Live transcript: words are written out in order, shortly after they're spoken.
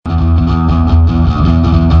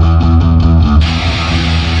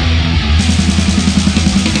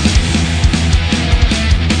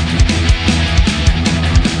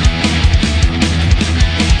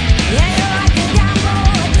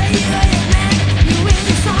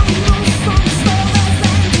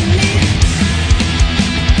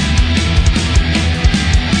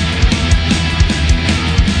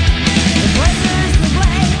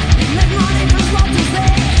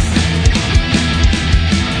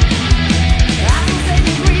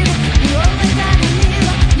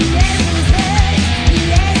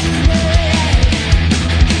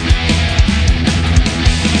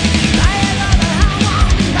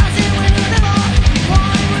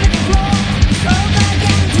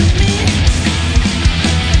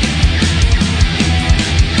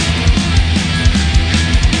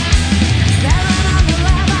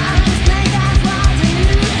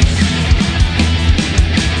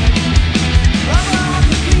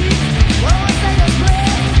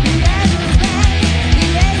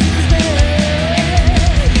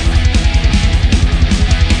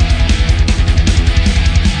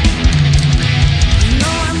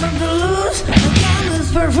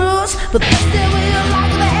rules, but that's the way you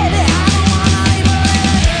like, baby. I don't wanna leave her. I'm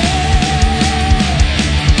gonna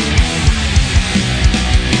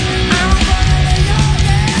know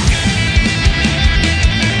that.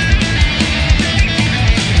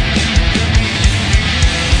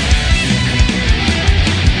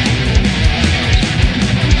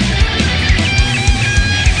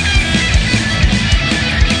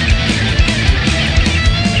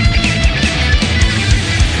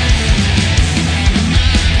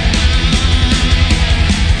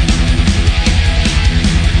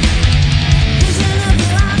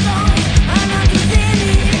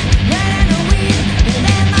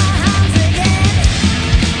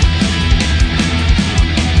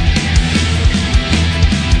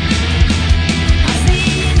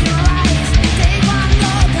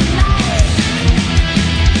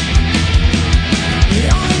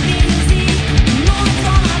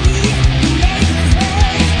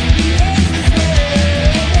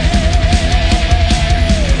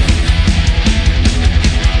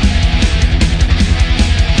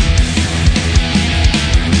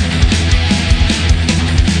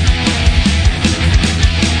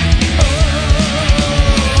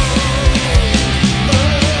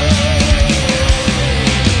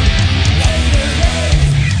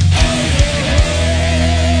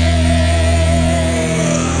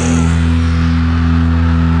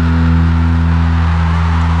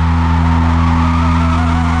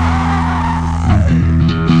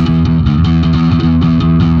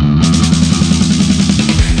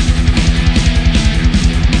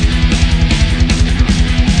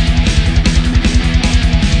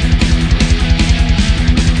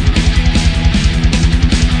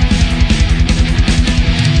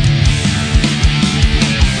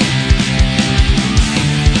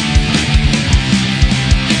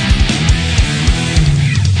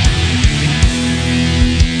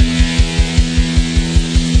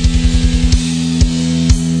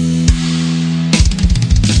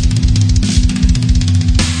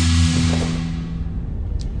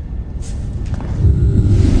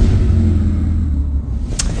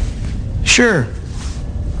 Sure.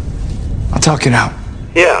 I'll talk it out.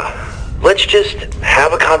 Yeah. Let's just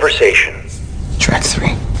have a conversation. Track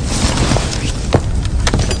 3.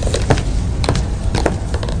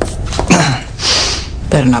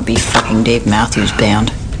 Better not be fucking Dave Matthews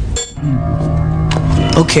Band.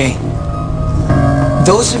 Okay.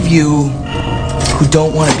 Those of you who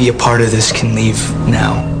don't want to be a part of this can leave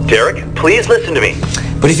now. Derek, please listen to me.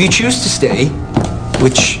 But if you choose to stay,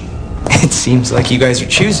 which it seems like you guys are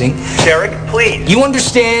choosing, Derek, please. you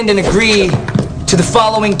understand and agree to the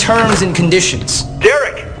following terms and conditions.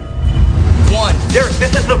 Derek! 1. Derek,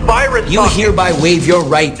 this is the virus. You hereby waive your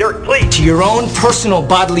right Derek, please. to your own personal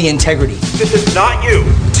bodily integrity. This is not you.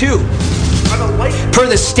 2. I'm a license. Per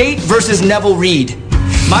the State versus Neville Reed,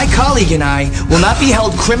 my colleague and I will not be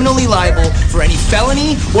held criminally liable for any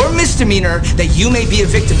felony or misdemeanor that you may be a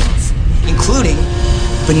victim of, including,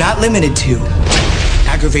 but not limited to,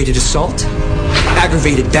 aggravated assault,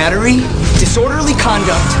 aggravated battery, disorderly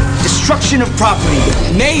conduct, destruction of property,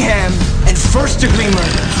 mayhem, and first-degree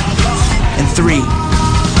murder. And 3,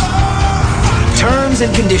 terms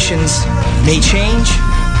and conditions may change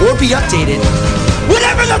or be updated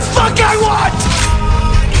whenever the fuck I want!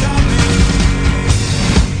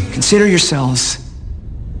 Consider yourselves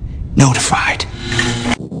notified.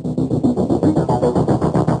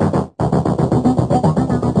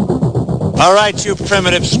 All right, you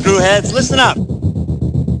primitive screwheads, listen up.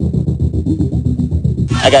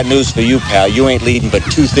 I got news for you, pal. You ain't leading but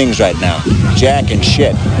 2 things right now. Jack and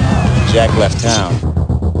shit. Jack left town.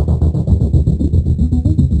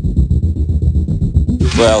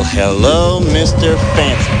 Well, hello, Mr.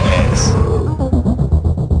 Fancy Pants.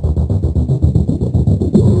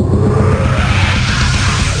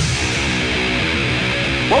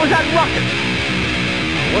 What was that ruckus?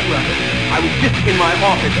 What ruckus? I was just in my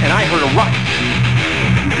office and I heard a ruckus.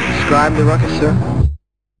 Describe the ruckus, sir.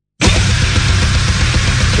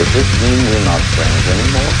 Does this mean we're not friends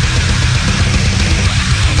anymore?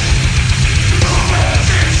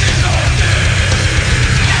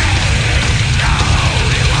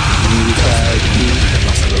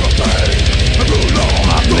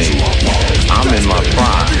 I'm in my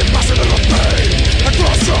prime.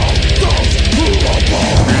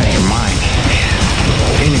 Out of your mind.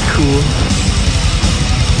 Ain't it cool?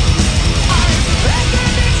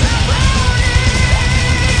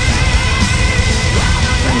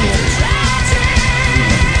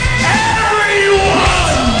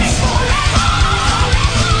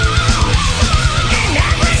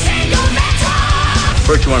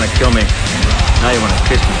 First you want to kill me, now you want to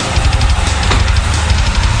kiss me.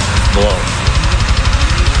 Blow.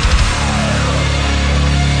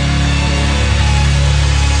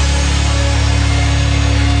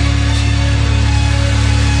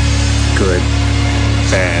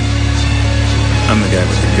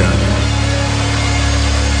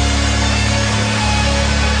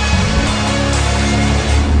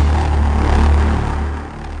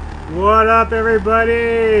 up,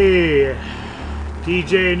 everybody?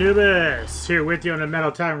 DJ Anubis here with you on the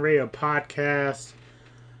Metal Time Radio podcast.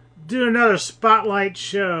 Doing another spotlight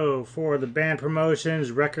show for the band promotions,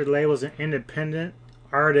 record labels, and independent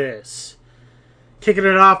artists. Kicking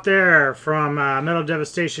it off there from Metal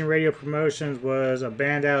Devastation Radio Promotions was a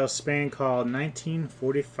band out of Spain called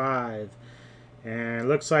 1945. And it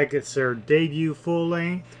looks like it's their debut full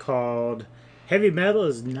length called Heavy Metal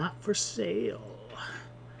Is Not For Sale.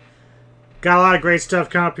 Got a lot of great stuff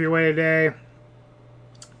coming up your way today.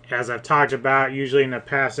 As I've talked about usually in the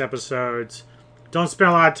past episodes, don't spend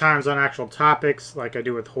a lot of time on actual topics like I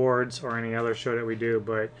do with Hordes or any other show that we do,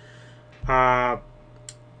 but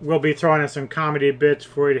we'll be throwing in some comedy bits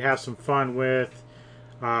for you to have some fun with.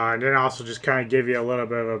 And then also just kind of give you a little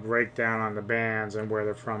bit of a breakdown on the bands and where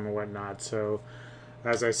they're from and whatnot. So,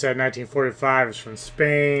 as I said, 1945 is from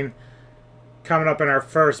Spain. Coming up in our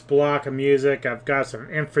first block of music, I've got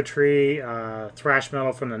some Infantry, thrash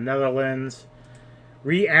metal from the Netherlands.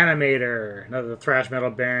 Reanimator, another thrash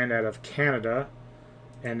metal band out of Canada.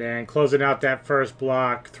 And then closing out that first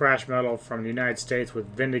block, thrash metal from the United States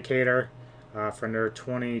with Vindicator from their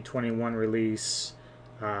 2021 release,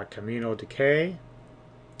 Communal Decay.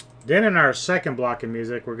 Then in our second block of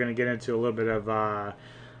music, we're going to get into a little bit of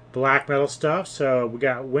black metal stuff. So we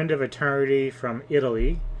got Wind of Eternity from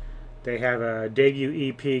Italy. They have a debut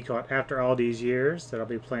EP called After All These Years that I'll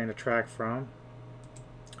be playing a track from.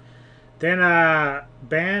 Then a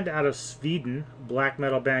band out of Sweden, black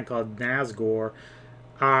metal band called Nazghor.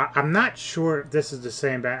 I'm not sure if this is the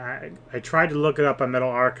same band. I tried to look it up on Metal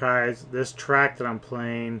Archives. This track that I'm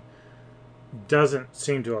playing doesn't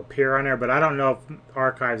seem to appear on there, but I don't know if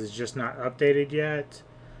Archives is just not updated yet.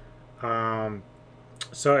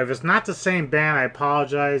 So if it's not the same band, I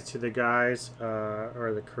apologize to the guys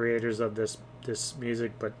or the creators of this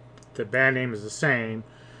music, but the band name is the same.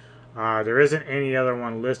 There isn't any other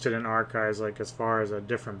one listed in Archives, like as far as a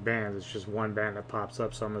different band. It's just one band that pops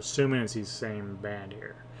up, so I'm assuming it's the same band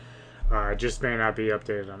here. It just may not be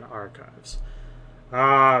updated on the Archives.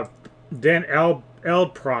 Then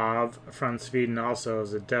Eldprov from Sweden also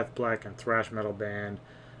is a death black and thrash metal band.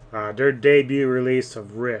 Their debut release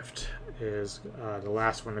of Rift is the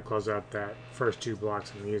last one to close out that first two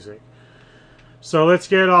blocks of music. So let's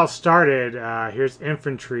get it all started. Here's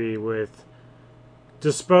Infantry with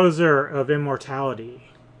Disposer of Immortality.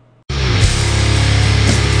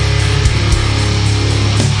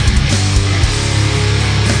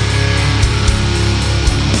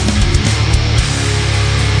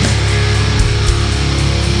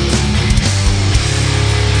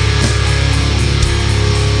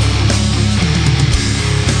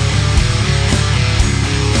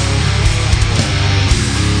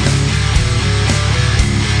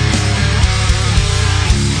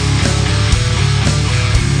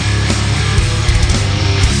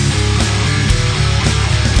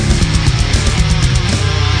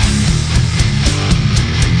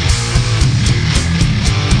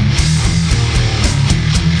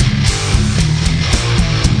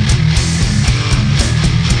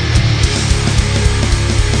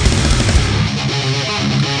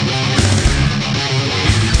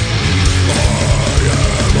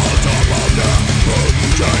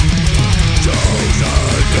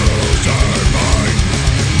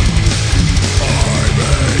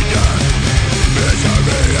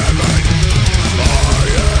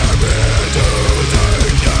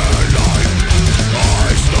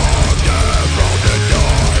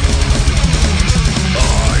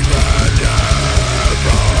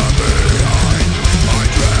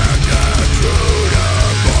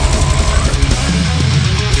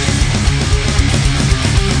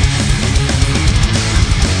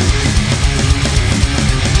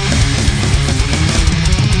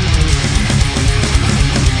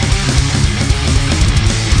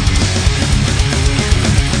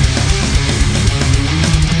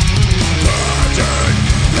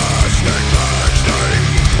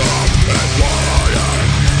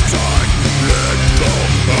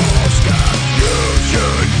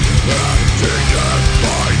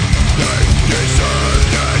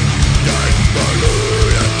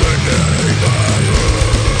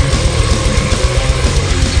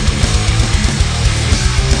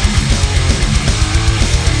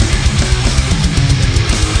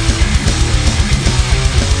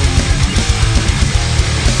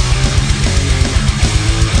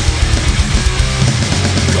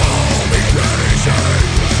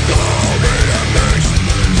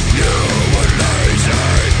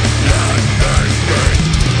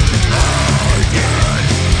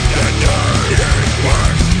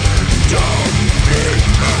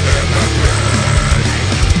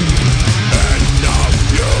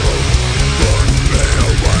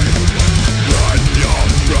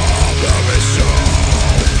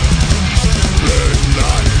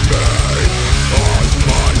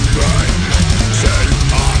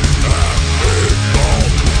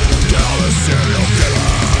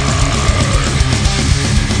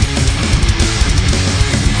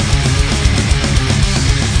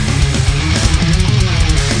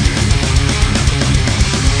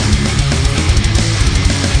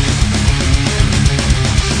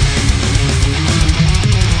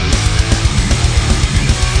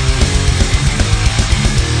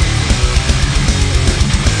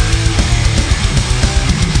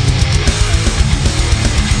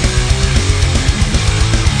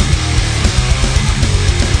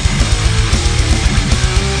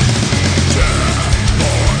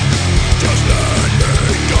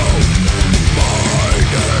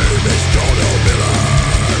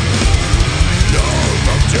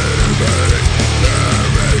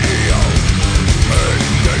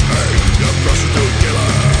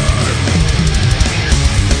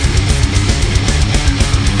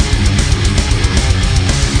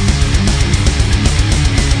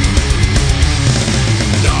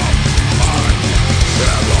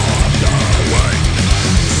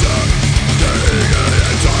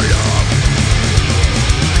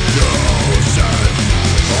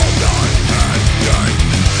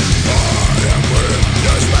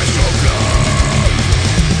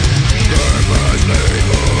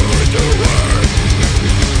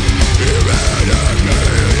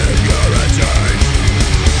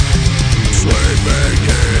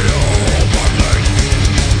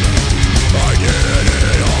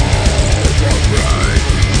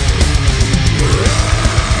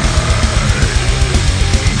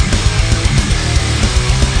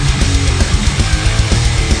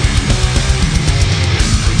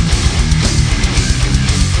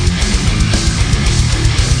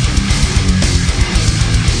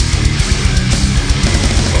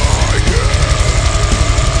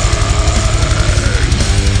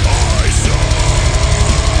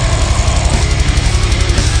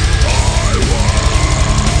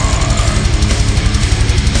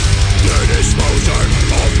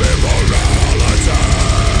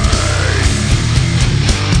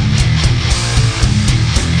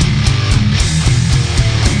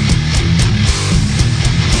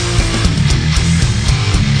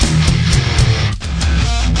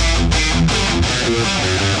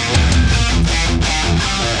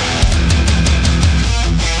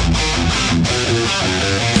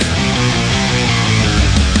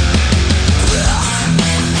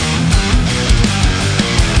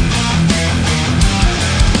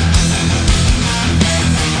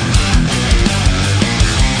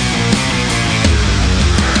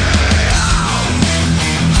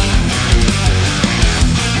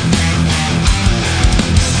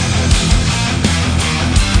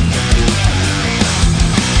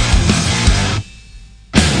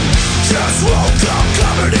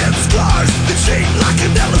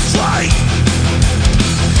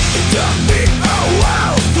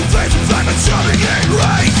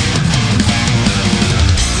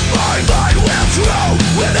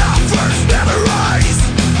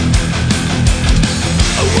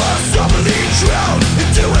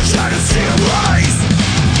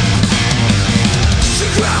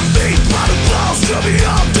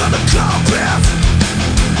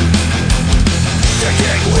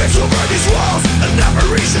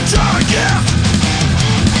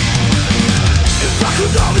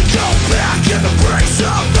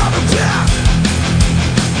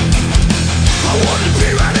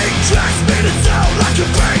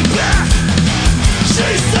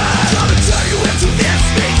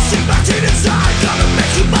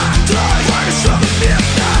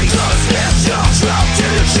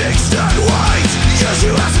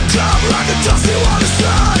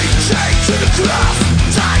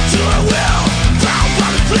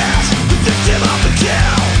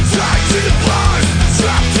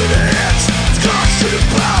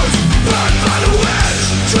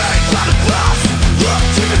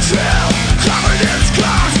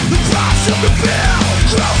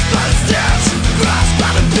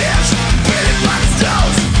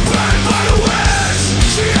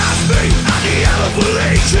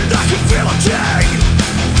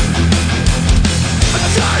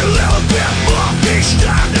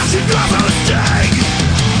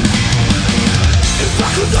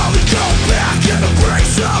 go back and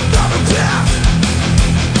embrace another path.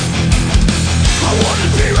 I wanna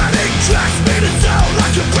be running tracks, made it sound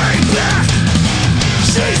like a payback.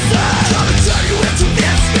 She said, gonna turn you into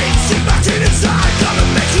mincemeat, stick my teeth inside, gonna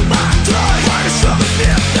make you my die. Minus from the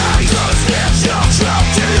midnight, gonna snatch your trap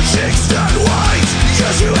till your cheeks turn white.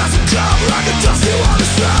 Cause you have to come like a dust you on the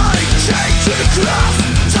side. Chained to the cross,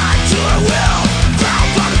 tied to her will, bound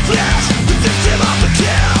by the flesh, the victim of the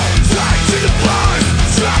kill. Tied to the bars,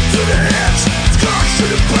 strapped to the hitch, scorched to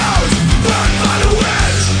the bones, burned by the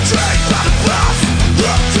wind. Dragged by the boss,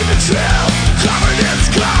 looked to the trail, covered in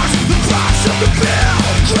scars, the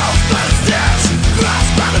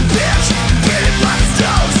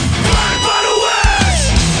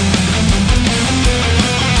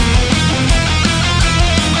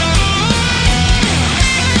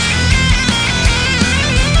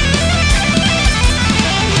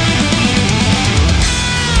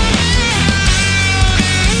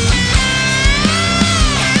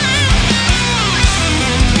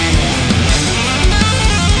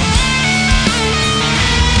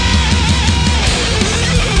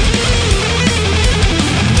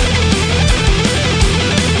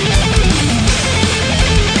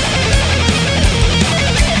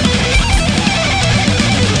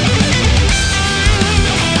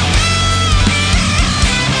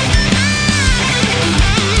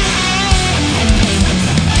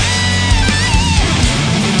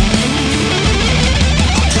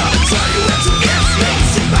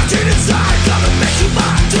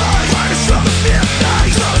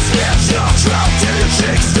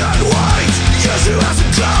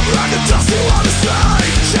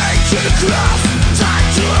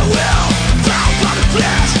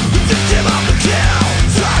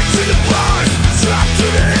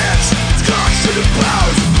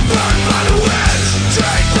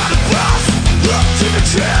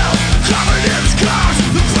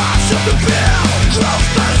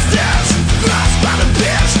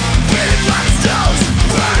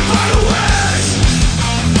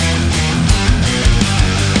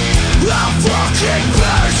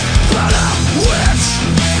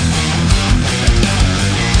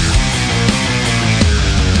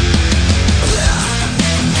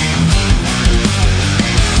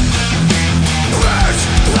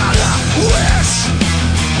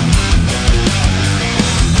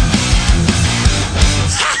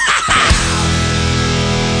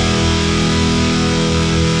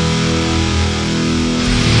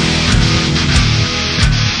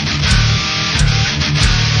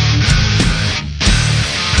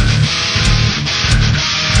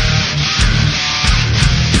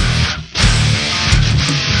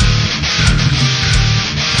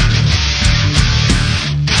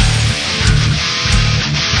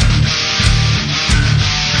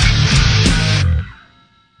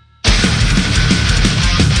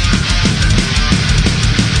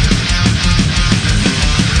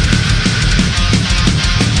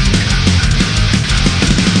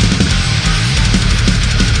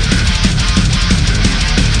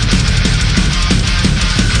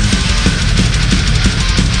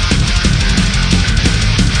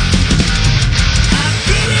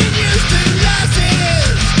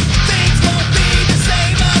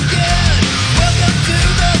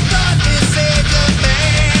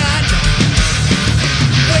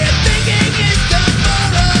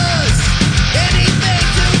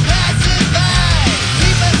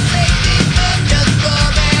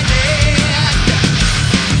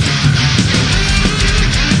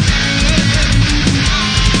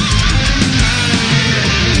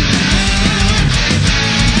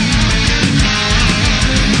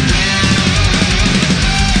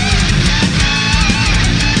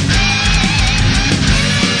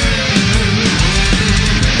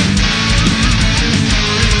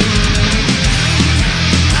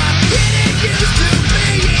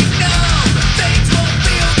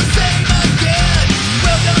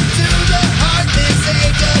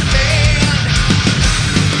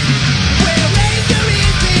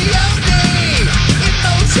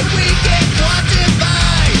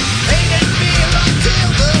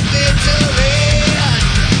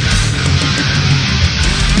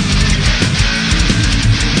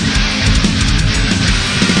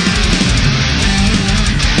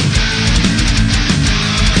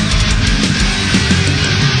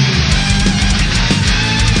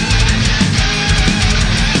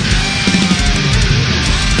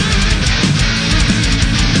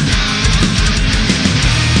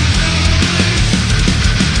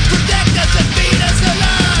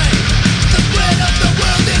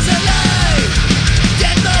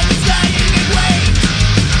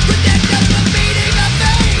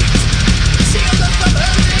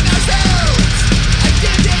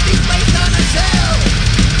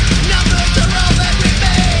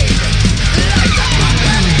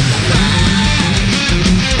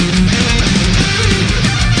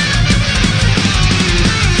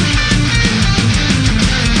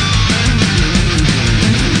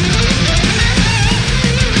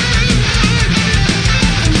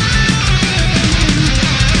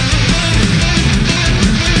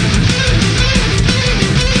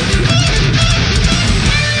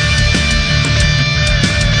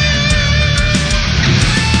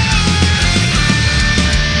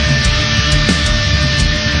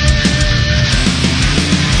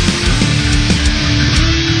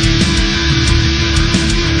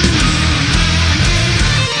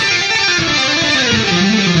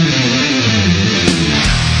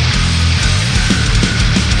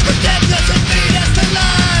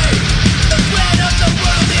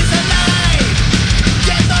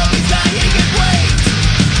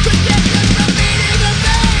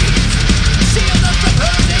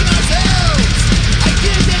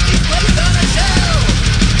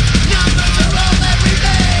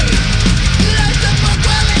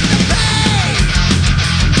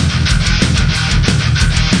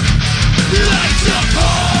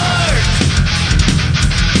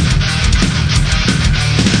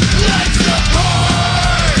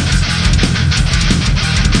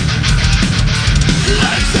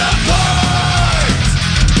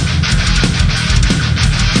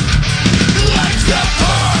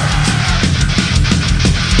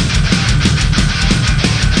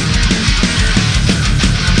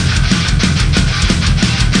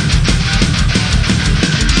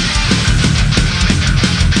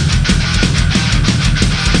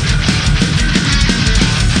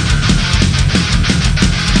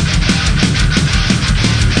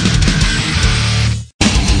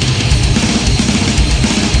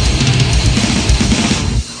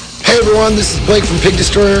everyone. This is Blake from Pig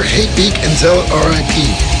Destroyer, Hate Beak, and Zealot RIP.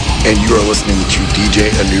 And you are listening to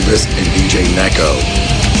DJ Anubis and DJ Neko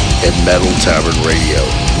at Metal Tavern Radio.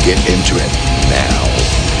 Get into it now.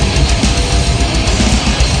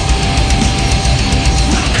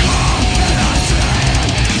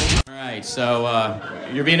 All right, so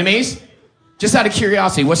you're Vietnamese? Just out of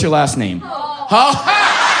curiosity, what's your last name? Oh.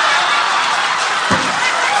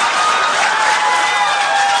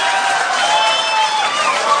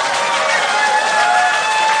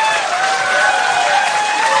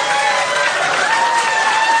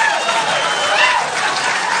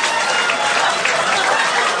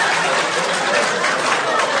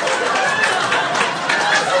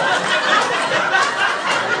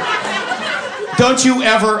 Don't you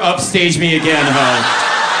ever upstage me again, ho.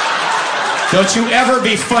 Don't you ever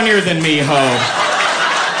be funnier than me, ho.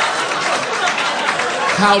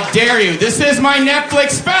 How dare you? This is my Netflix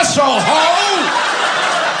special, ho!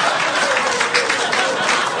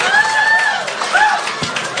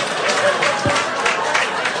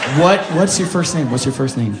 What's your first name? What's your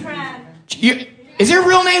first name? Tran. Is your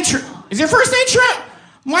real name Is your first name Tran?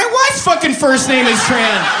 My wife's fucking first name is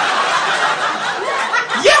Tran.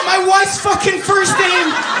 Yeah, my wife's fucking first name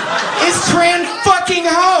is Tran fucking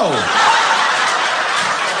Ho.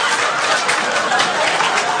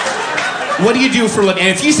 What do you do for a living?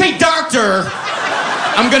 And if you say doctor,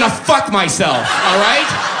 I'm gonna fuck myself, all right?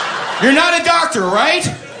 You're not a doctor, right?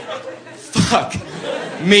 Fuck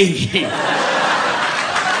me.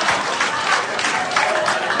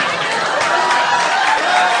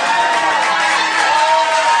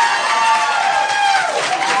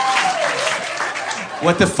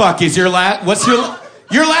 What the fuck is your last? What's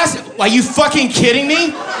your last? Are you fucking kidding me?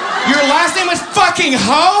 Your last name is fucking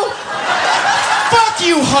Ho? Fuck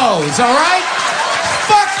you hoes, all right?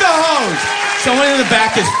 Fuck the hoes. Someone in the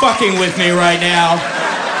back is fucking with me right now.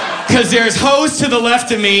 Because there's hoes to the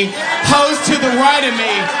left of me, hoes to the right of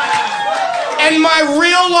me, and my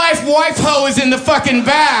real life wife ho is in the fucking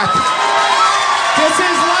back. This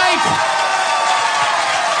is like...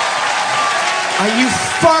 Are you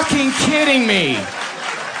fucking kidding me?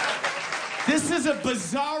 This is a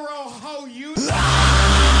bizarro ho you...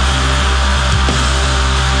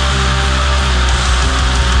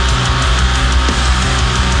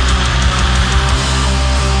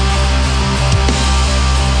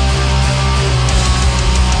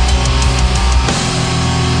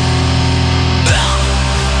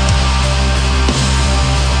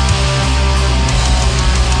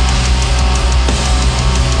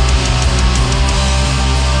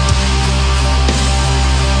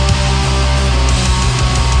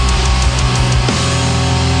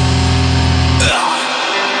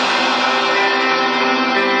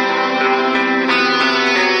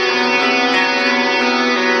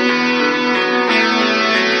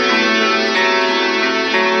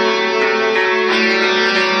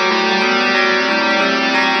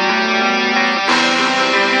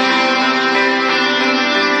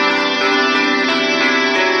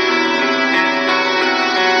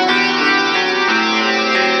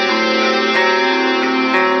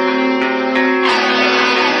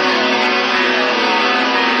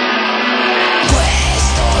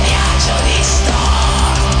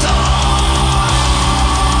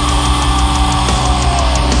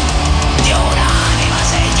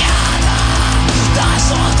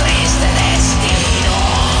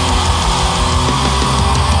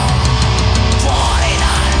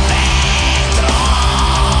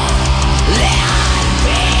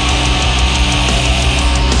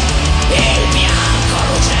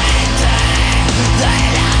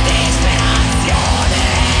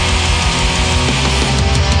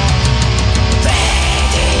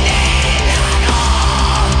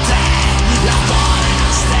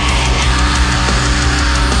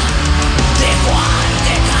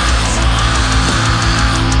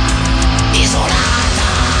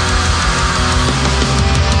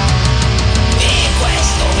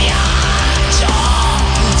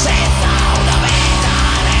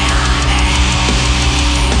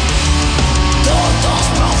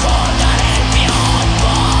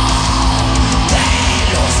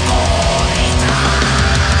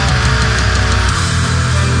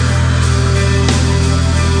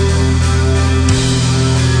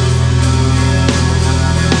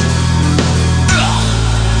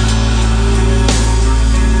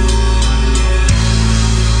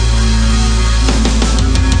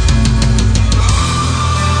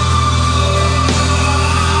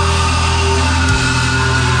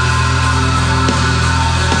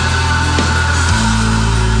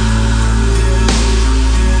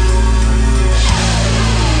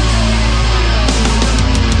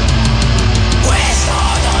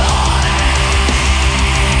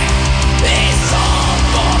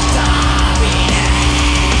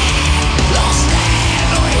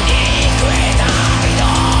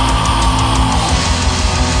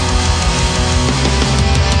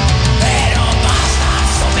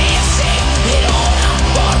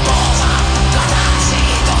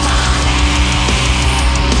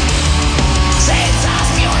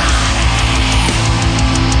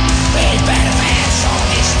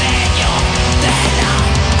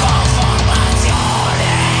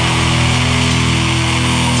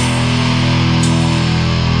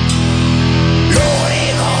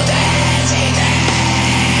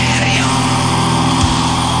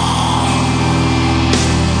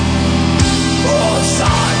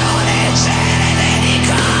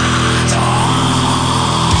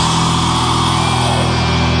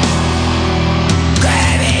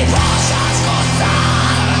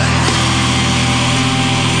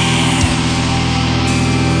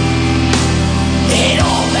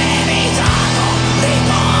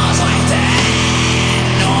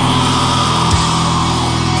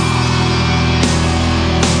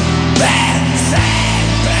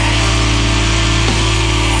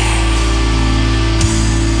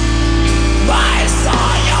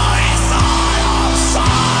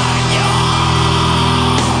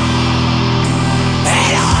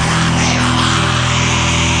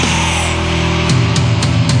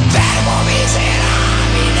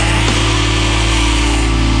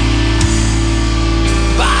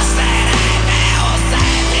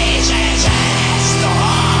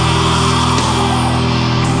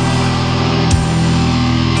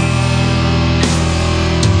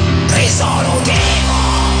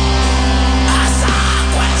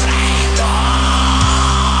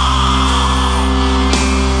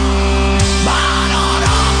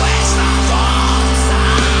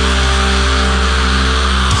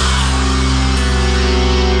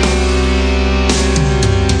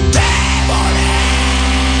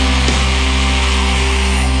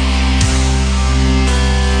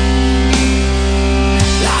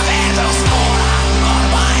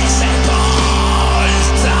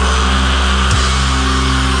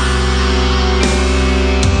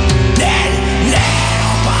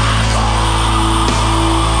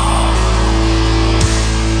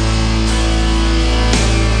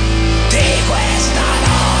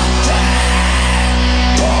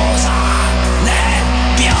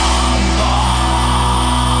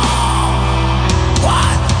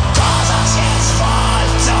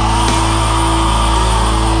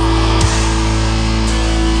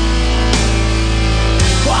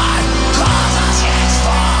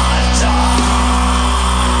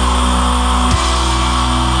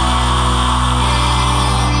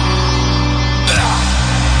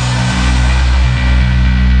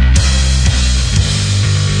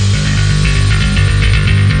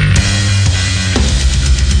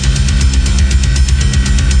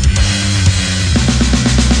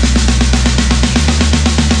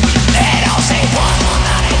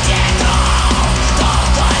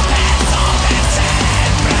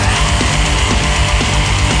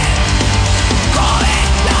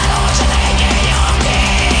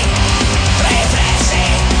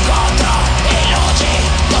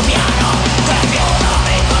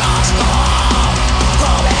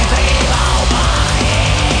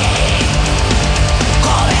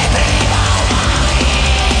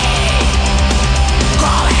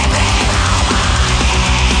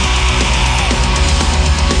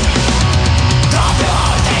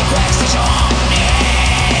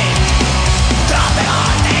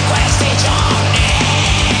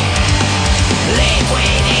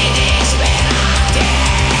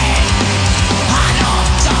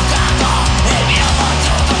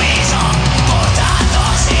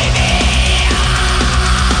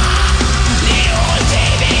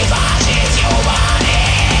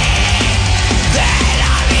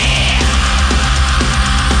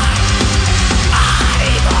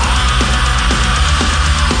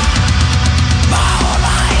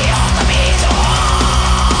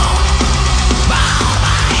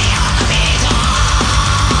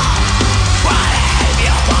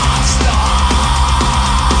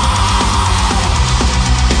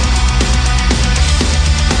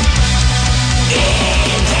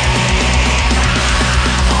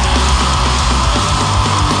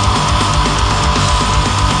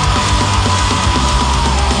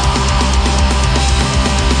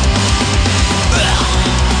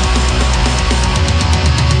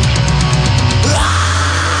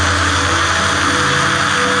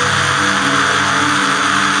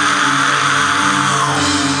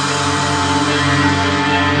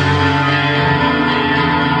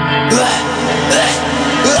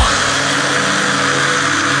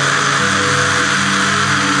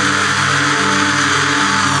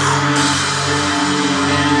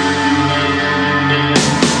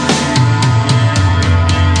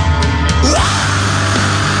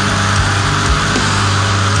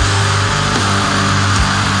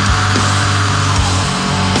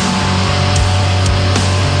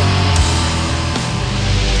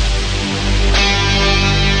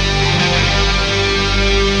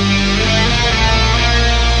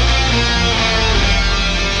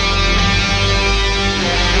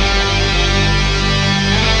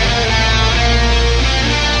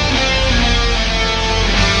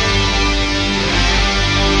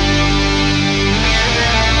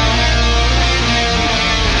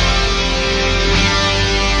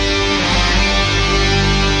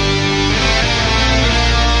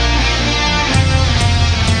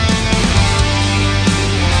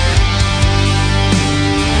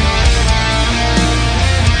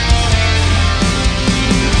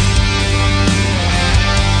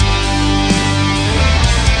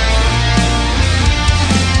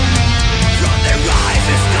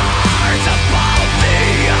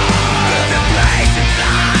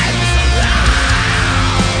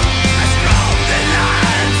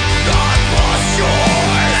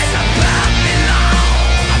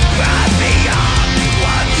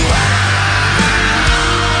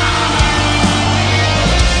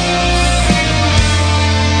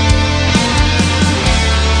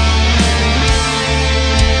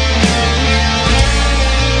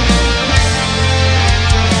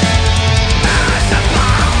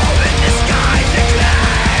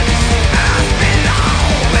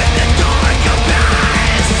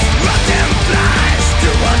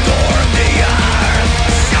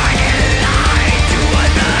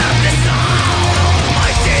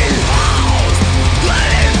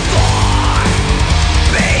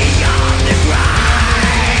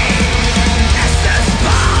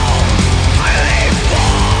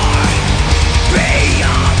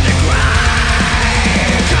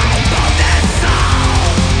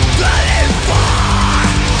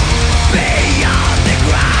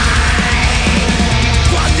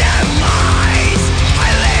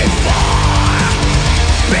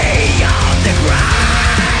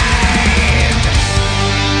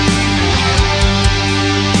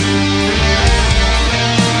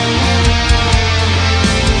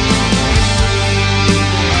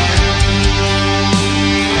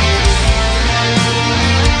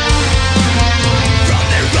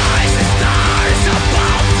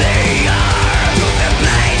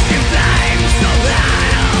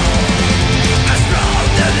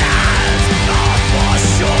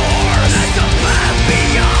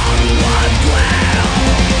 Beyond one dwell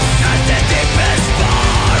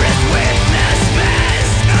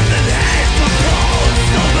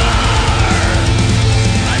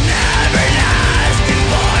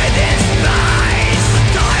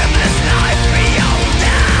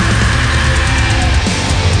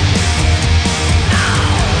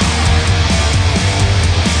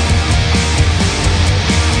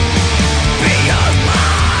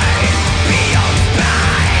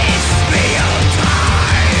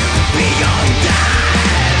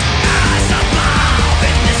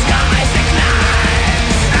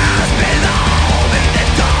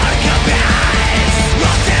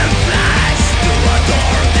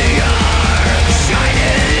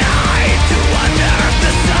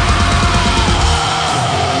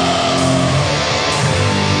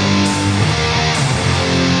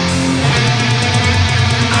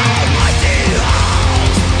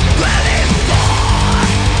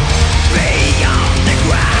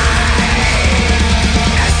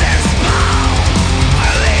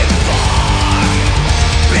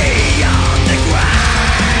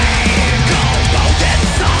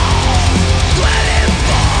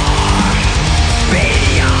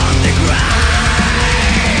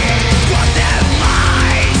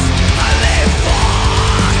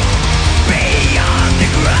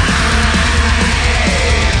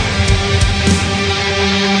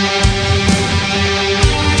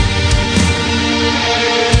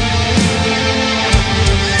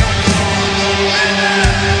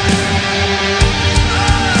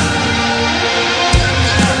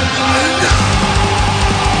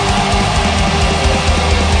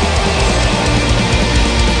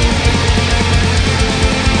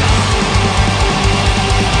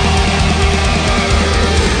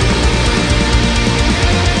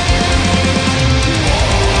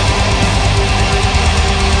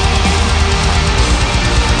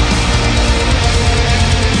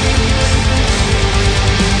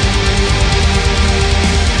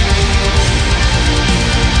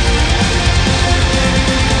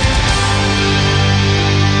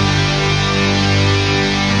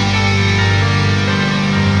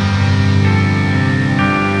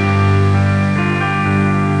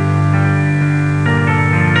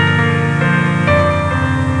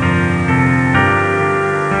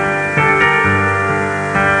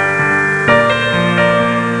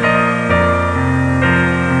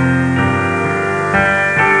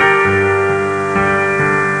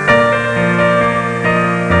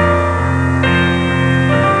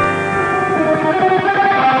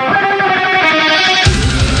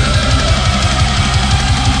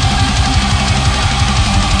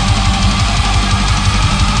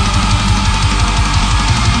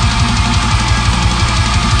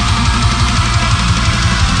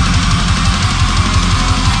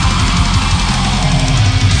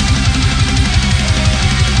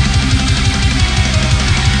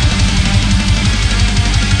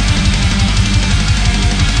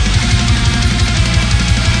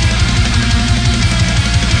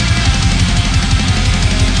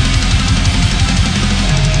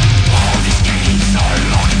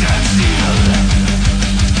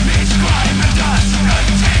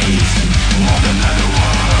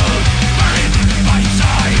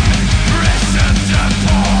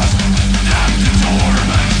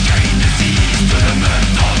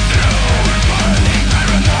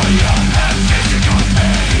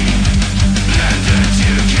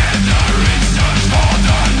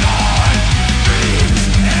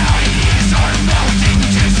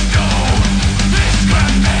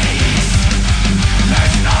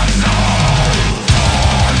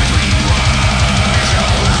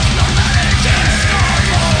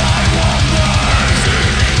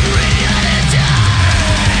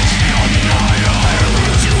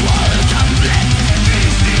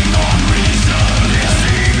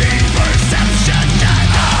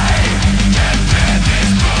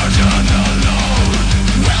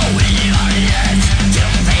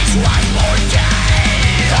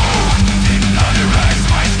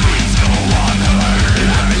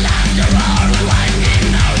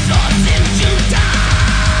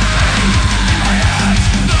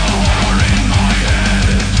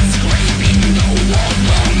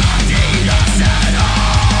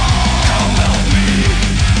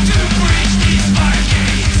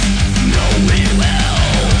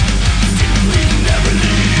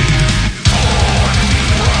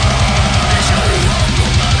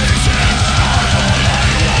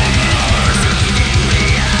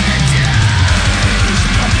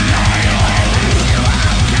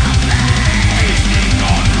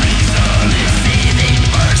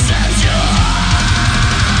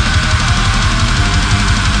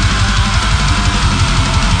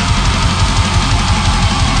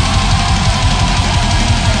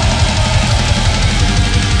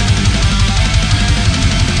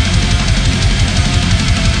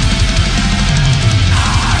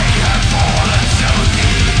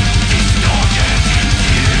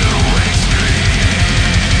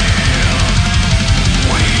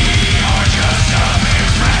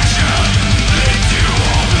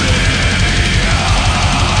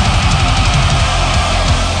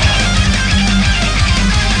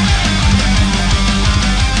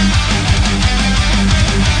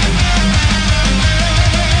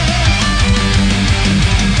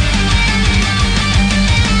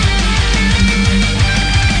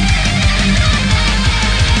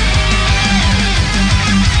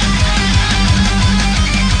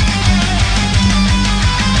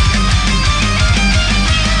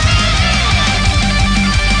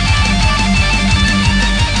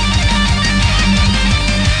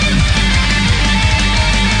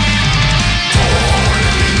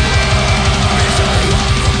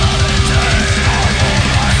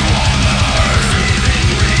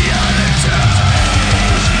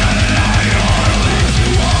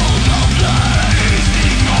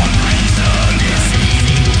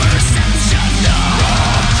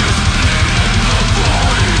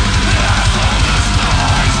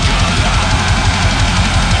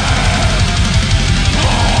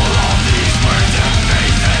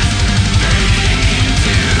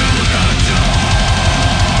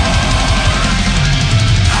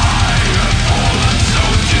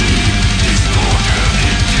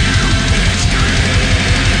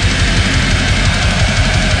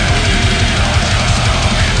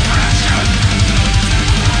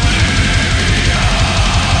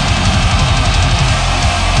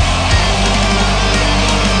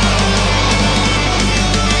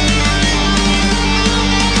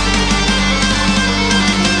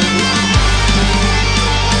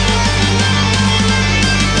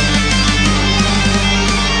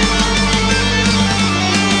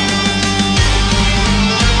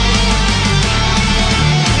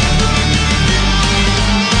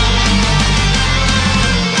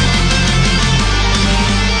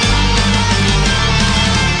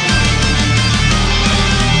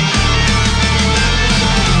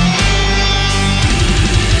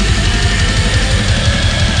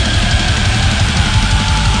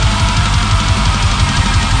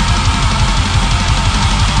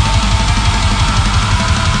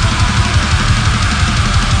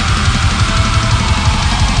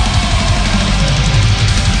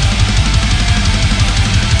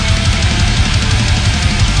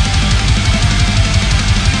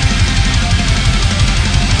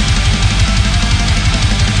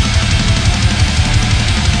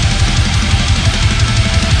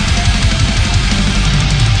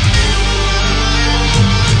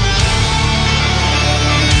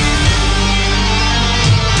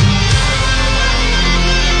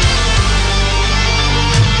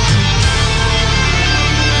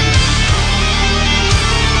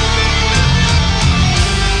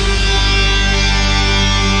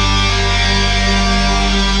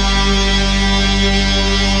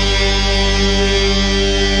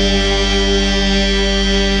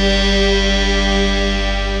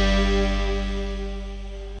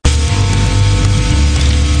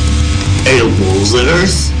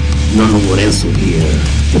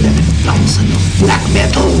 11,000 of black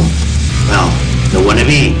metal. Well, the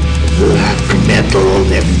wannabe black metal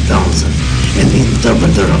 11,000, and the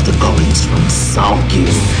interpreter of the callings from Salkyu.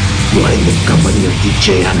 You are in the company of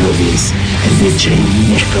DJ Anubis and DJ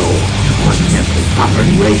Neko on Metal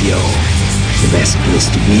Tavern Radio, the best place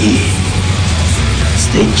to be.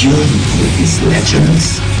 Stay tuned with these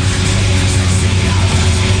legends.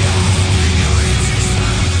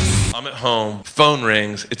 I'm at home, phone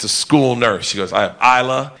rings, it's a school nurse. She goes, I have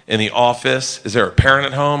Isla in the office. Is there a parent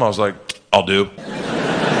at home? I was like, I'll do.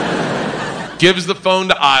 Gives the phone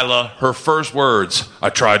to Isla, her first words, I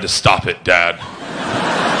tried to stop it, Dad.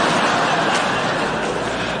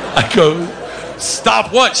 I go,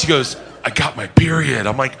 stop what? She goes, I got my period.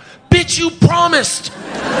 I'm like, bitch, you promised.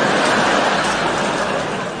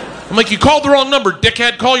 I'm like, you called the wrong number,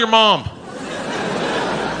 dickhead, call your mom.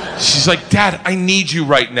 She's like, Dad, I need you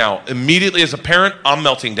right now. Immediately as a parent, I'm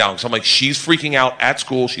melting down. So I'm like, she's freaking out at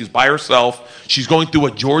school. She's by herself. She's going through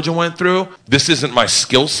what Georgia went through. This isn't my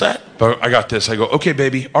skill set, but I got this. I go, okay,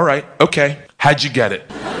 baby. All right. Okay. How'd you get it?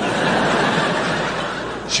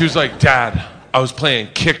 She was like, Dad, I was playing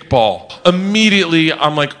kickball. Immediately,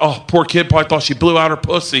 I'm like, oh, poor kid probably thought she blew out her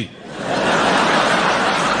pussy.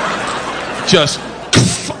 Just,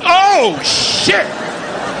 oh, shit.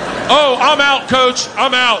 Oh, I'm out, coach.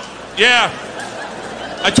 I'm out. Yeah.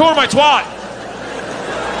 I tore my twat.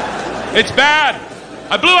 It's bad.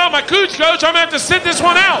 I blew out my cooch, coach. I'm going to have to sit this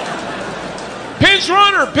one out. Pinch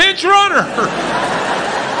runner, pinch runner.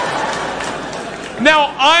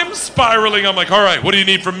 Now I'm spiraling. I'm like, all right, what do you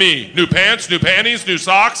need from me? New pants, new panties, new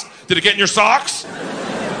socks? Did it get in your socks?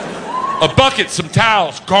 A bucket, some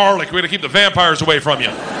towels, garlic. We're going to keep the vampires away from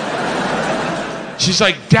you. She's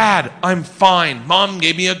like, Dad, I'm fine. Mom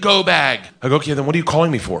gave me a go bag. I go, okay, then what are you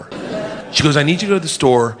calling me for? She goes, I need you to go to the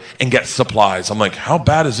store and get supplies. I'm like, how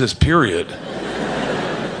bad is this period?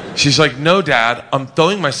 She's like, no, Dad, I'm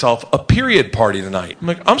throwing myself a period party tonight. I'm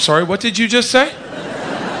like, I'm sorry, what did you just say?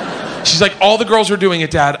 She's like, all the girls are doing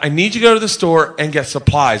it, Dad. I need you to go to the store and get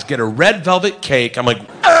supplies. Get a red velvet cake. I'm like,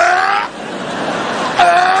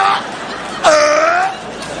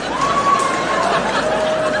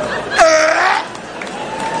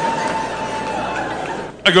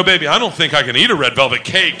 I go, baby, I don't think I can eat a red velvet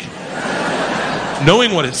cake,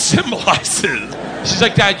 knowing what it symbolizes. She's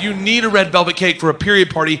like, Dad, you need a red velvet cake for a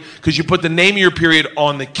period party because you put the name of your period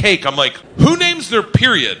on the cake. I'm like, who names their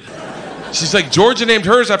period? She's like, Georgia named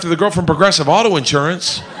hers after the girl from Progressive Auto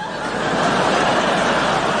Insurance.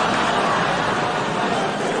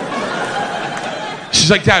 She's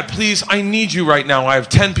like, Dad, please, I need you right now. I have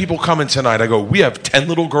 10 people coming tonight. I go, we have 10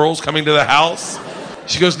 little girls coming to the house?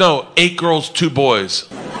 She goes, no, 8 girls, 2 boys.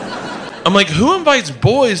 I'm like, who invites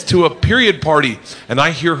boys to a period party? And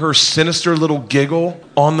I hear her sinister little giggle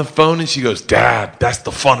on the phone, and she goes, Dad, that's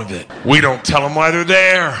the fun of it. We don't tell them why they're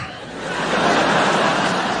there.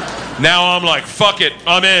 Now I'm like, fuck it,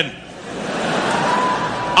 I'm in.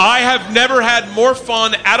 I have never had more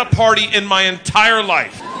fun at a party in my entire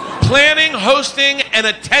life. Planning, hosting, and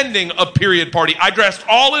attending a period party. I dressed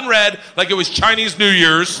all in red like it was Chinese New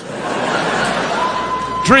Year's.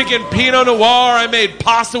 Drinking Pinot Noir. I made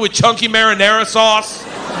pasta with chunky marinara sauce.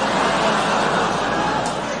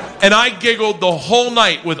 And I giggled the whole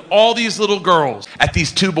night with all these little girls at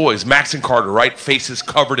these 2 boys, Max and Carter, right? Faces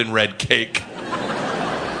covered in red cake.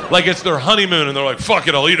 Like it's their honeymoon, and they're like, fuck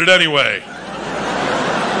it, I'll eat it anyway.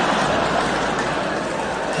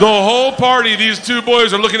 The whole party, these 2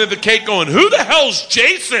 boys are looking at the cake going, who the hell's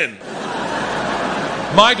Jason?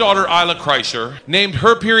 My daughter, Isla Kreischer, named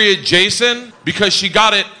her period Jason because she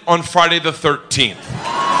got it on Friday the 13th.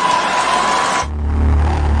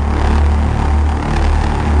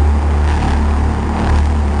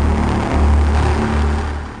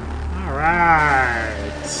 All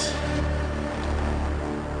right.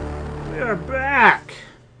 We are back.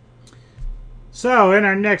 So, in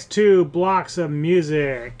our next 2 blocks of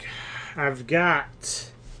music, I've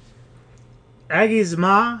got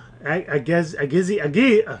Aghiazma. Aghiazma.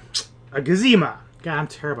 God, I'm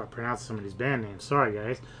terrible at pronouncing some of these band names. Sorry,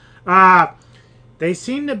 guys. They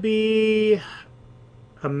seem to be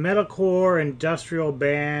a metalcore industrial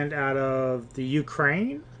band out of the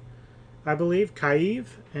Ukraine, I believe, Kyiv.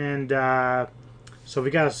 And so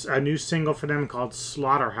we got a new single for them called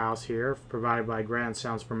Slaughterhouse here, provided by Grand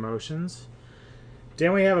Sounds Promotions.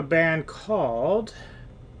 Then we have a band called,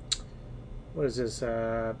 what is this?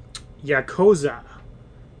 Yakoeza.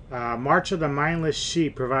 March of the Mindless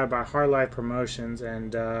Sheep, provided by Hard Life Promotions,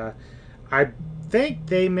 and I think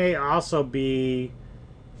they may also be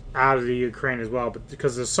out of the Ukraine as well, but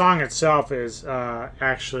because the song itself is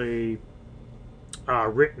actually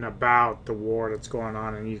written about the war that's going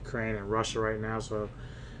on in Ukraine and Russia right now, so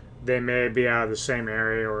they may be out of the same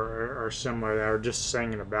area or similar, that are just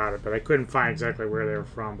singing about it, but I couldn't find exactly where they were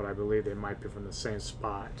from, but I believe they might be from the same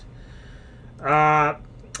spot.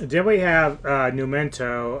 Then we have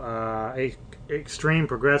Numento, a extreme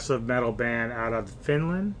progressive metal band out of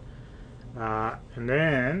Finland. And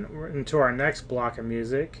then we're into our next block of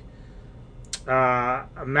music.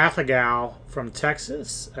 Mathagal from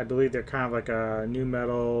Texas. I believe they're kind of like a new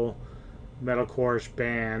metalcore-ish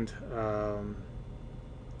band.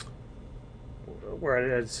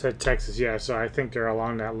 Where it said Texas, yeah, so I think they're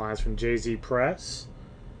along that lines, from Jay-Z Press.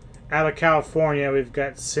 Out of California, we've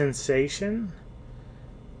got Sinsation.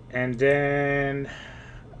 And then,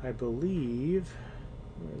 I believe,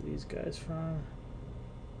 where are these guys from?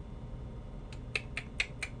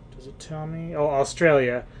 Does it tell me? Oh,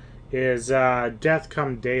 Australia is Death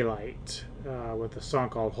Come Daylight, with a song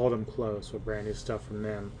called Hold 'Em Close, with brand new stuff from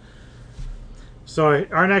them. So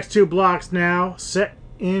our next two blocks now set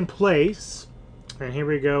in place. And here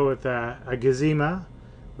we go with Aghiazma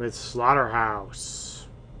with Slaughterhouse.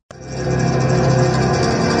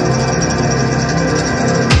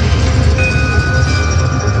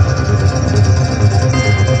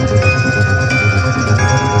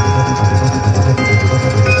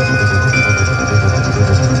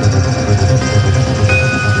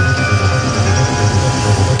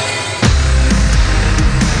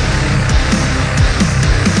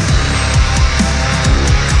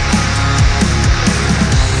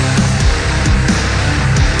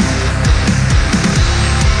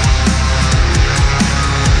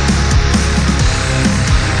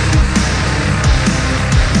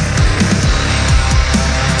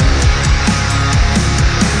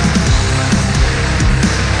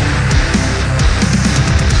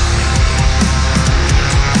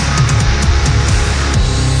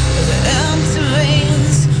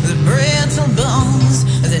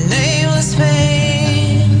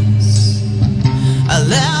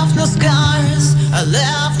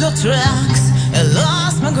 Die!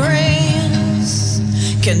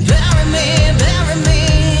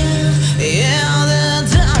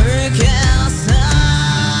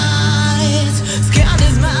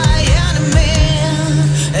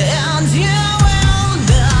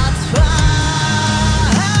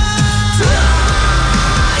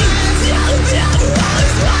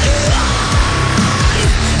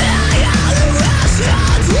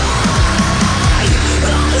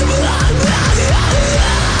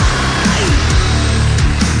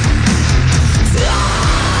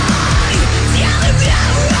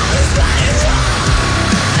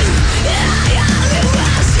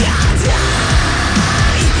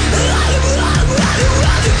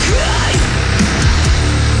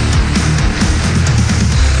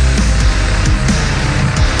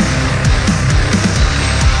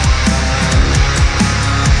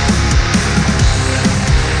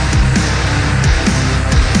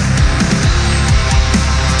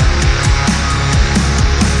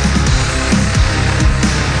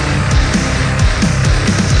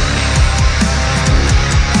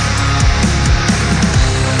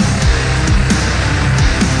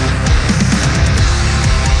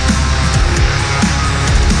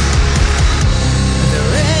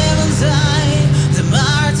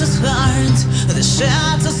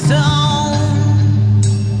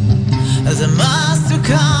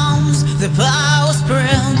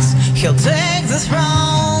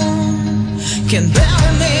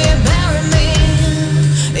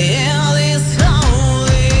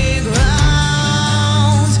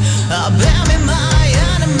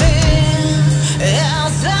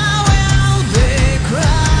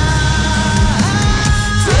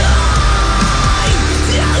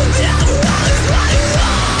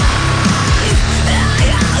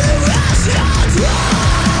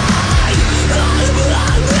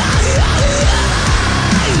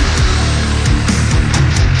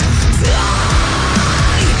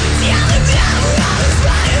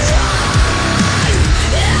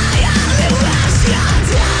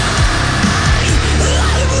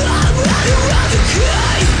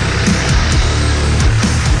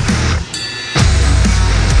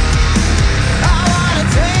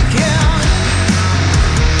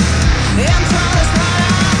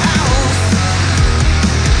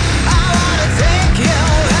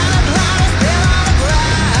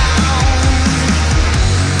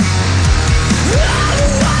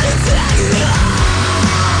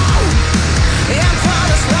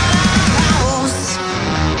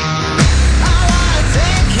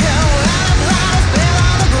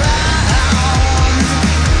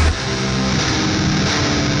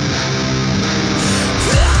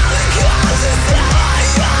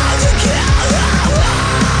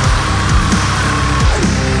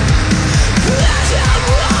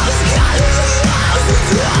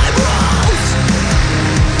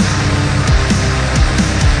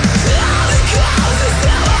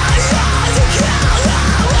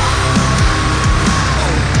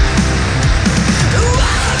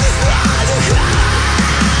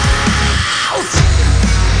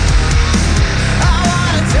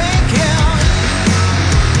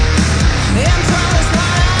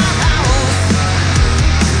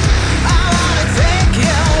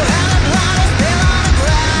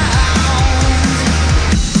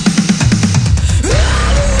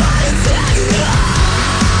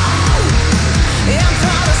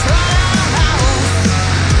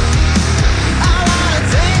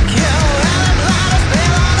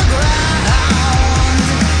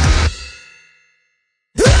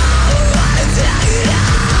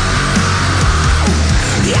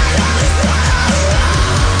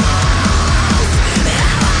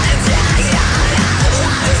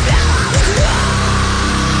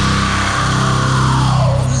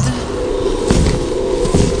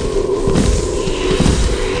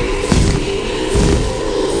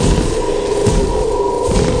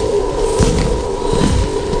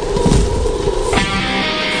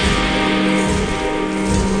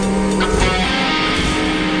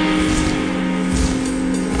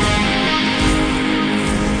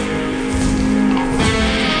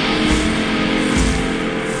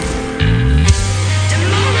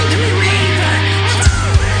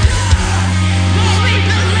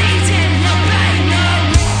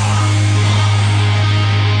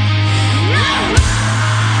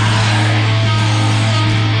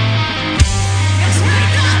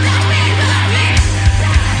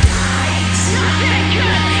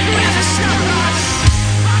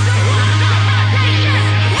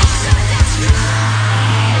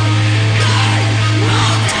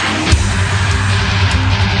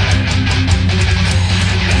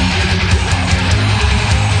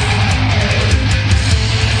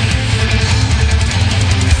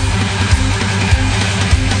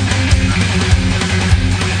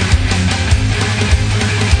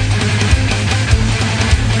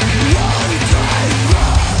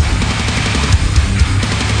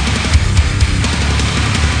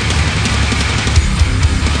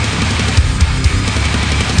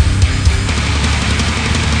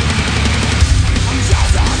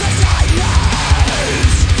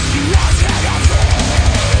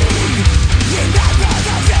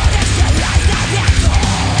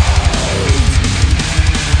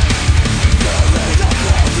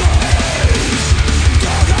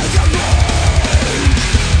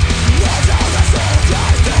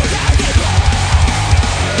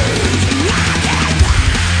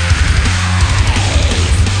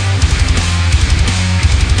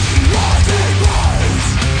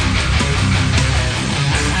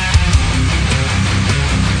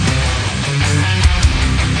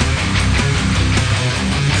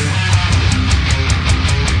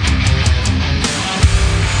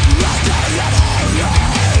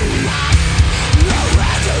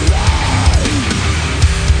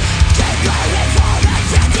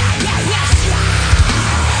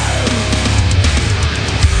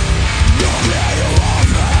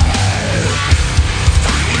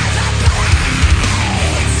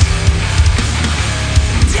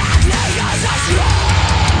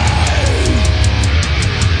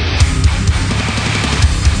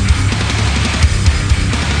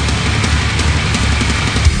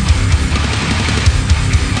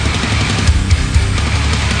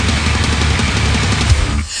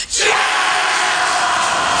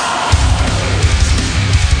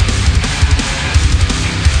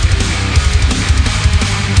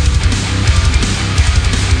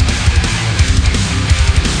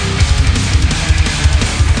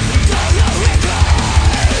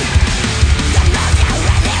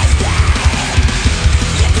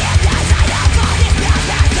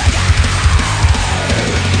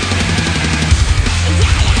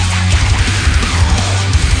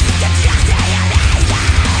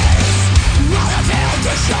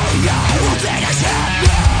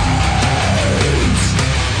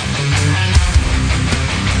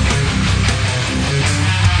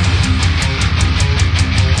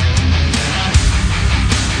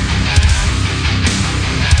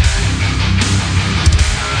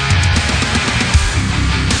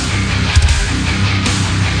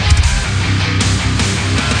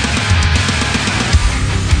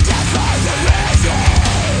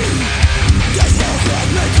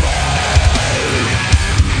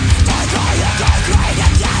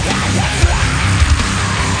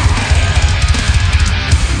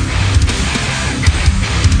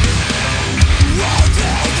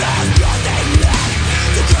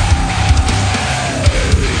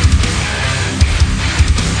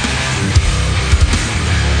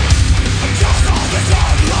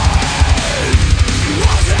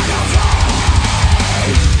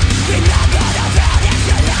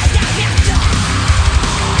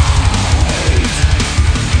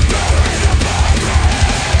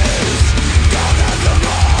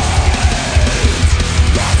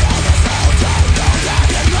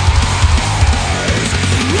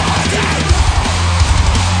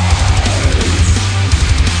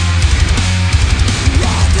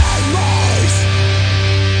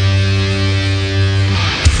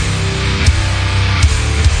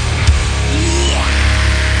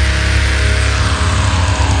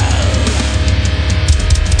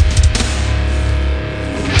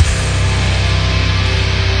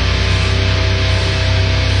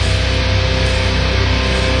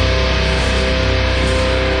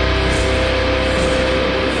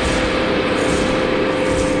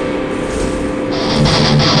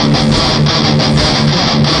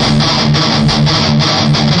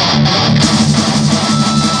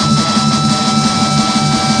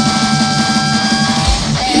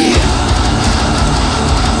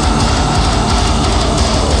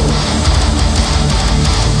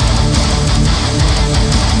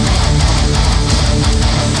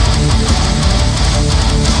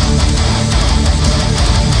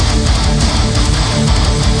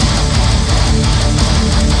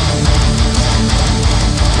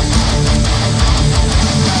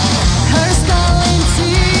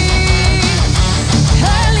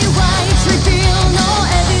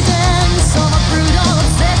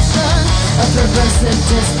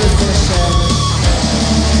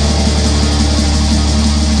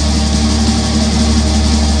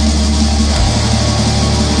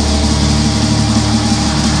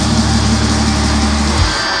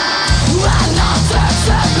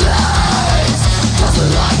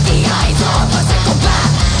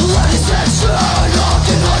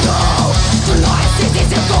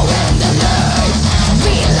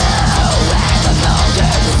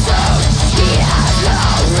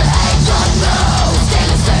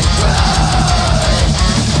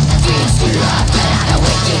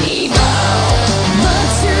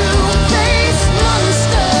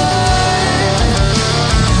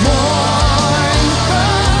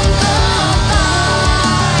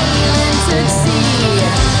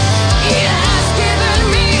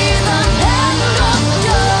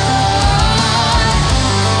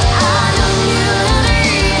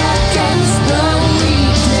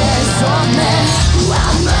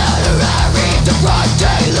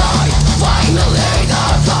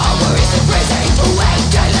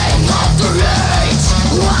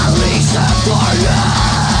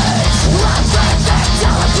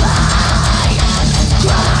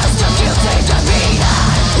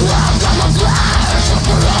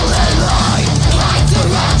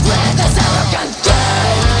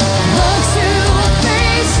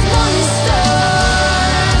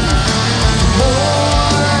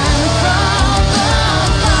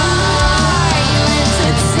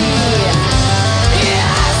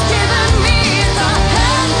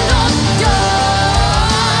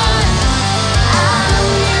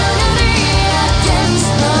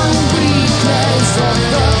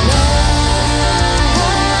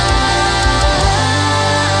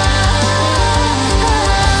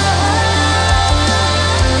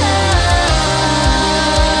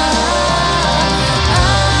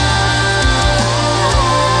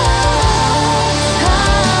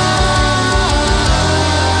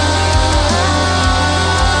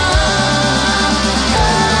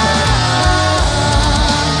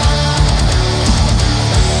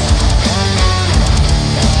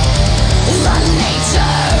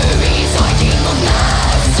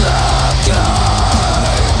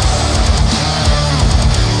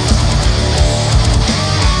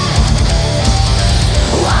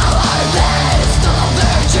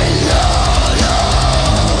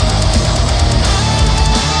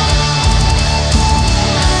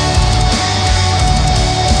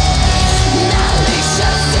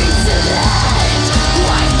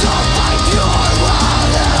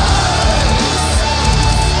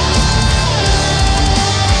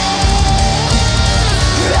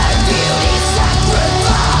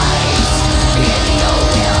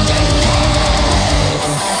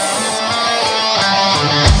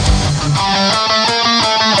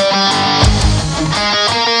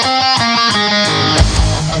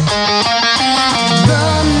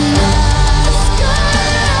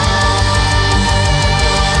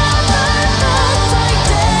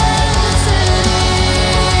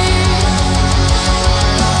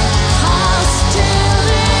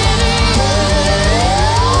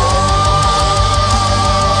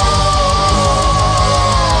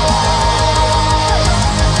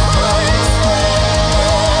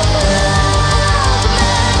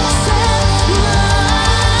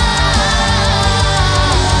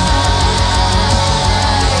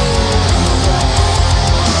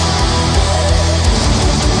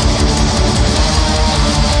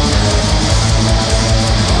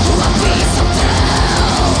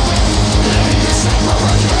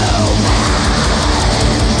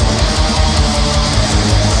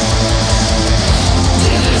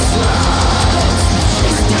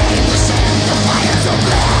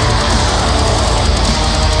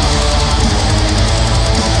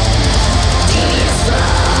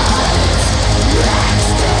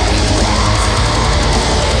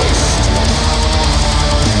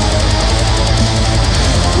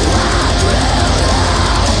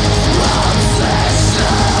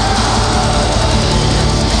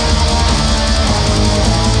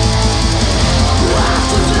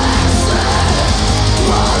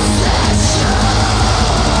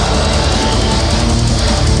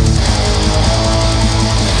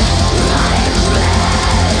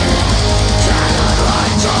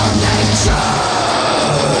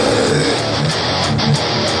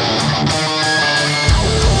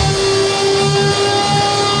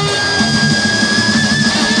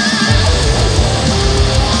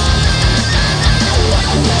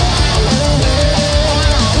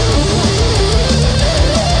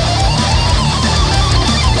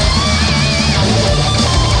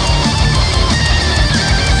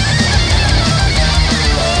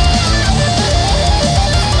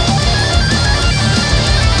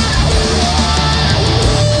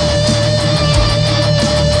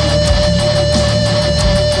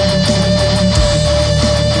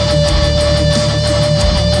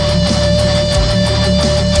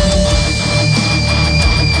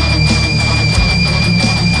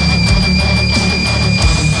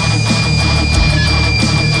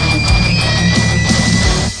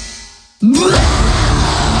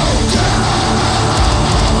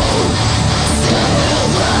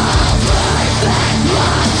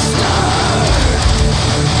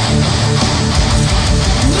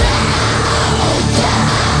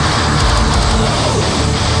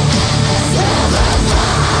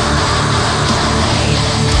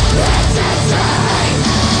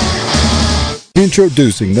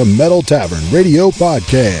 Introducing the Metal Tavern Radio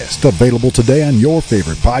Podcast, available today on your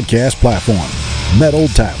favorite podcast platform. Metal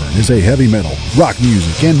Tavern is a heavy metal, rock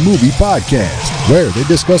music, and movie podcast where they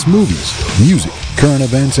discuss movies, music, current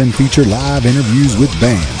events, and feature live interviews with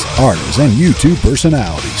bands, artists, and YouTube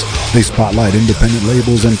personalities. They spotlight independent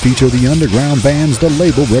labels and feature the underground bands the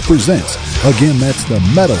label represents. Again, that's the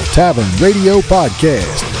Metal Tavern Radio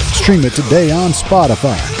Podcast. Stream it today on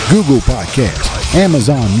Spotify, Google Podcasts,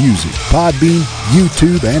 Amazon Music, Podbean,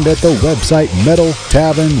 YouTube, and at the website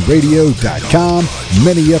metaltavernradio.com.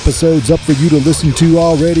 Many episodes up for you to listen to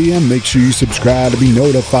already, and make sure you subscribe to be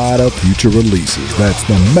notified of future releases. That's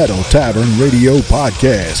the Metal Tavern Radio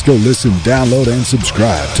Podcast. Go listen, download, and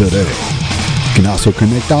subscribe today. You can also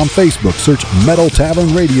connect on Facebook, search Metal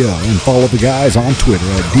Tavern Radio, and follow the guys on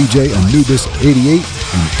Twitter at DJ Anubis88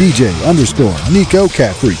 and DJ_Nico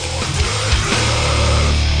Catfreak.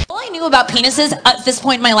 About penises at this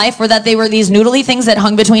point in my life were that they were these noodly things that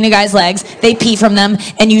hung between a guy's legs. They pee from them,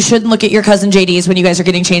 and you shouldn't look at your cousin JD's when you guys are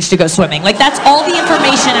getting changed to go swimming. Like, that's all the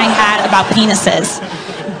information I had about penises.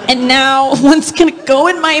 And now one's gonna go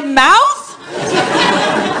in my mouth?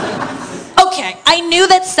 Okay, I knew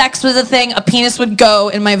that sex was a thing. A penis would go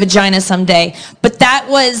in my vagina someday, but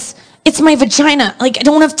it's my vagina. Like, I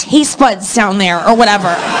don't have taste buds down there or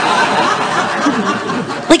whatever.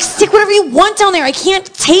 Like, stick whatever you want down there. I can't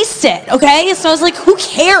taste it, okay? So I was like, who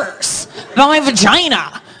cares about my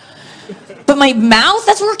vagina? But my mouth,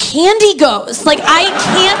 that's where candy goes. Like, I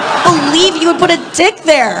can't believe you would put a dick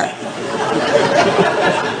there.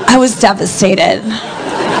 I was devastated.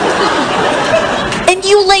 And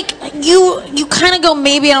you kind of go,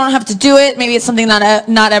 maybe I don't have to do it. Maybe it's something that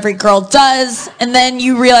not every girl does. And then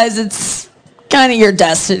you realize it's kind of your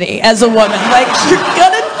destiny as a woman. Like, you're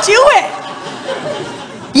gonna do it.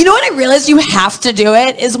 You know what I realized you have to do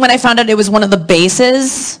it is when I found out it was one of the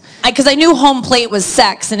bases. Because I knew home plate was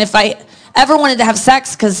sex, and if I ever wanted to have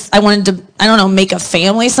sex because I wanted to, I don't know, make a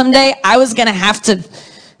family someday, I was going to have to,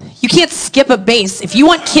 you can't skip a base. If you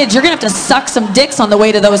want kids, you're going to have to suck some dicks on the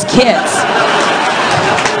way to those kids.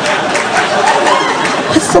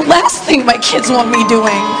 That's the last thing my kids want me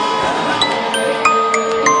doing.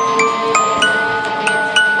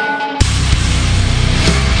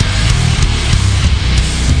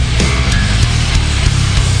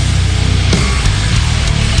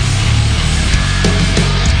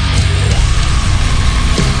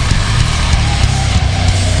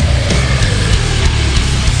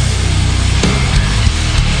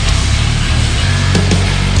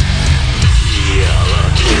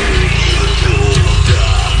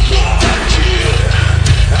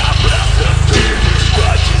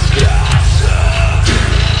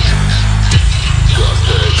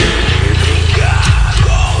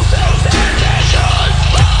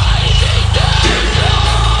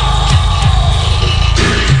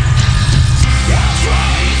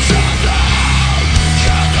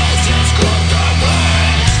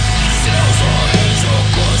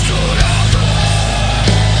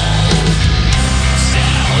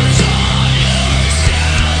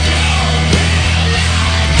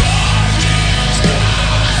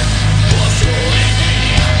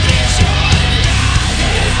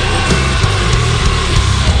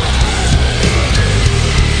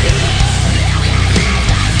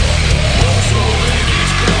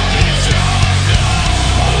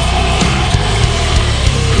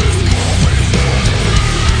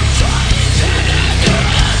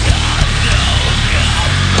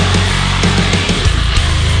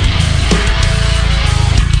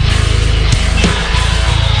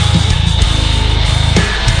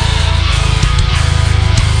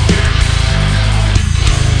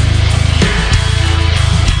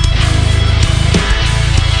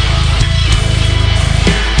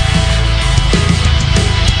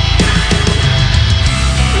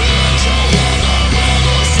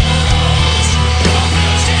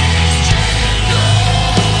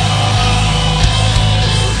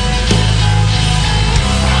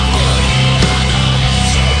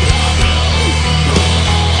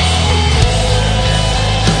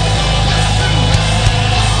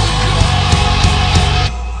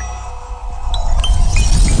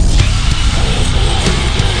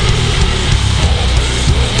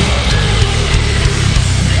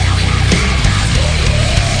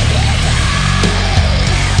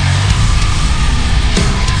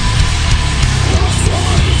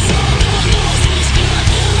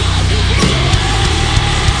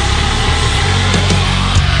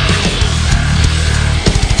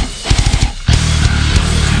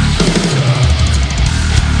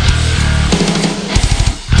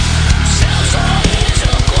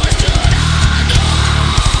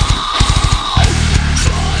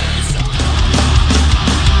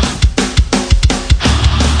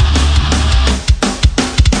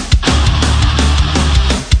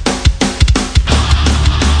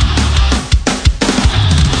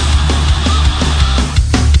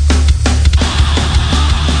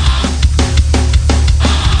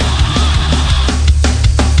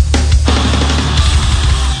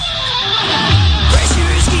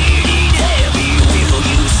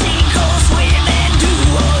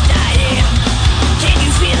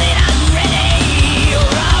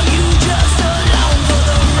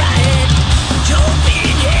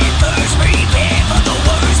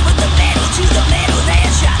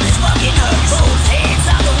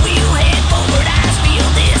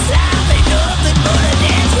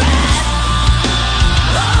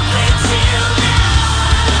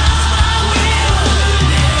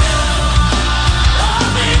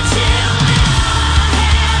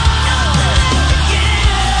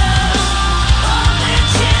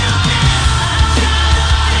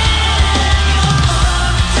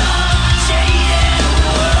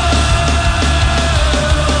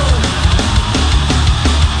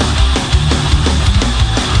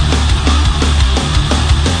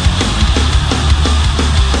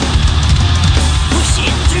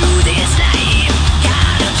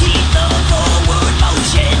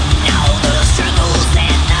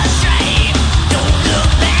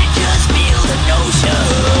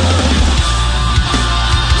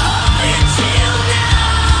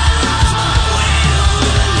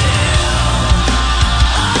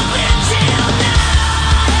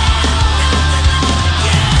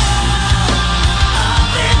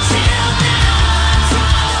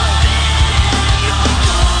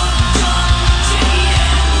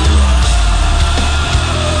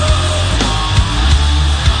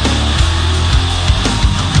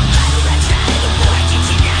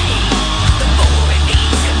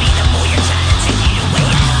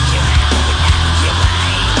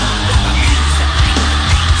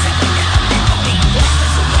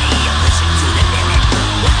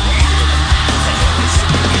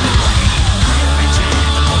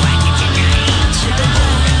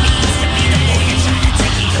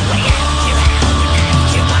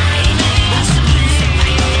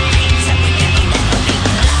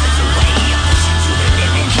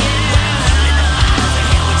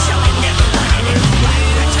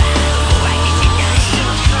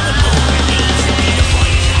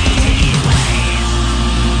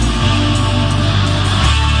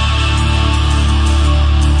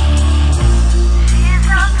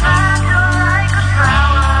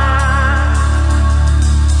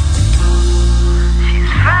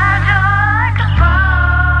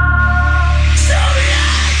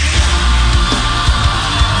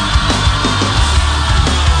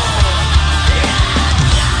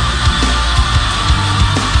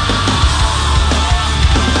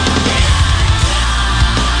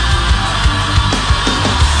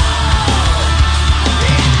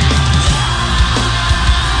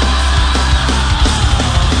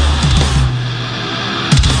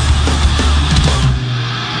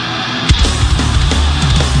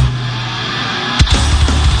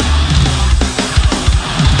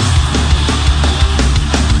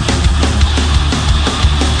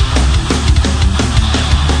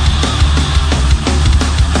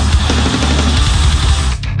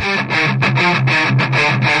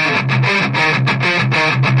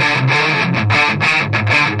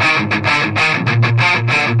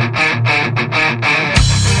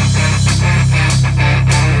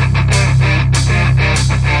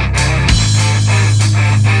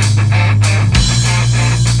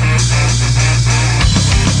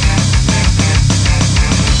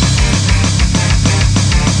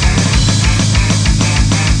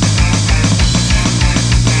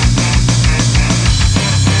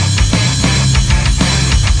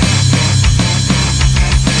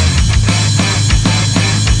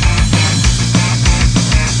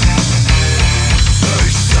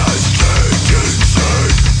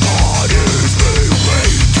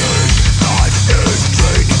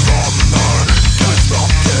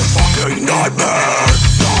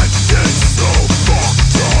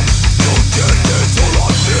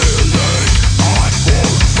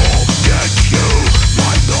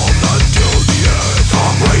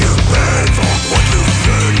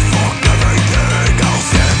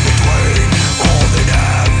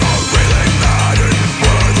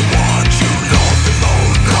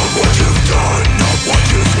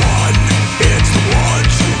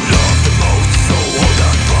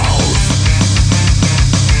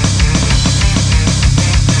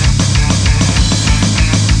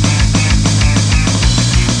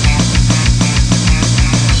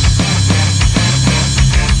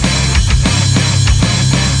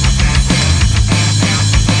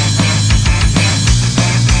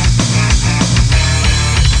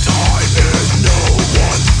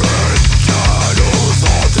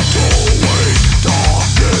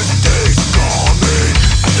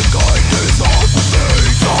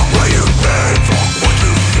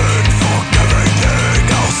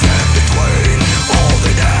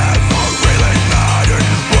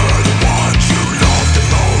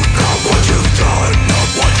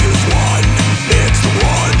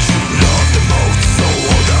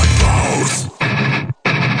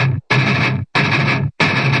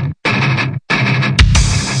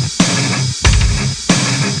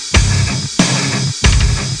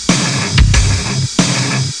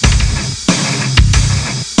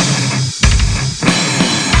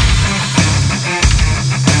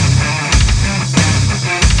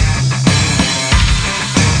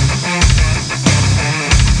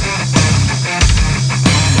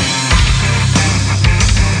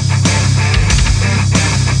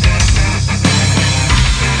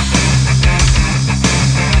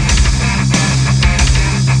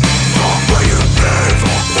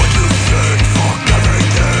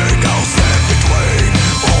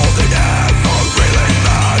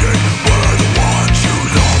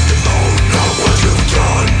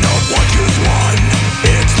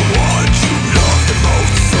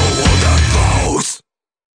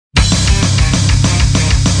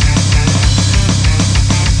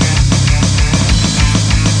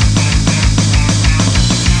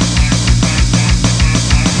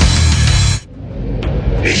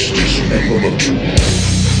 much.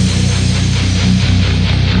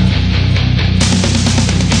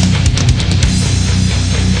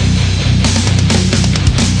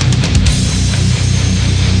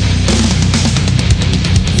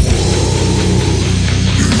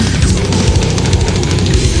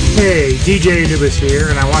 Hey, DJ Anubis here,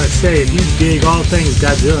 and I want to say if you dig all things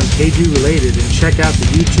Godzilla and Kaiju related, then check out the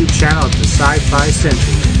YouTube channel of the Sci-Fi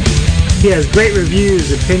Century. He has great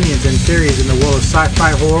reviews, opinions, and theories in the world of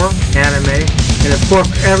sci-fi horror, anime, and of course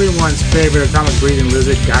everyone's favorite atomic breathing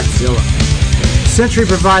lizard, Godzilla. Century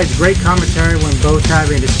provides great commentary when both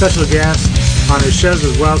having a special guest on his shows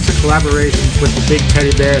as well as the collaborations with the big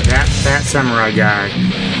teddy bear, that fat samurai guy.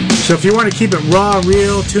 So if you want to keep it raw,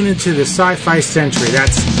 real, tune into the Sci-Fi Century.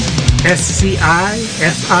 That's SCIFISENTRY.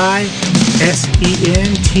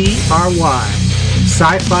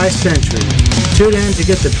 Sci-Fi Century. Tune in to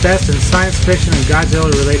get the best in science fiction and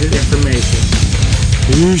Godzilla-related information.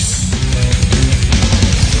 Peace.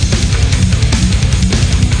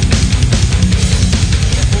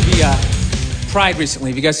 Movie Pride recently.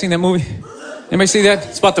 Have you guys seen that movie? Anybody see that?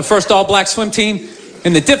 It's about the first all-black swim team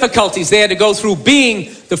and the difficulties they had to go through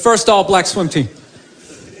being the first all-black swim team.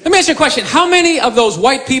 Let me ask you a question. How many of those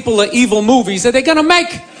white people are evil movies are they going to make?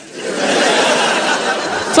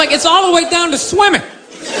 It's like it's all the way down to swimming.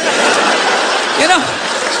 You know?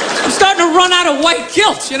 I'm starting to run out of white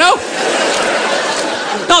guilt, you know?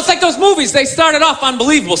 No, it's like those movies. They started off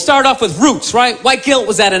unbelievable. Started off with Roots, right? White guilt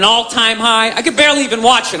was at an all-time high. I could barely even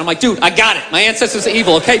watch it. I'm like, dude, I got it. My ancestors are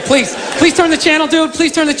evil, okay? Please turn the channel, dude.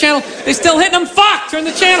 Please turn the channel. They still hitting them. Fuck, turn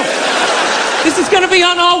the channel. This is going to be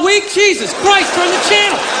on all week? Jesus Christ, turn the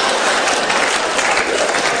channel.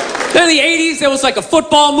 Then in the 80s, there was like a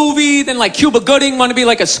football movie. Then like Cuba Gooding wanted to be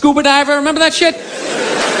like a scuba diver. Remember that shit?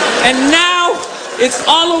 And now it's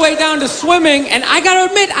all the way down to swimming. And I got to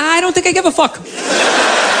admit, I don't think I give a fuck.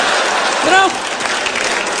 You know?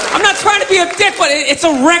 I'm not trying to be a dick, but it's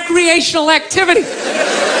a recreational activity.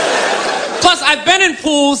 Plus, I've been in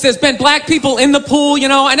pools. There's been black people in the pool, you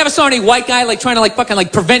know. I never saw any white guy like trying to like fucking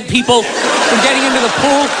like prevent people from getting into the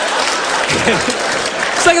pool.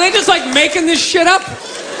 It's like, are they just like making this shit up?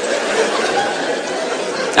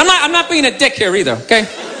 I'm not being a dick here either, okay?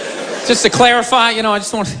 Just to clarify, you know, I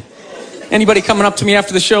just don't want anybody coming up to me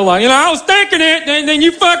after the show like, you know, I was thinking it, and then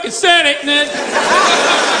you fucking said it. And then...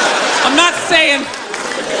 I'm not saying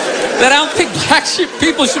that I don't think black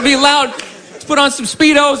people should be allowed to put on some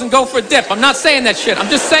Speedos and go for a dip. I'm not saying that shit. I'm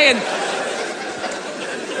just saying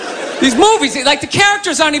these movies, like the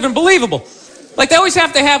characters aren't even believable. Like they always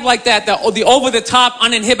have to have like that, the over-the-top,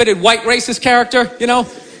 uninhibited white racist character, you know?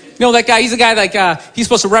 You know that guy, he's the guy like, he's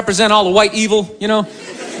supposed to represent all the white evil, you know?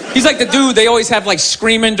 He's like the dude they always have like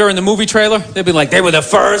screaming during the movie trailer. They'd be like, they were the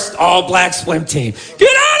first all-black swim team.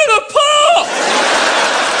 Get out of the pool!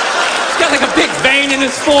 He's got like a big vein in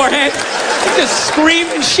his forehead. He's just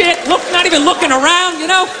screaming shit, not even looking around, you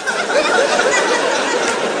know?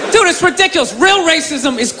 Dude, it's ridiculous. Real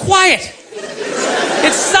racism is quiet.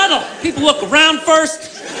 It's subtle. People look around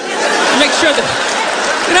first. They make sure they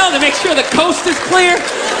make sure the coast is clear.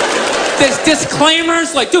 There's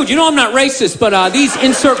disclaimers like, dude, you know I'm not racist, but these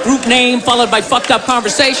insert group name followed by fucked up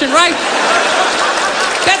conversation, right?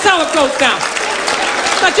 That's how it goes down.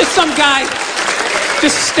 Not just some guy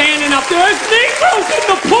just standing up there. There's Negroes in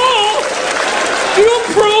the pool. Do you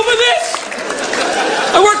approve of this?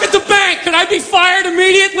 I work at the bank. Can I be fired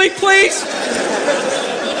immediately, please?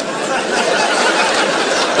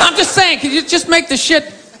 I'm just saying, can you just make the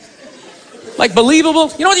shit like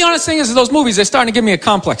believable? You know what the honest thing is those movies, they're starting to give me a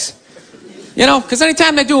complex. You know, because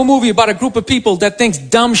anytime they do a movie about a group of people that thinks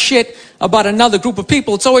dumb shit about another group of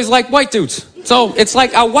people, it's always like white dudes. So it's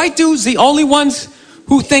like, are white dudes the only ones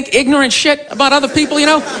who think ignorant shit about other people, you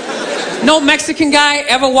know? No Mexican guy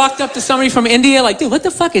ever walked up to somebody from India like, dude, what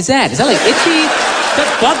the fuck is that? Is that like itchy? Does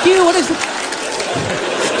that bug you? What is it?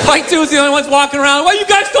 White dudes the only ones walking around, well, you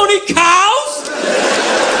guys don't eat cows?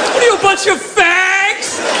 What are you, a bunch of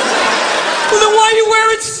fags? Well, then why are you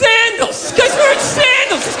wearing sandals? This guy's wearing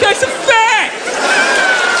sandals. This guy's a fag.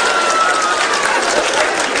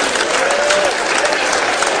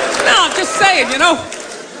 No, I'm just saying, you know,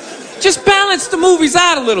 just balance the movies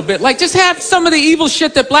out a little bit. Like, just have some of the evil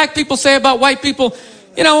shit that black people say about white people,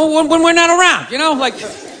 you know, when we're not around, you know? Like,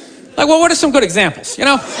 well, what are some good examples, you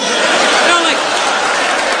know? You know, like,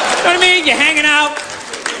 you know what I mean? You're hanging out.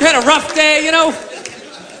 You had a rough day, you know?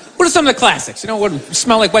 What are some of the classics? You know, what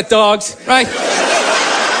smell like wet dogs, right?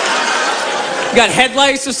 You got head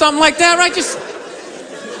lice or something like that, right? Just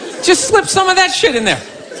slip some of that shit in there.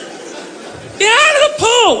 Get out of the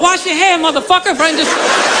pool! Wash your hair, motherfucker, right? Just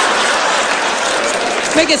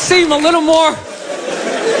make it seem a little more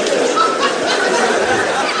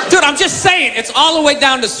Dude, I'm just saying, it's all the way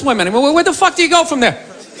down to swimming. I mean, where the fuck do you go from there?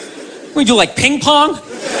 We do like ping pong?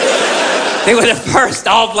 They were the first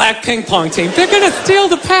all-black ping pong team. They're gonna steal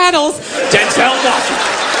the paddles. Denzel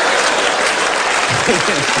Washington.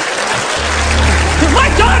 My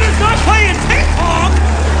daughter's not playing ping pong!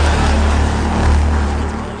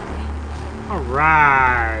 All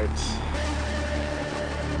right.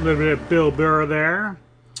 A little bit of Bill Burr there.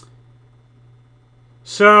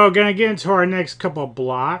 So, gonna get into our next couple of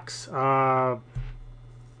blocks. Now,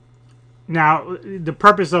 the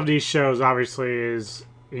purpose of these shows, obviously, is,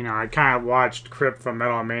 you know, I kind of watched Crip from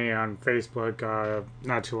Metal Mania on Facebook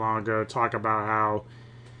not too long ago talk about how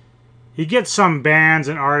he gets some bands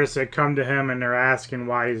and artists that come to him and they're asking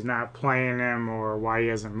why he's not playing them or why he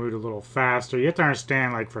hasn't moved a little faster. You have to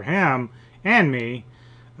understand, like, for him and me,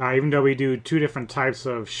 even though we do two different types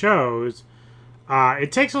of shows,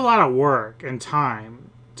 it takes a lot of work and time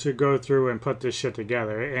to go through and put this shit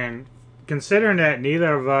together. And considering that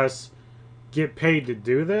neither of us get paid to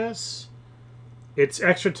do this, it's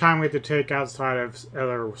extra time we have to take outside of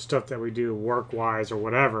other stuff that we do work-wise or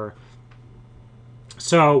whatever.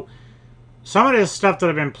 So some of this stuff that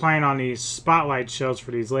I've been playing on these spotlight shows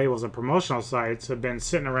for these labels and promotional sites have been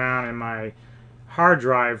sitting around in my hard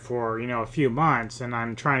drive for, you know, a few months, and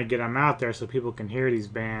I'm trying to get them out there so people can hear these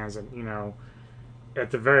bands and, you know,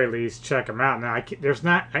 at the very least check them out. Now, there's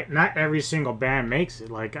not every single band makes it.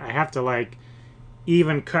 Like, I have to, like,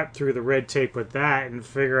 even cut through the red tape with that and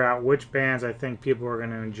figure out which bands I think people are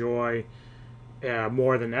going to enjoy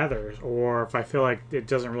more than others, or if I feel like it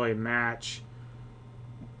doesn't really match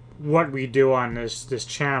what we do on this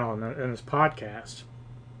channel and this podcast.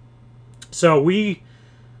 So we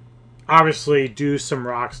obviously do some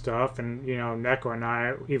rock stuff, and, you know, Neko and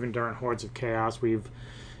I, even during Hordes of Chaos, we've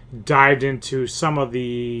dived into some of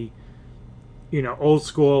the, you know, old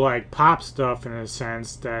school, like, pop stuff in a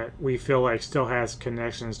sense that we feel like still has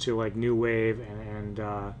connections to, like, new wave and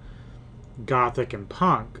gothic and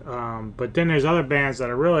punk. But then there's other bands that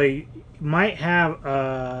are really might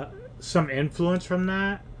have some influence from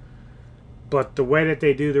that, but the way that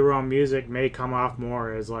they do their own music may come off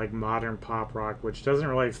more as, like, modern pop rock, which doesn't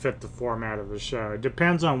really fit the format of the show. It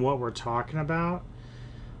depends on what we're talking about.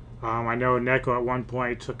 I know Neko at one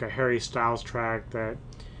point took a Harry Styles track that,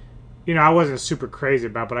 you know, I wasn't super crazy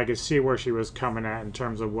about, but I could see where she was coming at in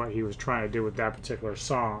terms of what he was trying to do with that particular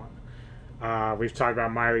song. We've talked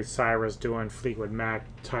about Miley Cyrus doing Fleetwood Mac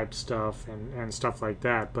type stuff and stuff like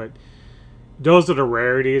that, but those are the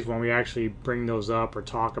rarities when we actually bring those up or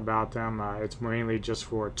talk about them. It's mainly just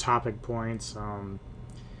for topic points.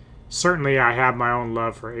 Certainly I have my own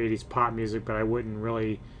love for 80s pop music, but I wouldn't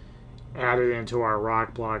really add it into our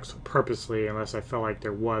rock blocks purposely unless I felt like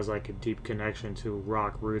there was, like, a deep connection to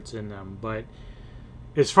rock roots in them. But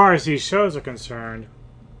as far as these shows are concerned,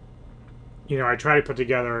 you know, I try to put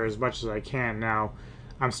together as much as I can. Now,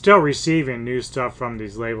 I'm still receiving new stuff from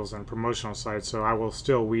these labels and promotional sites, so I will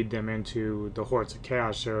still weed them into the Hordes of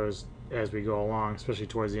Chaos shows as we go along, especially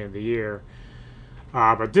towards the end of the year.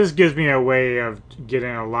 But this gives me a way of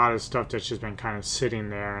getting a lot of stuff that's just been kind of sitting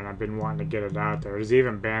there, and I've been wanting to get it out there. There's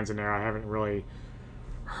even bands in there I haven't really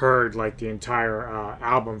heard, like, the entire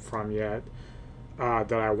album from yet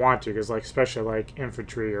that I want to, because, like, especially like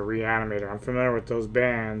Infantry or Reanimator, I'm familiar with those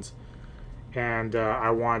bands, and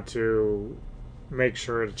I want to make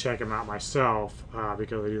sure to check them out myself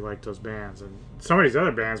because I do like those bands. And some of these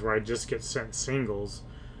other bands where I just get sent singles,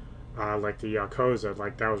 like the Yakoeza,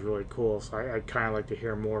 like, that was really cool. So I'd kind of like to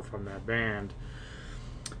hear more from that band.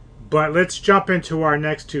 But let's jump into our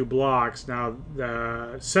next two blocks. Now,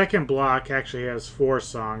 the second block actually has 4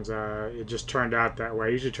 songs. It just turned out that way. I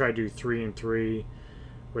usually try to do 3 and 3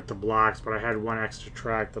 with the blocks, but I had one extra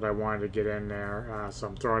track that I wanted to get in there. So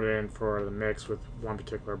I'm throwing it in for the mix with one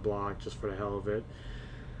particular block just for the hell of it.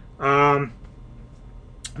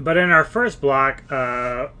 But in our first block,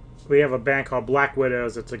 we have a band called Black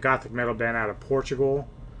Widows. It's a gothic metal band out of Portugal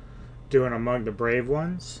doing Among the Brave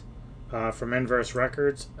Ones from Inverse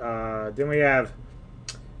Records. Then we have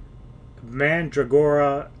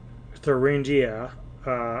Mandragora Thuringia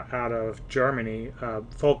out of Germany,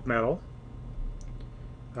 folk metal.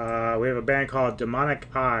 We have a band called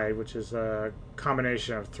Demonic Eye, which is a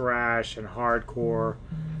combination of thrash and hardcore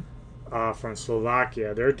from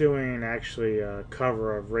Slovakia. They're doing actually a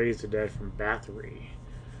cover of Raise the Dead from Bathory.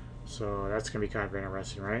 So that's going to be kind of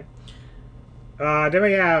interesting, right? Then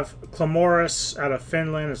we have Clamoris out of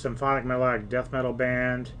Finland, a symphonic melodic death metal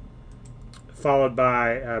band. Followed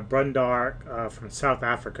by Brundarkh from South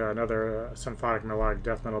Africa, another symphonic melodic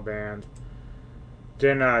death metal band.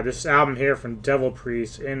 Then this album here from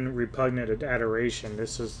Devilpriest, In Repugnant Adoration.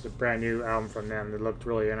 This is the brand new album from them. It looked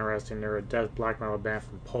really interesting. They're a death black metal band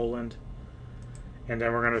from Poland. And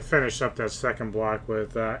then we're going to finish up that second block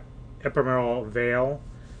with Ephemeral Veil,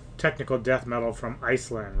 technical death metal from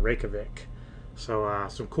Iceland, Reykjavik. So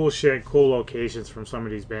some cool shit, cool locations from some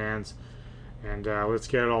of these bands. And let's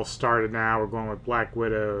get it all started now. We're going with Black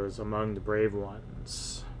Widows, Among the Brave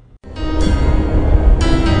Ones.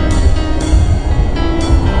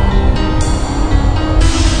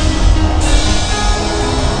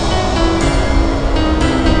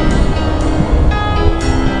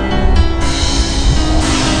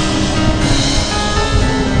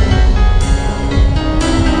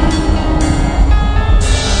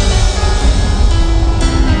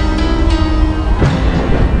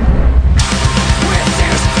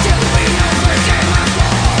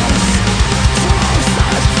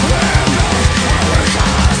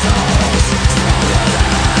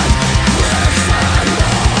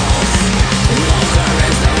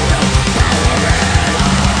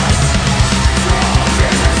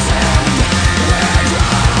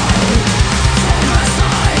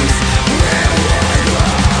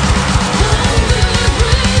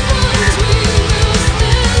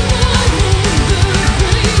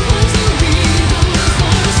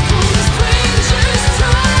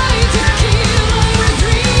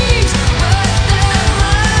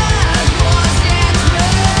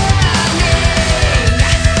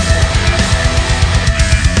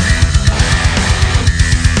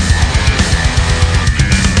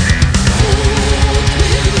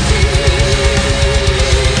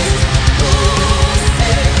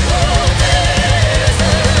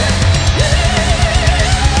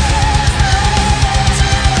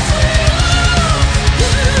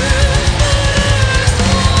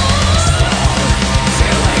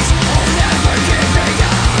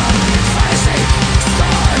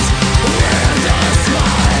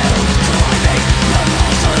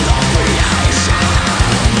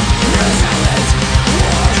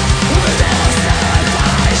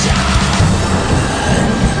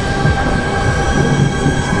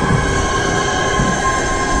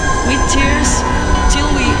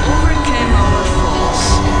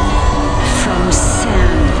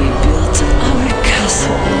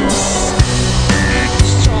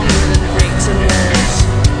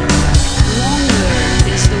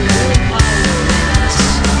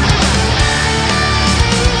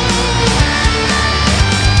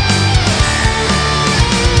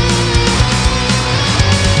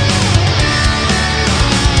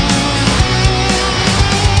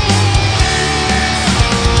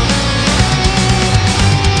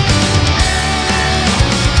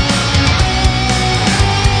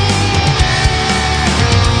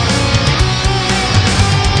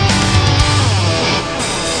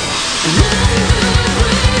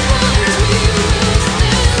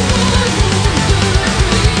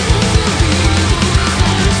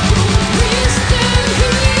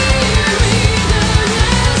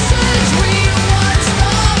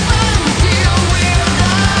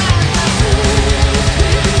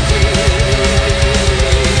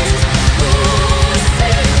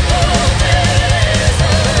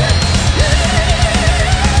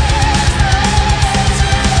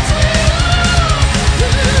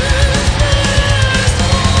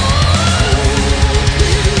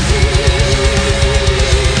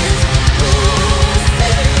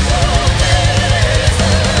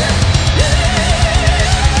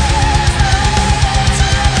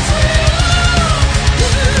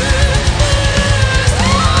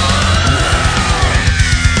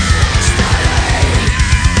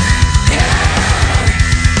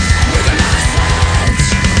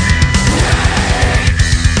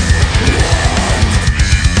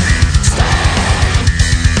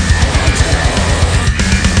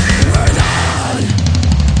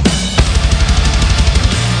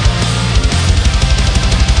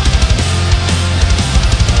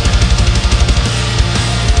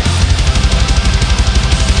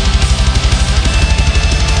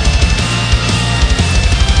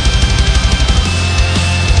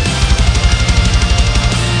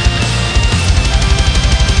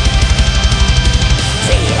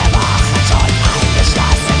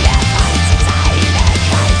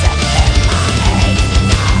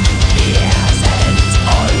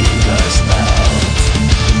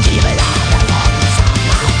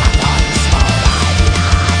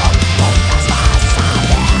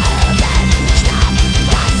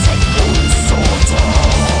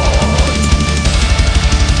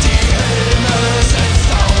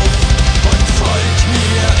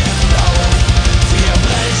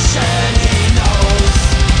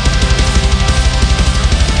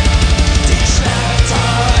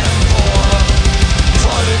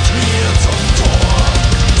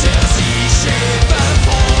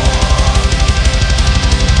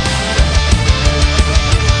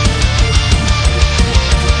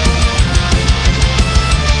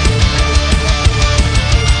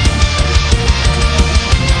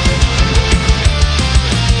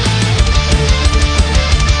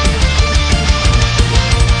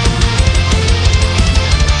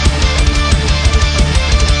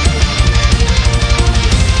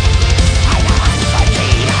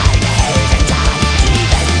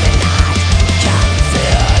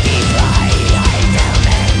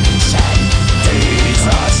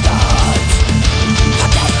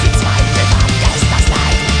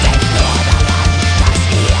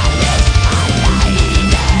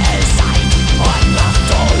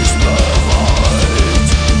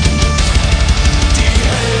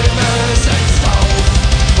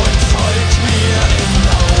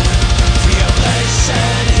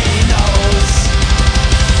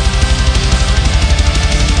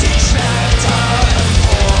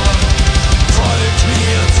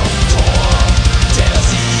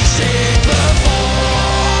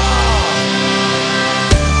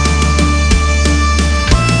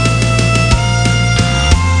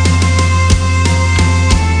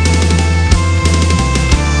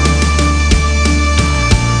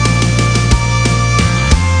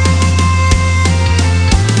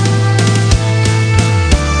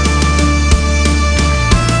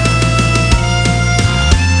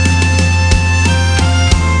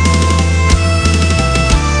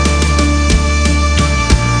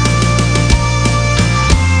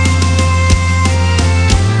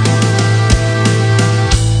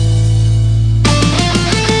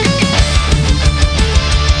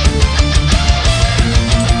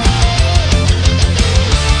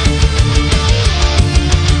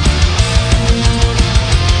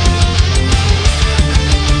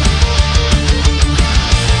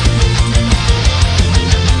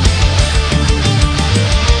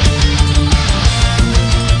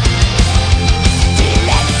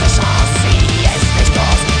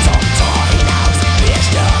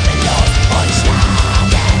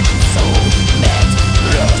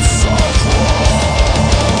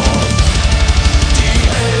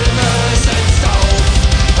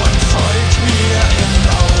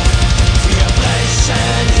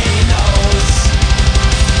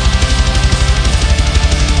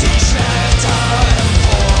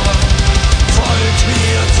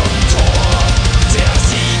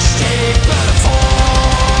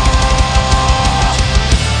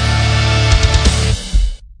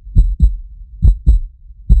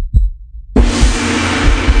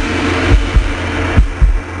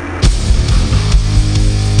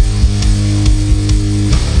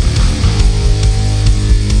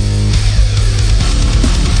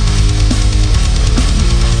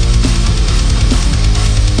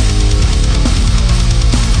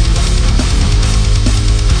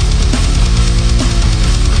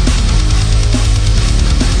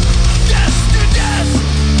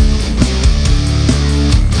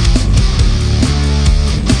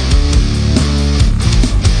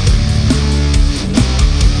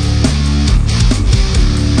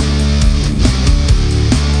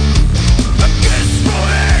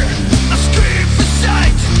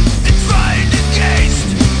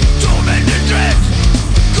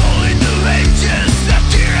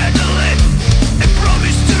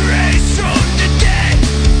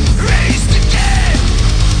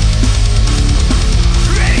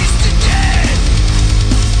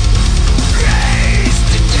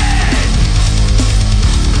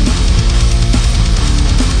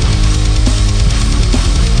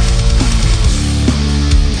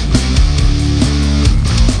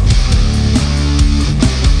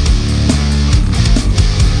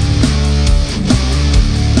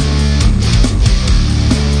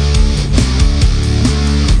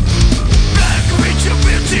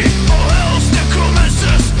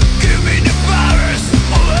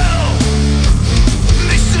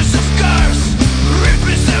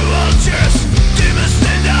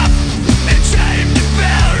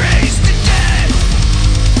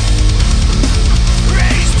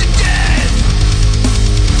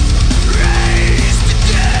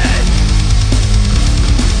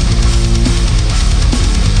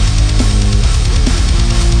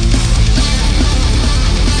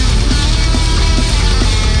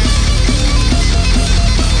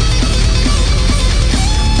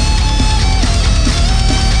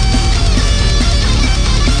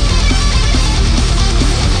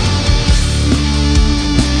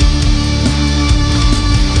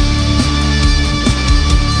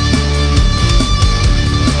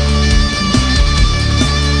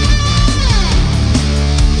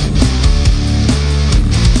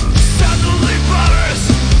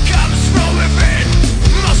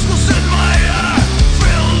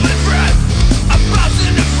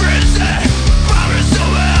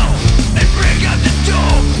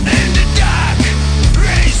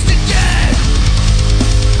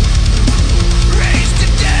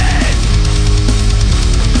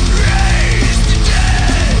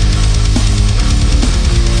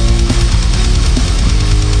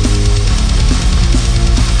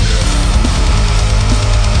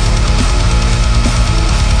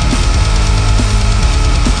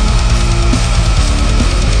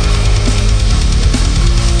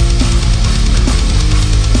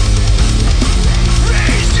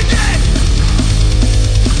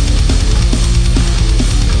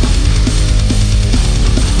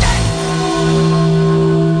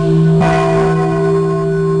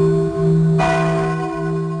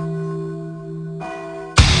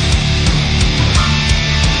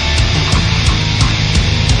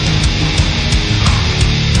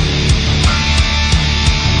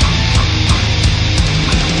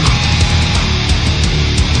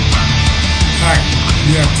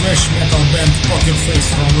 metal band Pokerface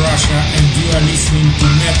from Russia, and you are listening to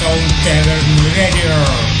Metal Tavern Radio.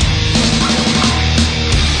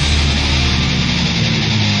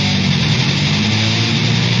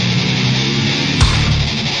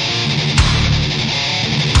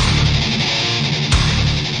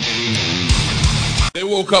 They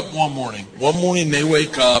woke up one morning. One morning they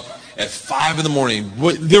wake up at 5 in the morning.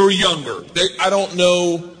 They were younger. I don't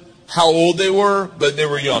know how old they were, but they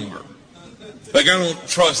were younger. Like, I don't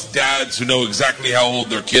trust dads who know exactly how old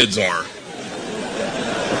their kids are.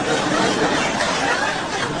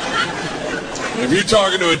 If you're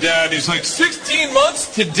talking to a dad and he's like, 16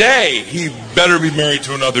 months today, he better be married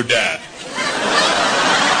to another dad.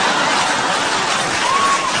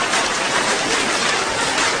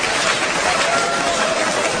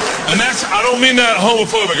 And I don't mean that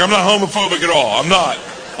homophobic. I'm not homophobic at all. I'm not.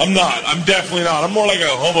 I'm definitely not. I'm more like a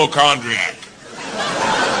homochondriac.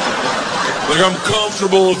 Like, I'm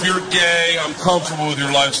comfortable if you're gay. I'm comfortable with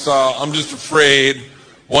your lifestyle. I'm just afraid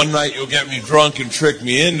one night you'll get me drunk and trick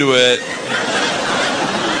me into it.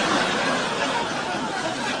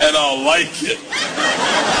 And I'll like it.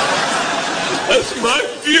 That's my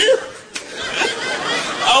fear.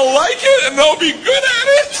 I'll like it and I'll be good at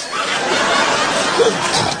it.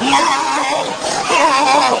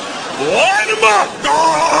 Line him up!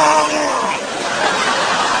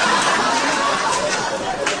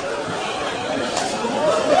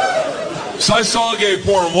 So I saw gay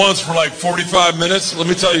porn once for like 45 minutes. Let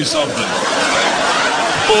me tell you something.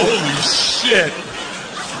 Holy shit.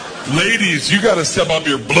 Ladies, you gotta step up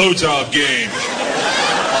your blowjob game.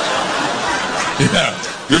 Yeah,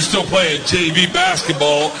 you're still playing JV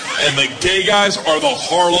basketball, and the gay guys are the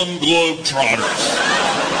Harlem Globetrotters.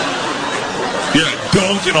 Yeah,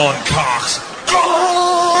 dunking on cocks.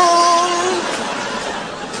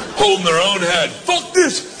 Holding their own head. Fuck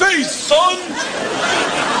this face, son!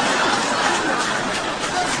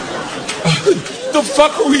 The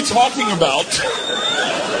fuck are we talking about?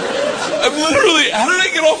 I'm literally... How did I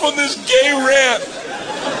get off on this gay rant?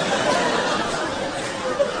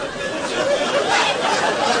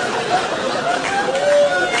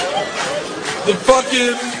 The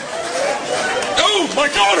fucking... Oh, my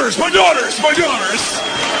daughters!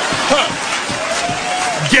 Huh.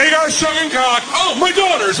 Gay guy sucking cock. Oh, my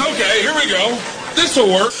daughters! Okay, here we go. This'll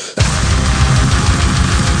work.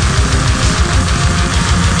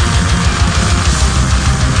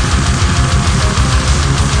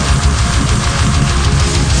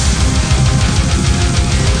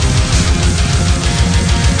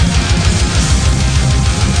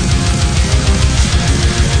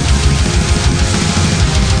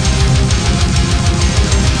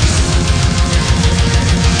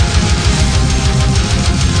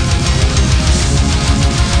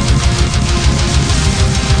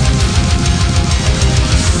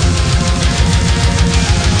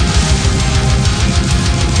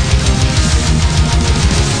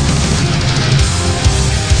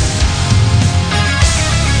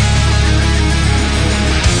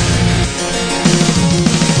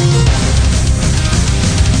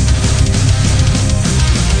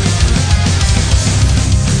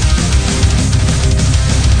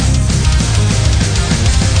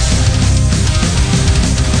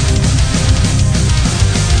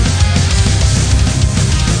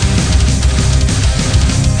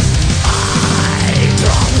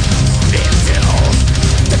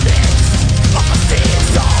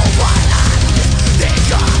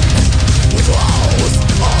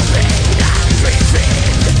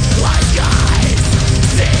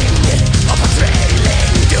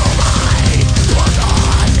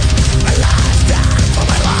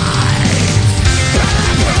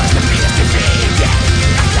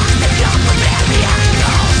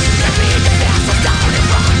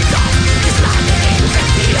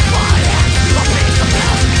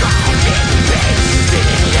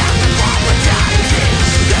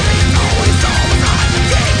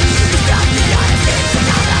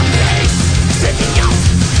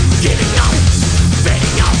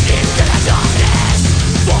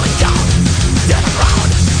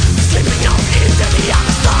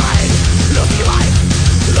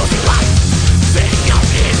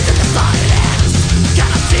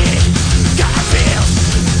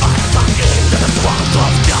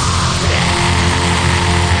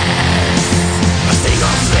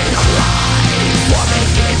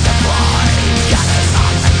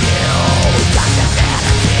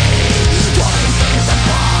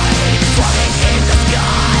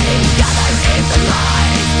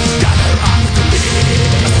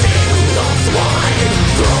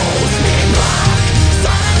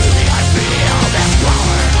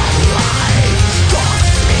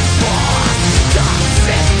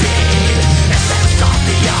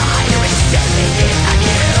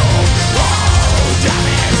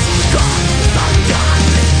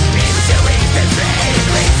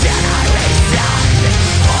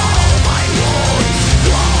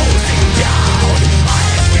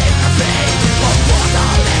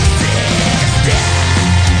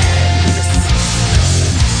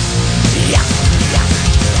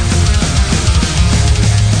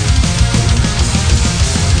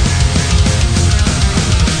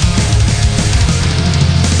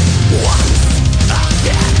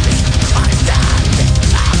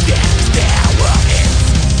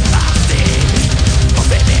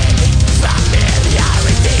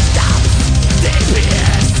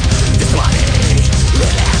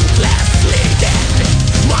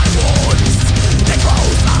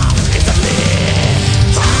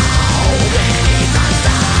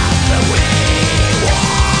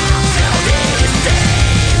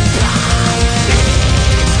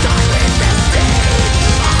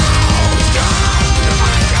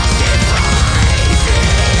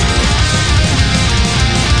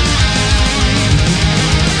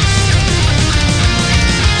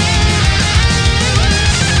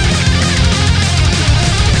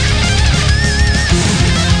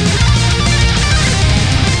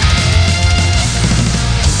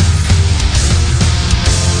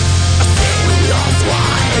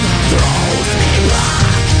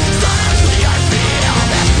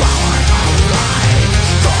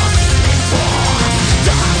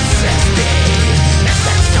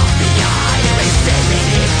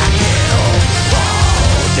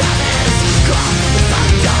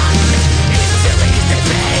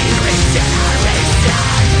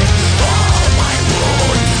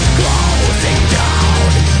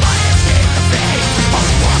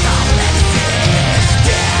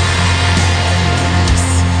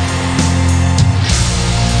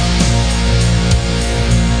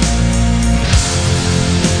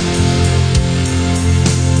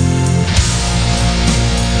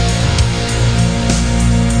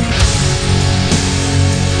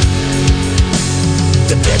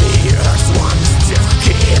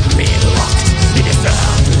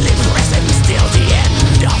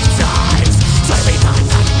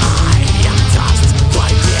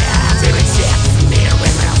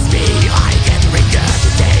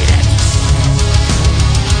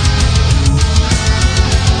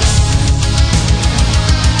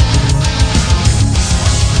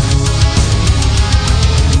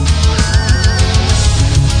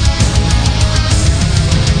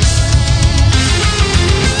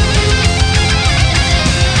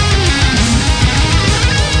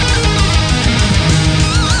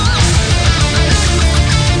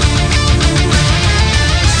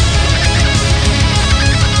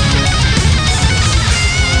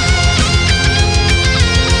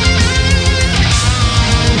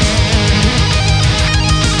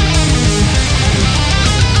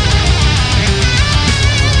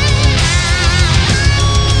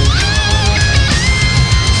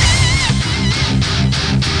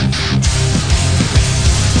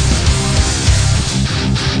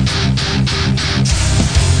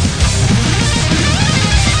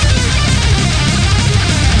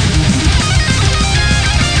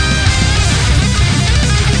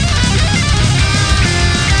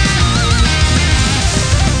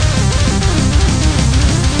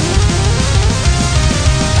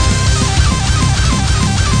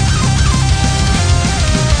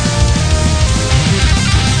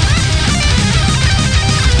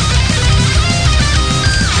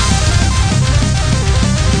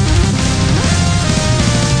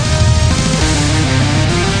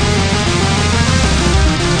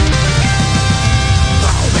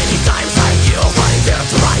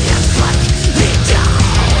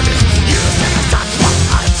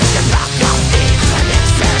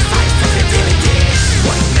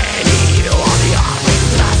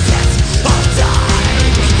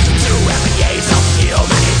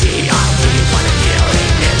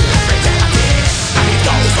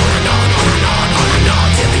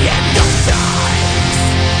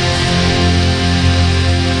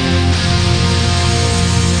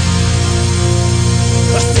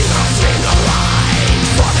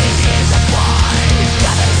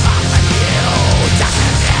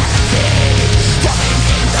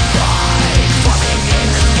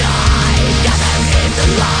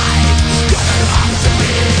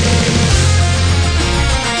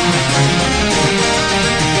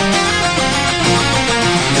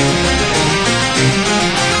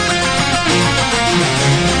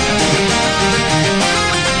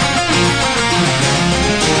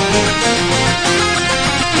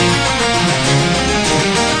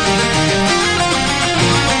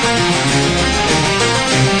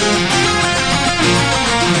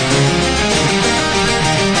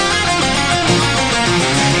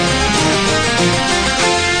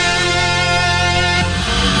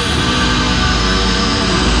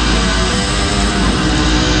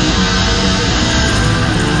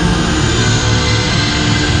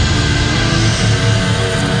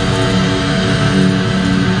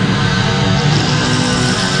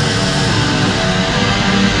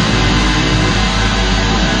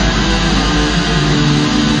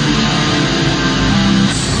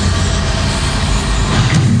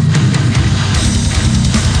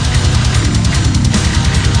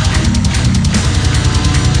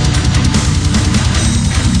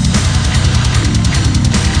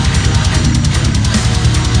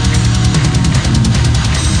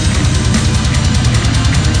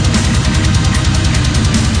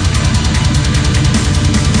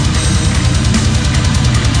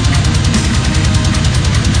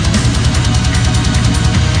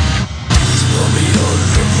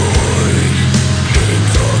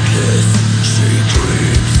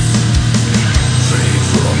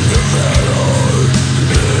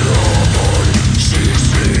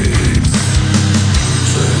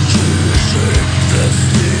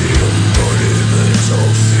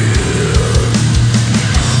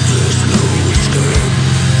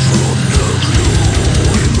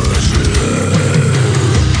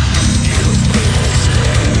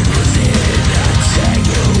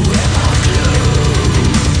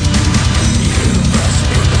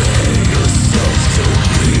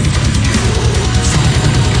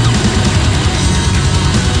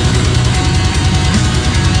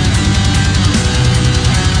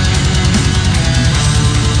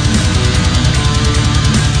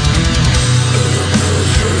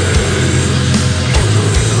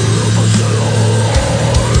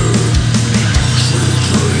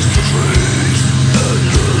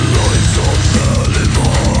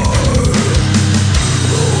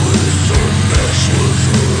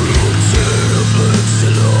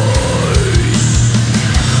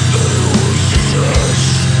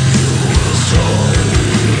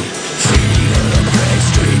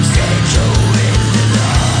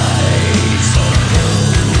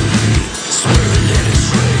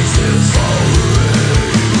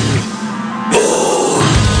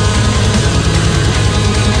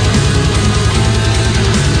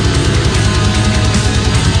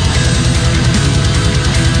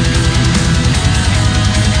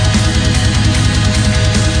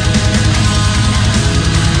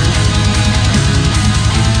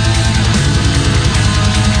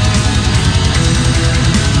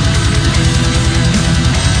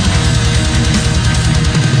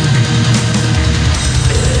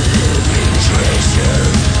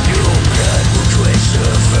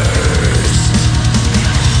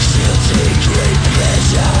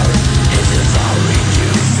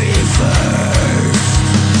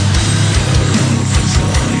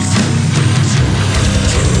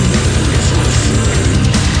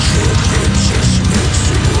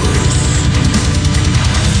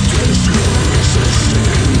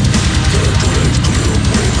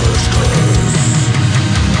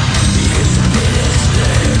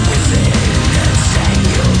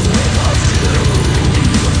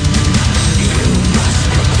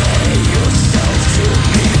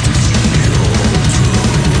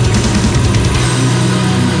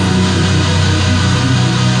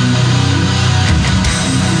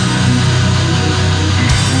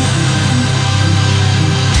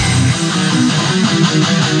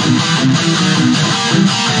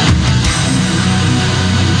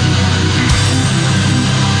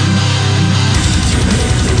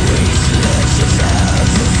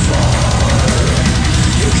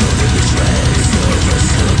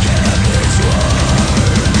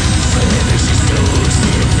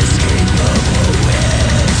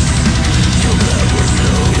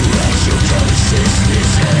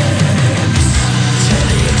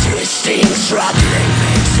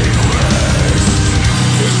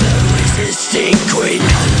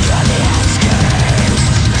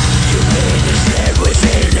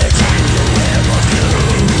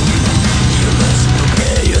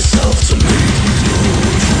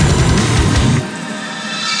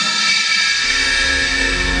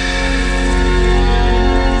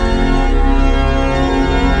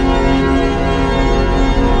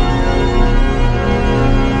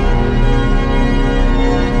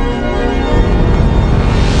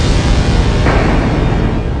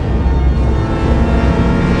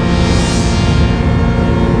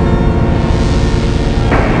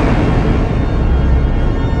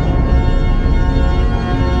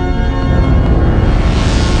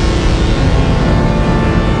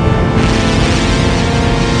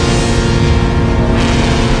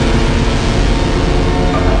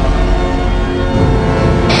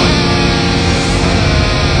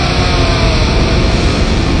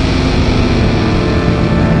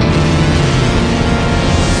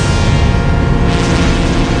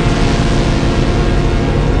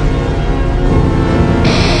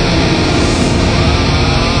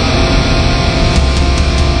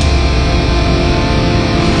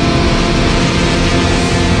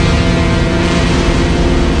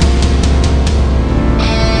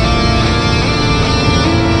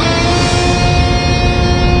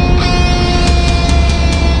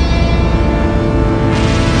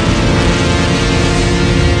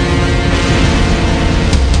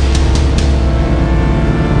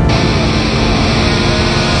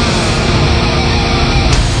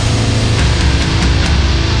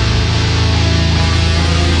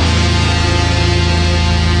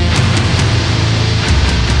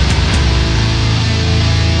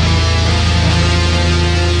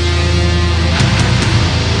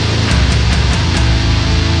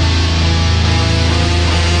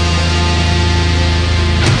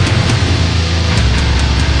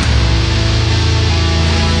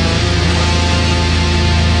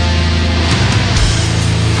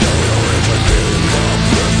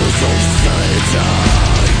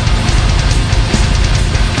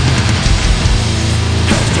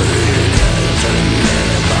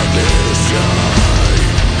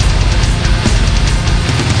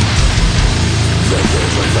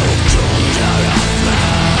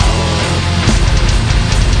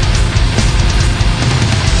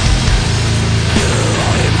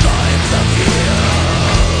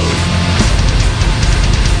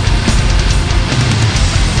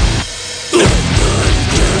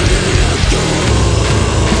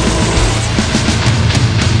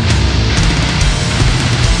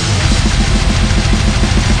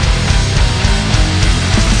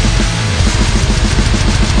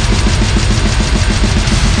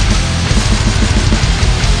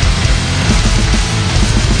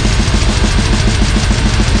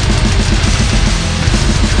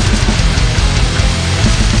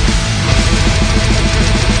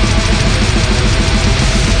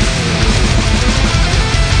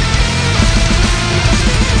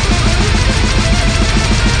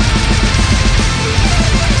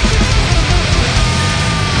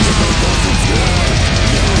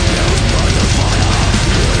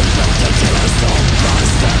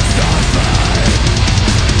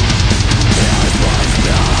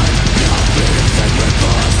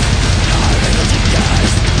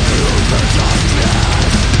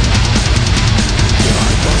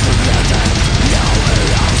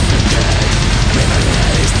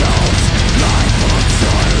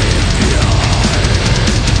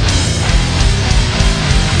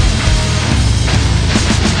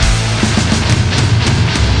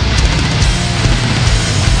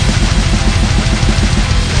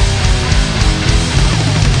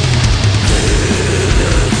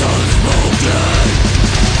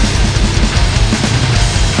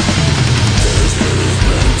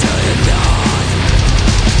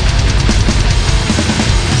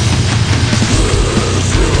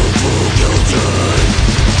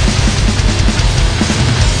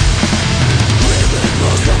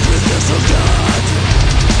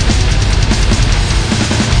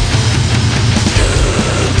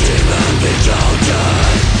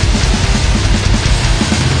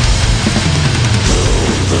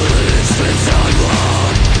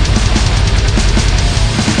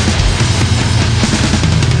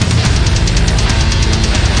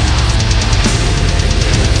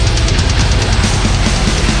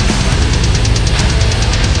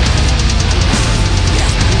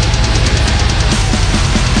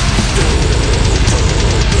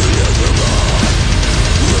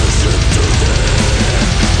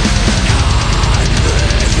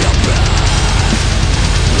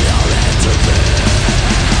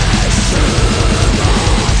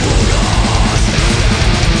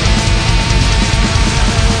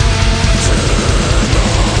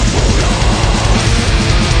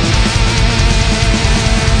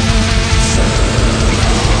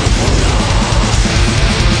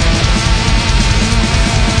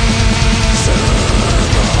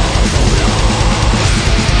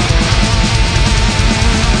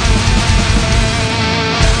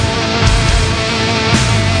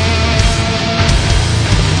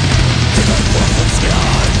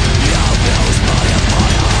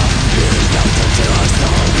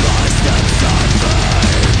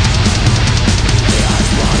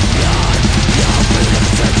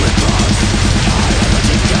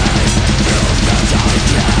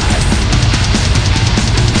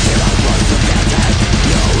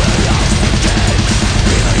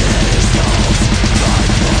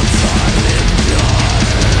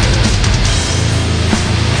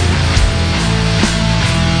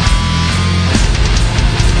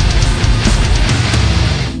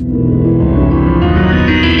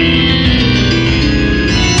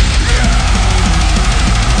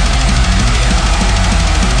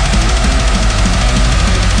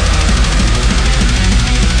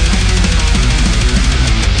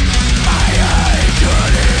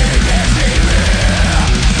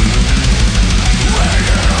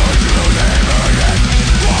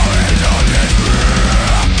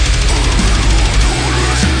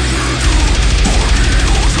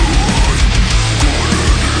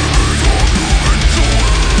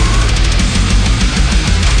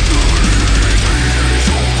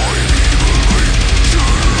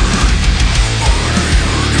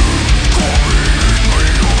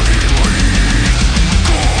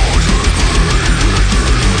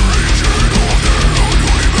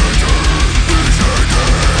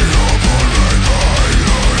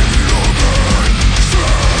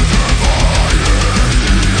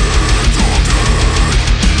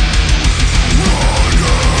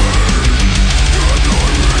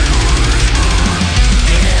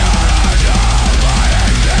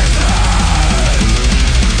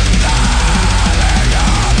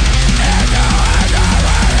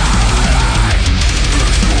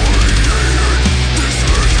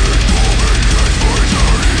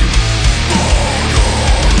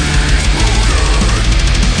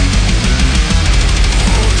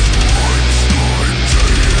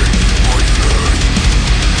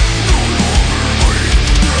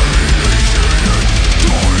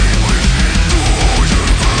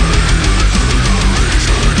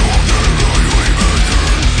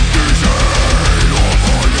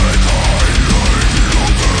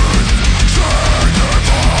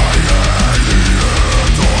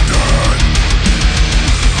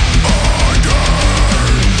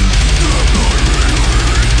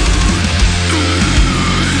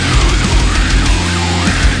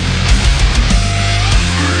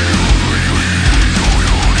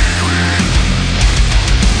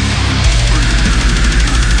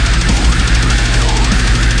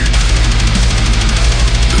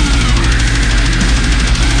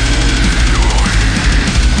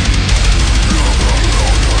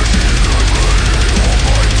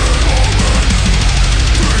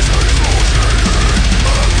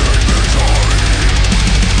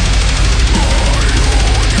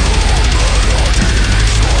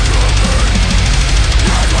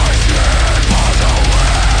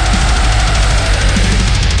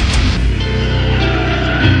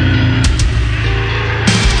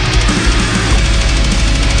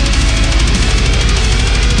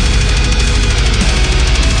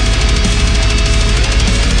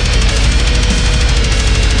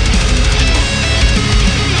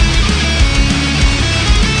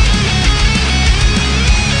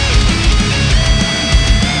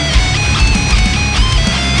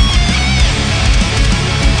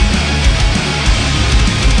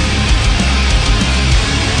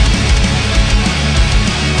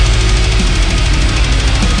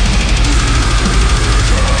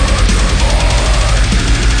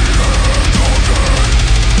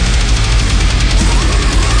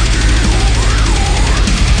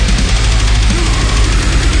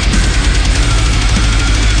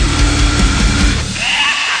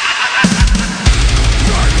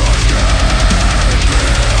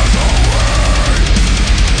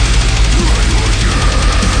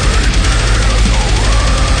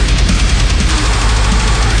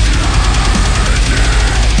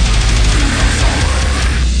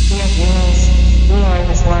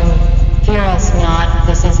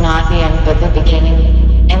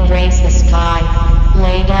 awakening. Embrace the sky.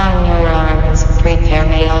 Lay down your arms. Prepare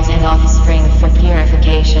males and offspring for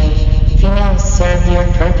purification. Females serve your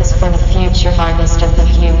purpose for the future harvest of the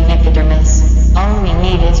human epidermis. All we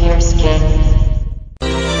need is your skin.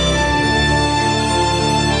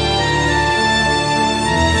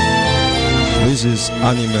 This is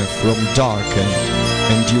Anime from Dark End,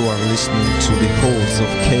 and you are listening to the Halls of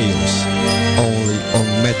Chaos, only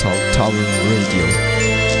on Metal Tavern Radio.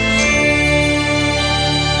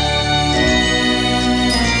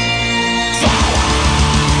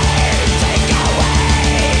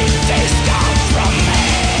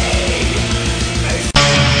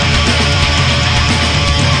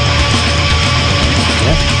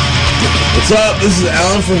 What's up? This is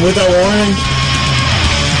Alan from Without Warning.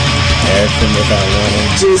 Eric from Without Warning.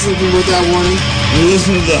 Jason from Without Warning. You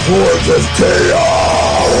listen to the Hordes of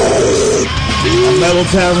Chaos on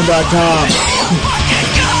MetalTavern.com.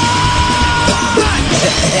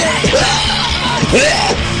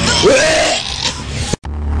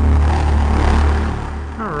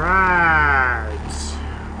 Alright.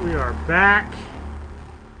 We are back.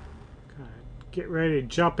 Get ready to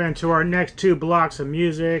jump into our next two blocks of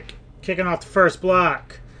music. Kicking off the first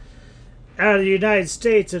block. Out of the United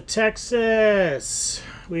States of Texas,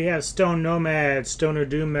 we have Stone Nomad, Stoner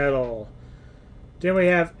Doom Metal. Then we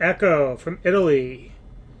have Echo from Italy.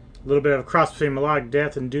 A little bit of a cross between melodic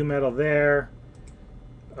death and doom metal there.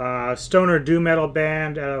 Stoner doom metal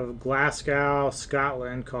band out of Glasgow,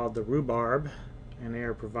 Scotland, called the Rhubarb, and they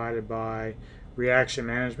are provided by Reaction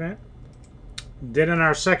Management. Then in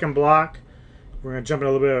our second block, we're going to jump in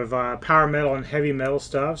a little bit of power metal and heavy metal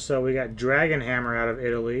stuff. So we got Dragon Hammer out of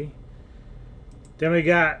Italy. Then we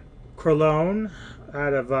got Krolone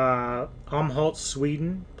out of Umhult,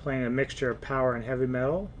 Sweden, playing a mixture of power and heavy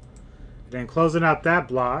metal. Then closing out that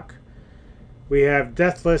block, we have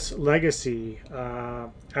Deathless Legacy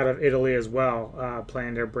out of Italy as well,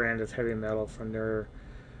 playing their brand of heavy metal from their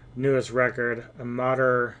newest record,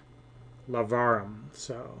 Mater Lavarum.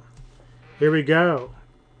 So here we go.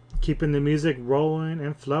 Keeping the music rolling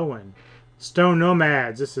and flowing. Stone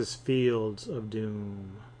Nomads, this is Fields of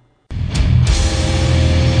Doom.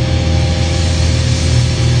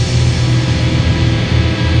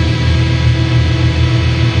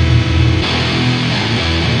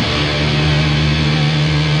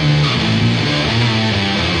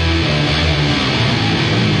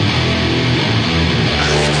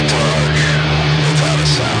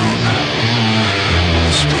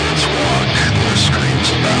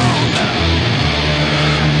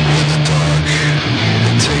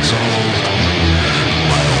 Takes hold.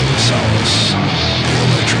 My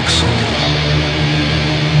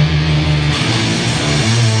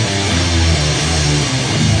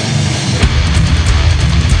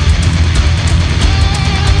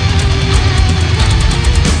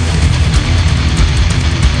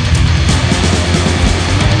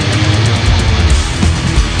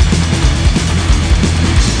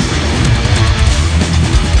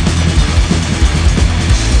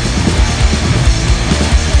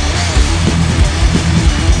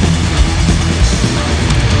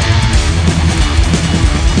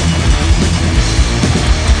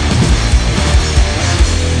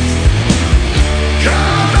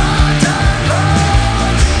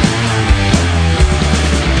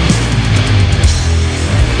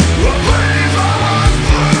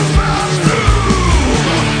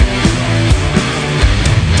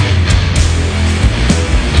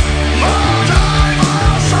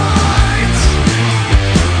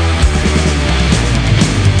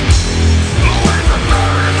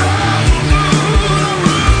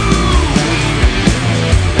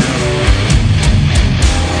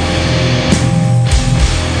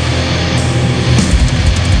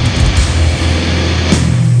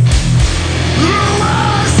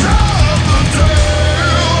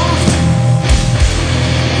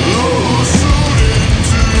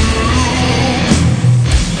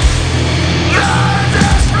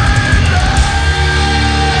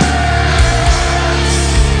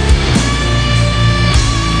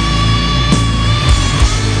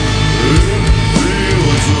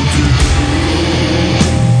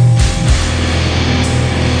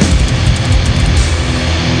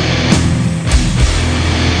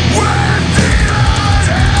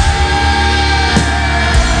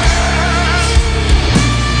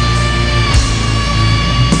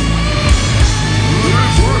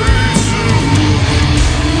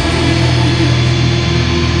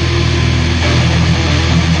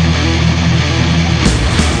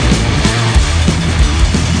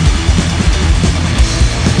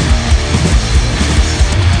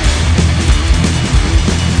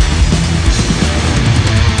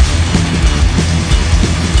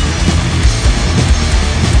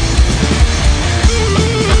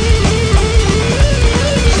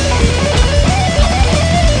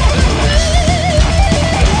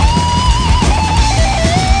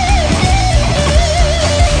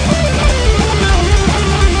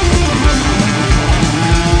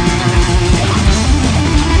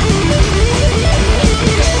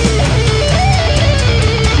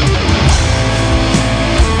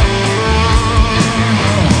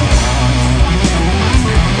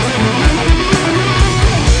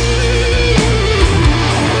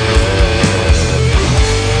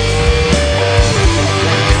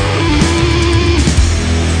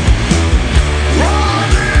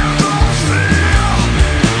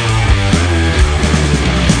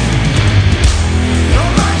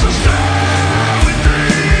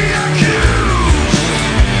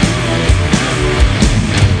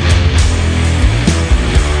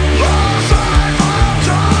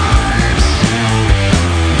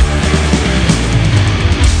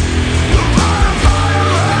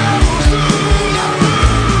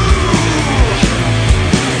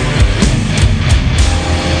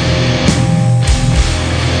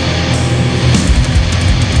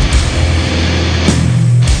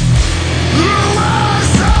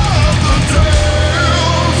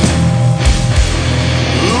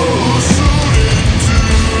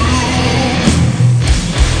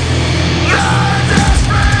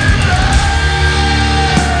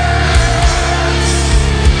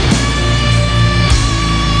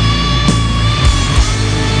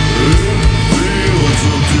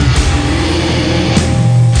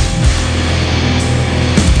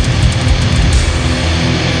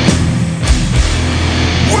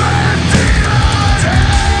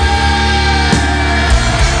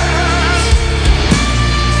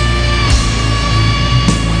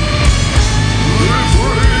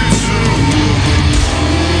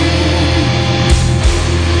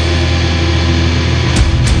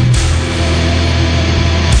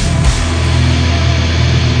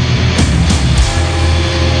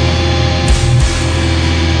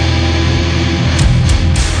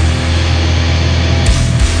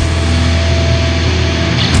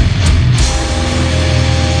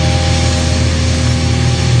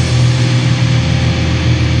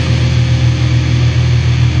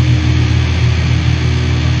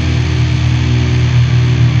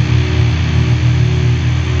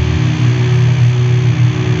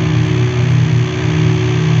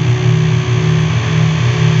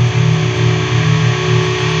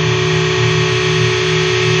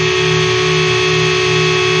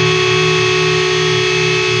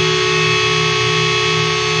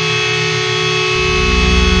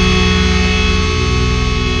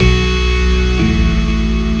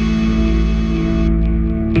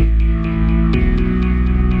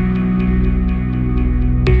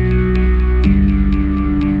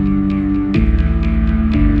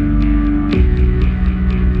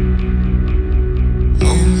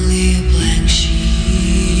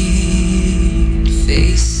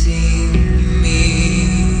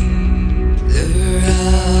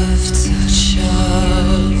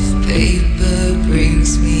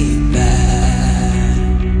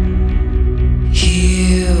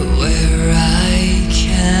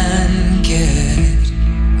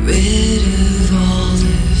rid of all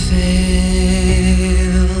that fails.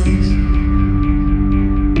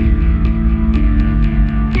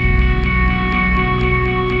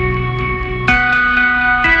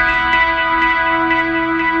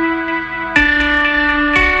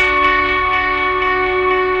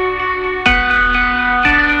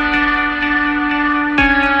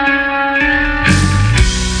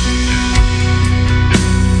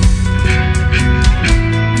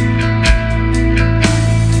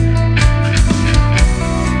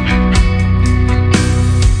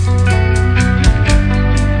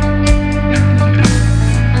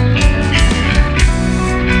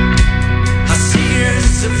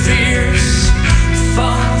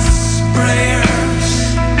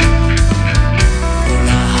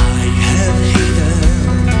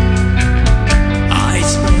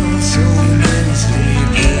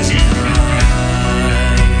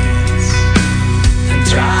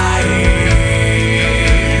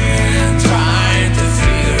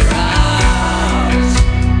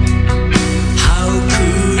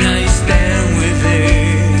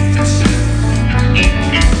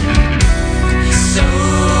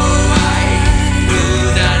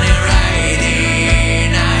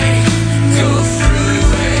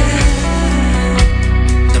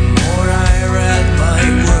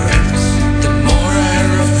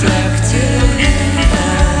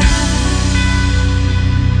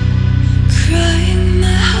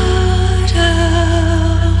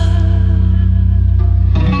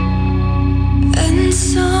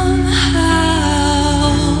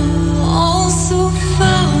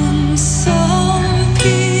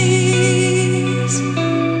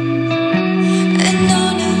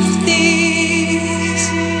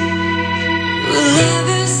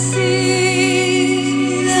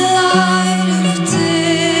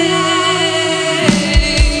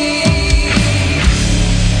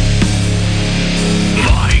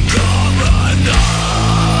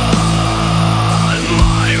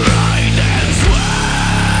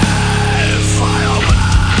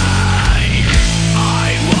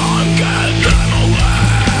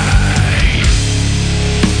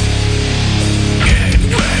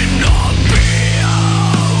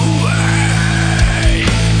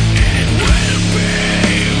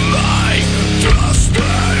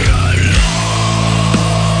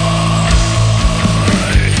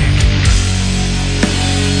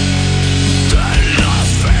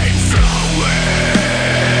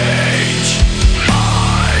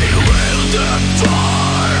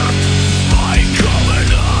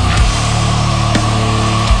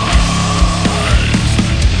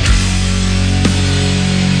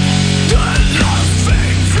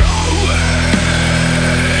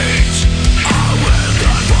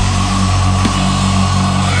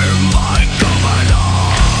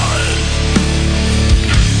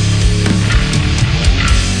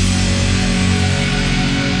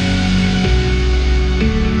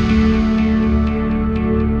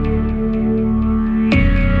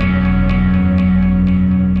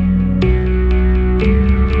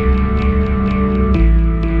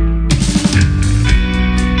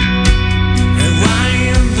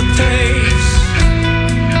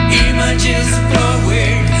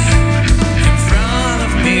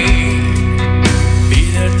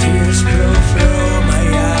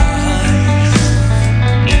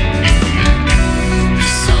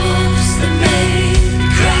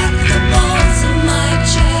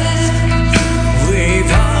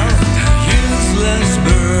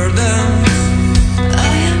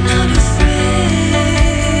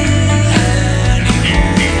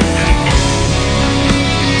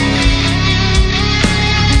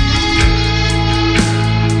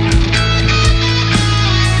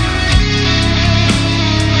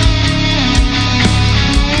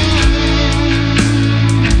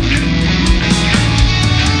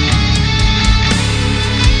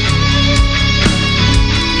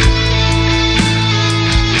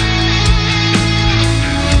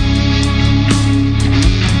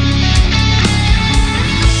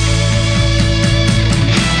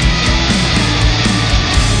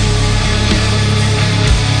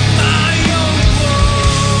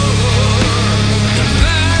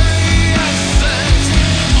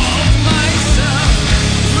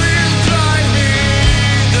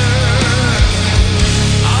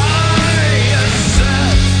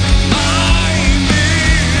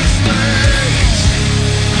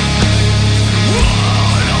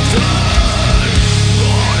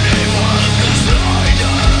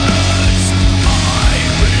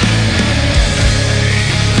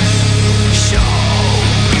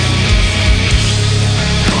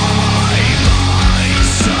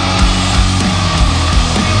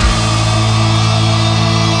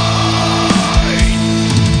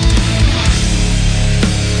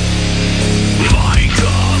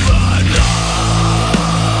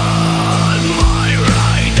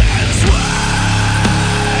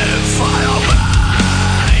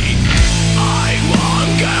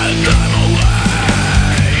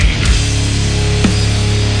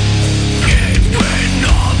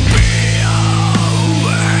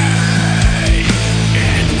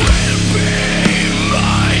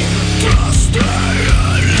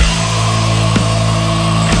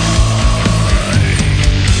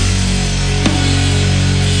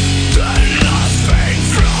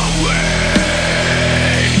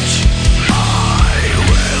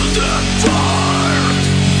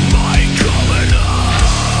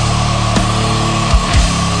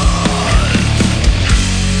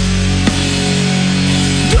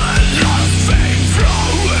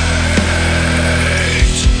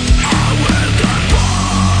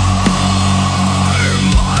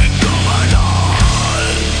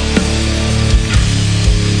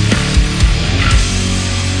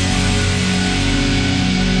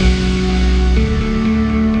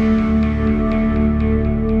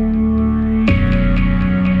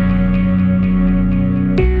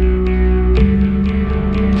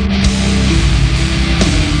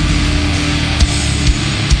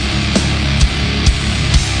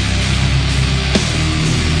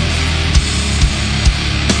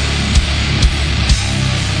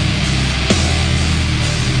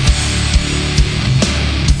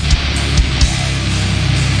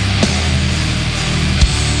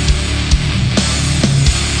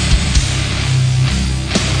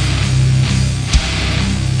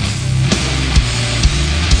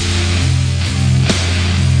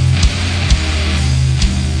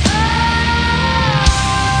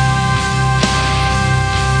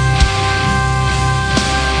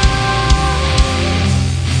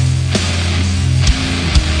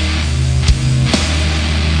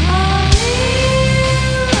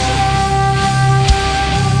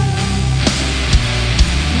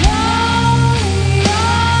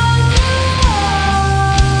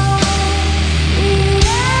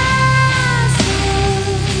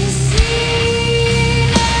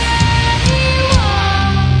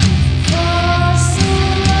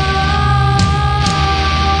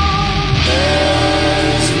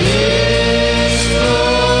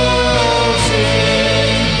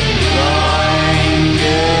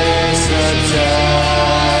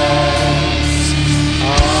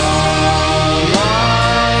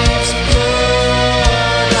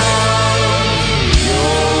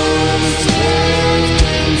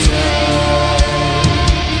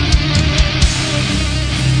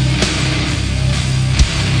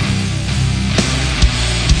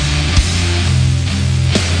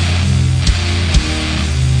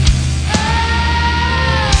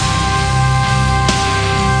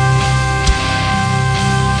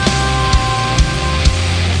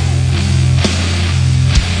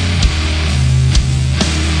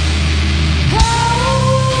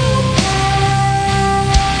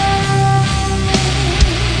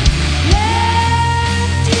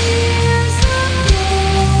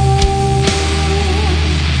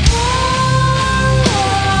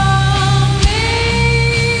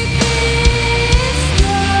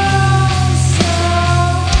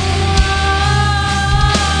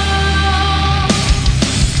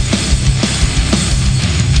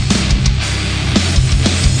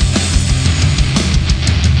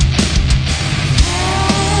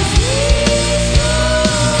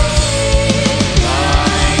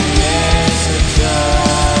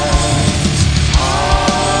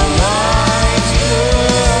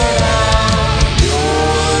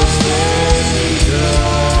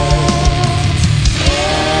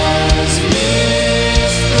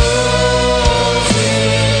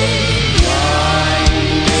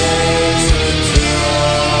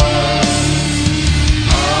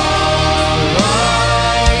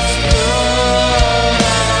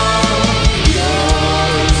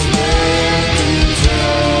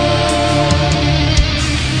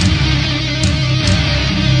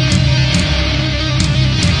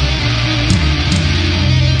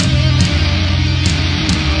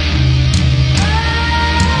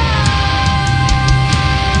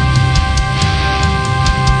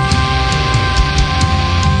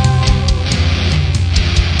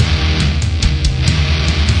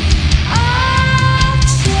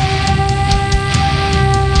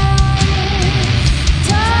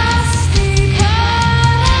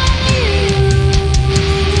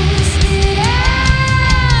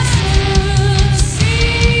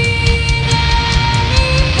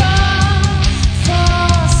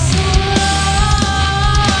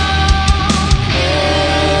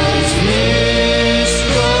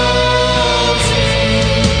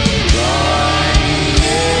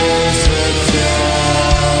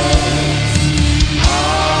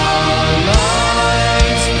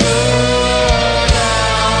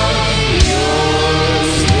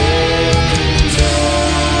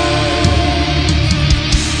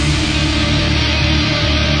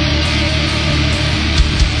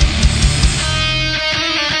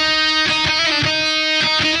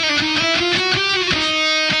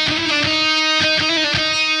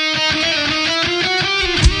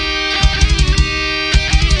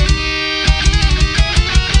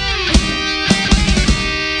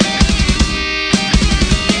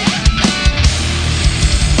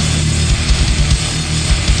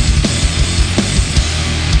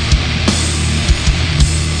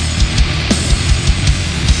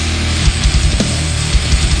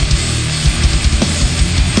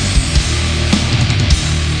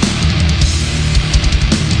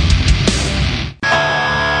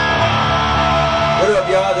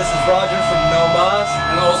 Roger from No Moss.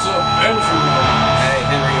 And also Ben from No Moss. Hey,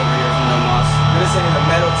 Henry over here from No Moss. You're listening to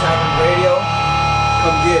Metal Tavern Radio.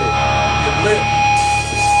 Come get it. Get lit.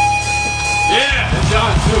 Yeah, and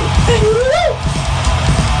John too.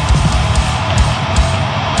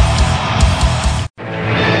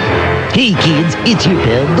 Hey kids, it's your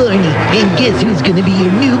pal Barney, and guess who's gonna be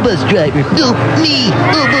your new bus driver? Oh, me!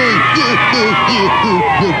 Oh boy!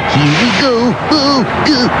 Here we go!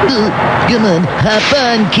 Come on, hop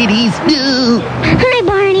on, kiddies! Hi,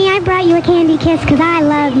 Barney. I brought you a candy kiss because I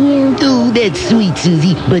love you. Oh, that's sweet,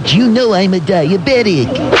 Susie, but you know I'm a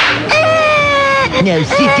diabetic. Now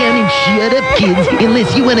sit down and shut up, kids,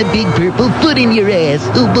 unless you want a big purple foot in your ass.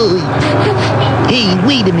 Oh boy. Hey,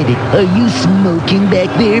 wait a minute. Are you smoking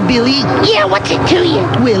back there, Billy? Yeah, what's it to you?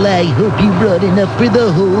 Well, I hope you brought enough for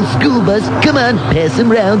the whole school bus. Come on, pass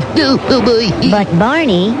them round. Oh boy. But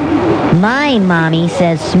Barney, my mommy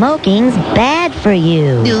says smoking's bad for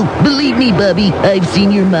you. No, believe me, Bubby, I've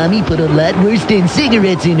seen your mommy put a lot worse than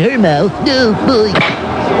cigarettes in her mouth. Oh boy.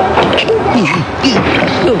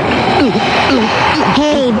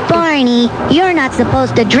 Hey, Barney, you're not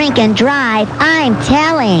supposed to drink and drive. I'm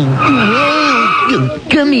telling. Whoa.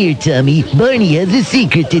 Come here, Tommy. Barney has a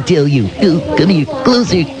secret to tell you. Come here,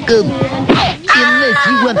 closer. Come. Unless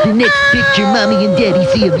you want the next picture Mommy and Daddy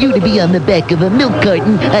see of you to be on the back of a milk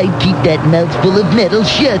carton, I'd keep that mouthful of metal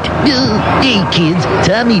shut. Hey, kids,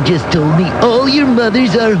 Tommy just told me all your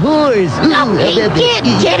mothers are whores. Okay, get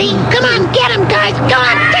Teddy. Come on, get him, guys. Come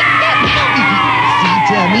on, take that.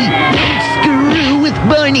 Tommy, don't screw with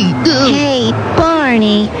Barney. Hey,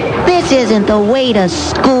 Barney, this isn't the way to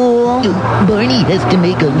school. Barney has to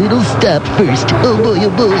make a little stop first. Oh boy, oh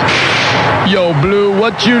boy. Yo, Blue,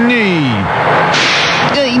 what you need?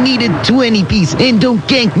 I need a 20-piece, and don't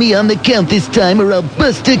gank me on the count this time or I'll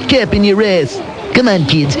bust a cap in your ass. Come on,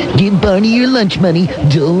 kids, give Barney your lunch money.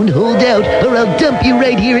 Don't hold out or I'll dump you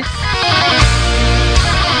right here.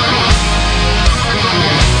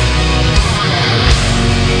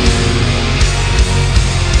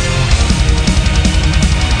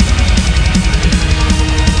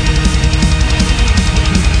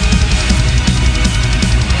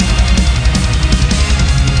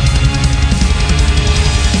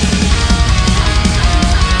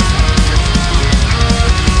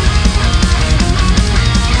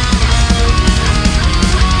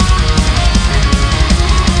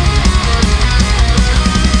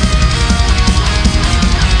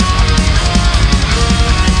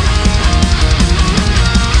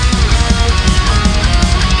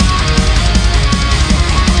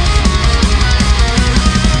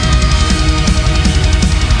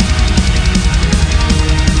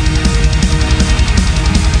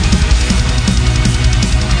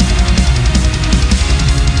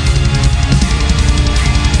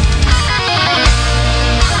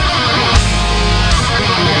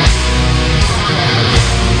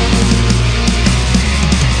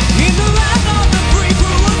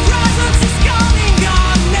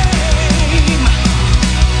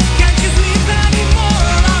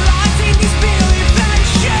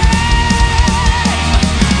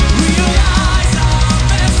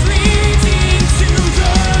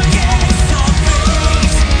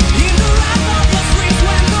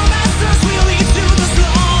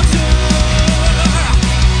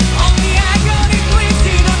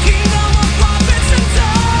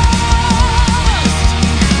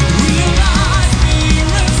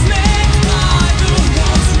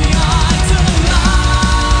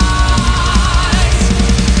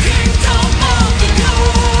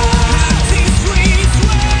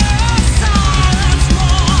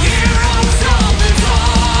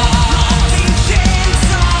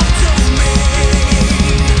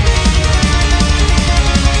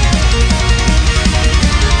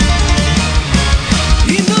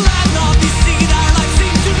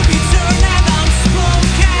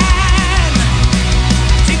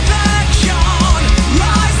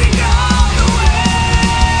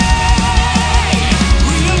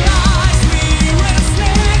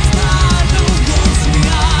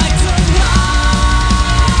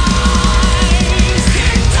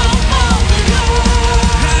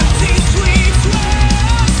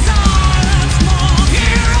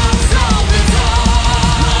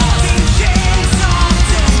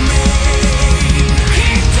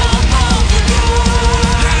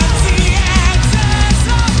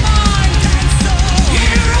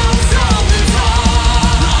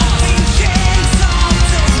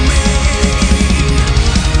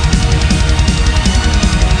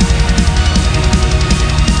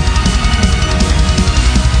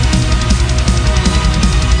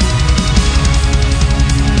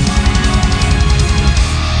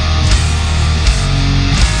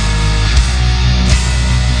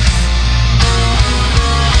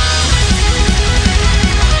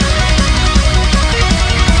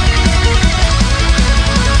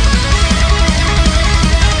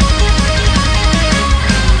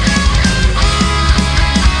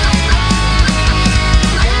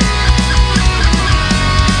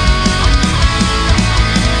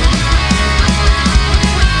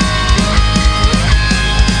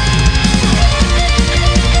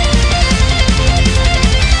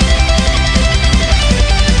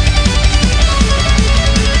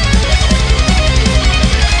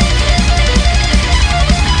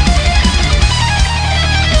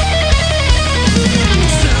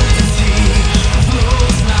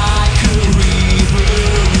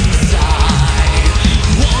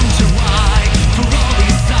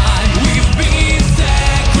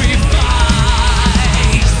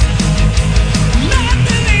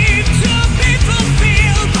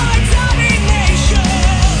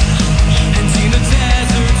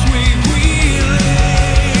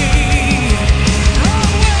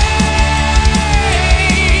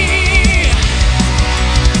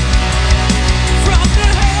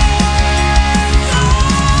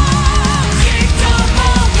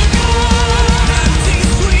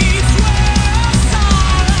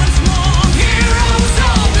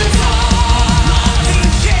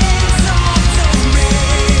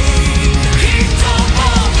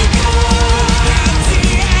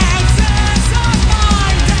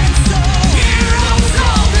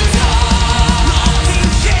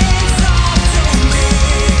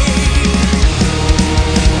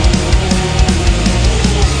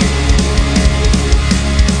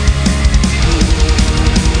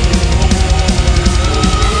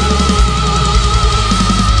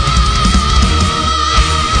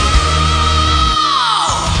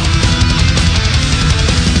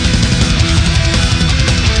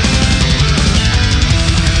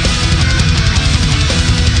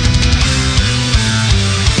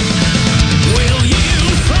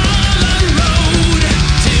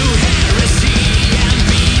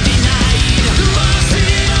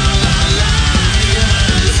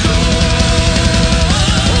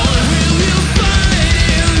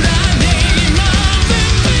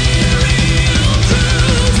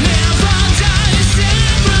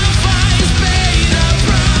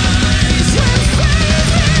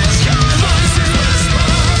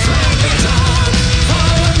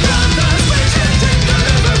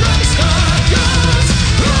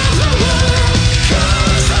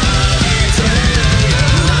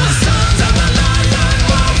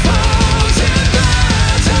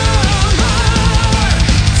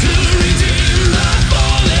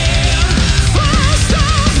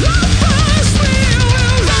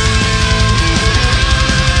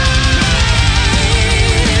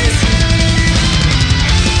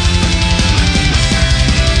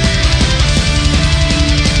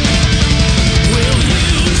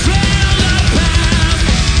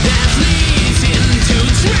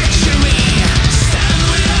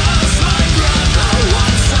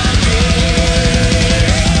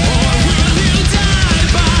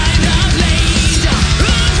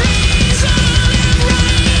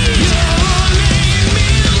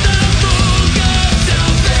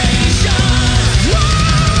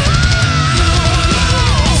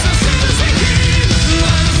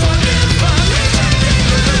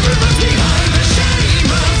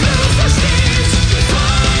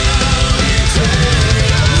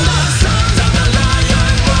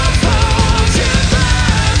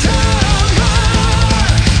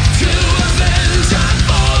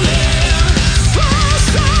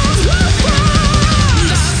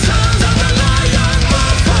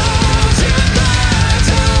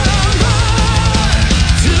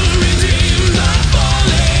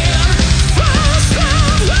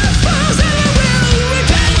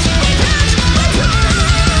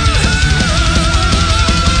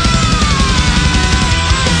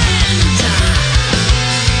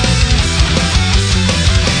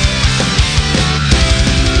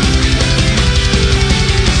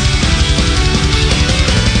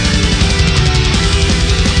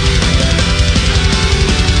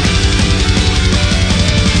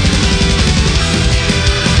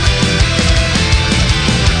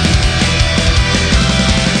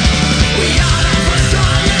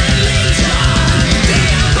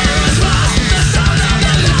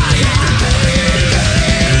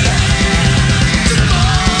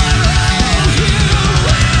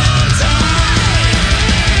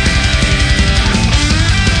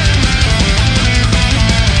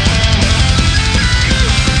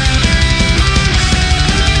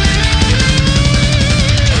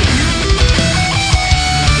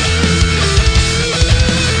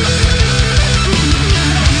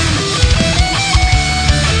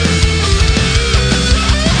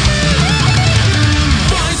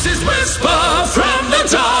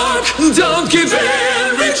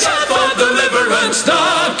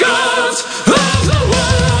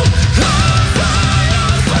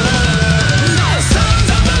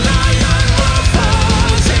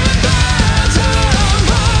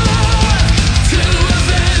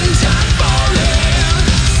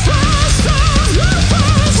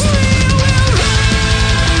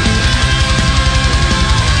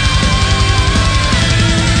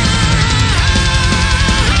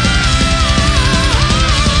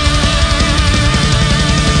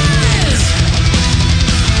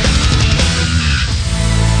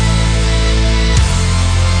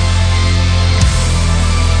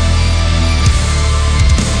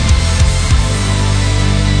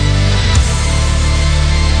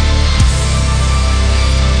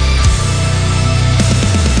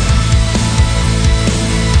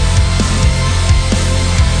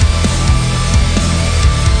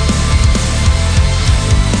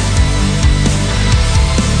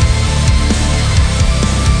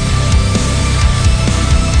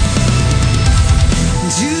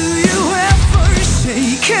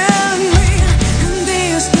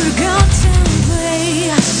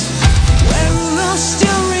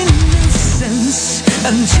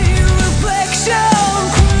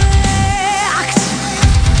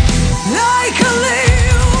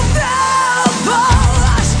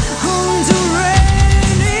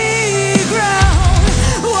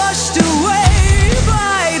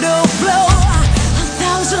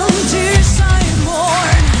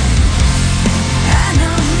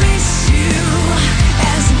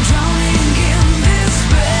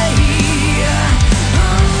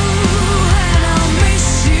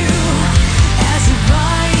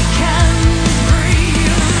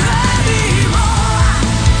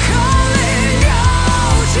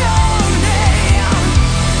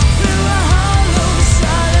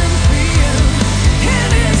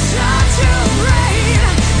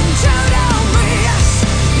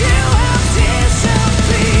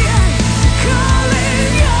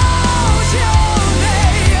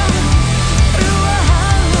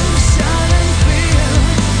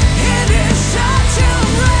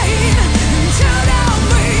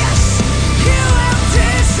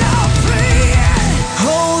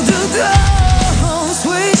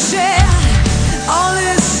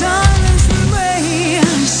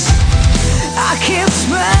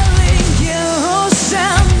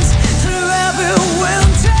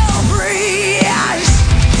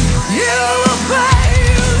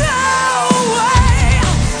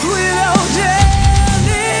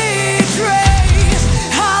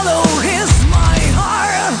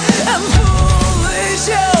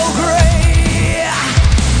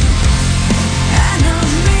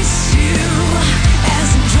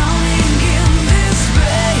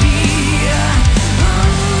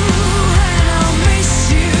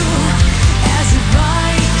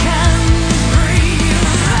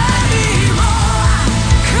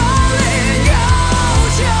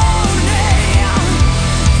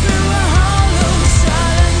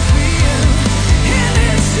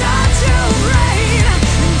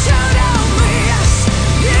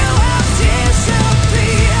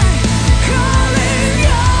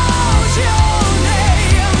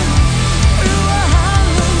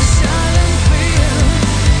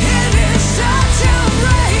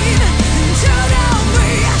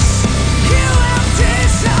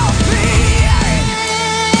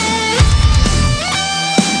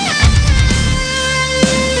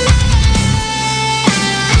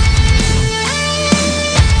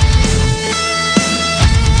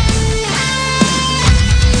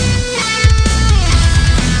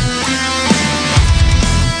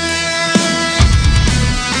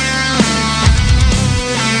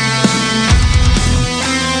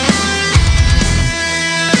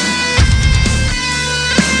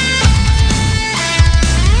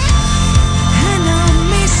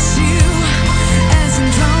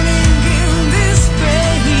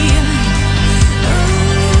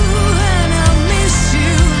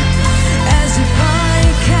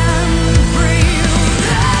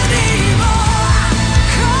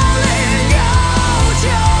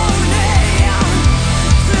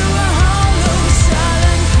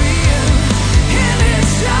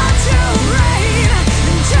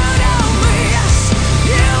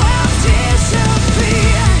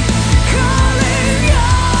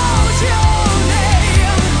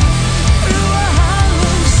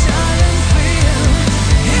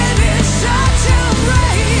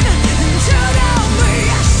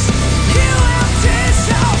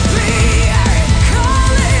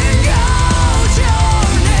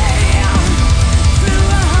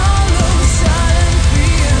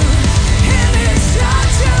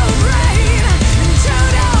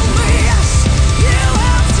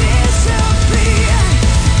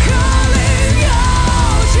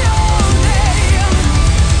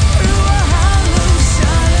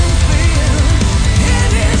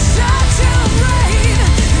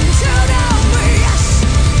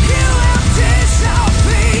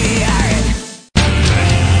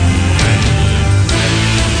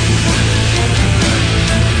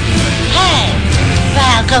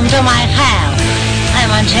 Welcome to my house. I'm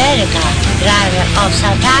Angelica, driver of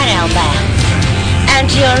Satarial Band. And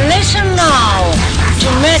you listen now to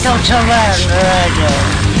Metal Tavern Radio.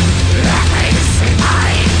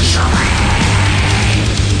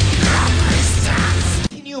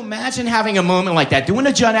 Can you imagine having a moment like that, doing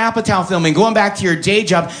a Judd Apatow film and going back to your day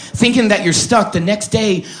job, thinking that you're stuck? The next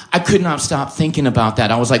day, I could not stop thinking about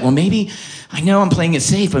that. I was like, well, maybe, I know I'm playing it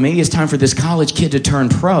safe, but maybe it's time for this college kid to turn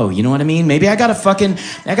pro. You know what I mean? Maybe I gotta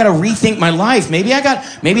rethink my life. Maybe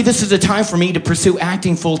this is a time for me to pursue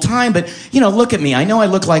acting full time. But look at me. I know I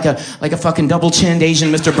look like a fucking double-chinned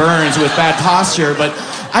Asian Mr. Burns with bad posture, but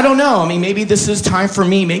I don't know. I mean, maybe this is time for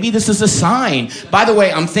me. Maybe this is a sign. By the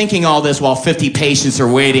way, I'm thinking all this while 50 patients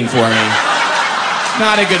are waiting for me.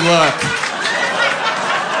 Not a good look.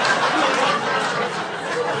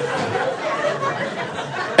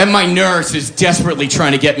 And my nurse is desperately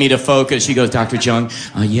trying to get me to focus. She goes, Dr. Jung,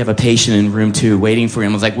 you have a patient in room 2 waiting for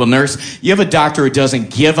him. I was like, well, nurse, you have a doctor who doesn't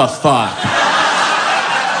give a fuck.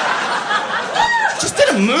 Just did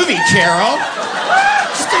a movie, Carol.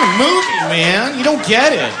 Just did a movie, man. You don't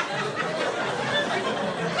get it.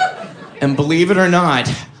 And believe it or not,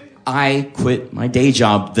 I quit my day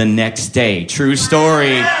job the next day. True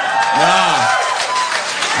story. Yeah.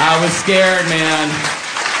 I was scared, man.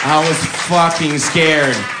 I was fucking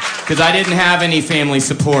scared because I didn't have any family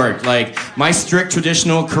support. Like, my strict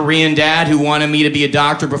traditional Korean dad who wanted me to be a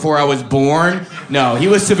doctor before I was born, no, he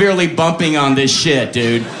was severely bumping on this shit,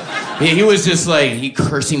 dude. He was just like, he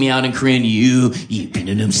cursing me out in Korean, you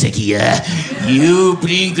pinanum sekiya, you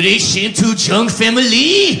bring great shame to Jung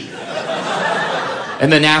family.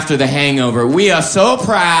 And then after The Hangover, we are so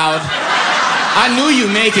proud. I knew you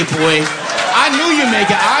make it, boy. I knew you make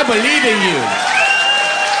it. I believe in you.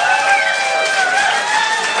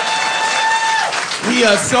 We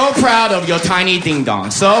are so proud of your tiny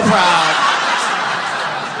ding-dong. So proud.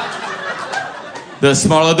 The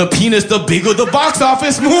smaller the penis, the bigger the box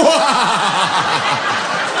office.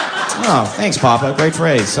 Oh, thanks, Papa. Great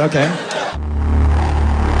phrase. Okay.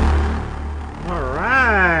 All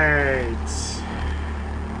right.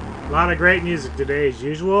 A lot of great music today, as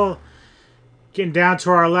usual. Getting down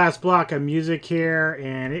to our last block of music here,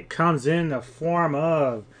 and it comes in the form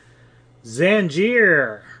of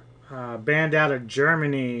Zangier. Band out of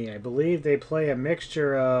Germany. I believe they play a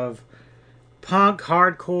mixture of punk,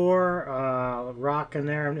 hardcore, rock in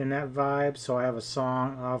there, in that vibe. So I have a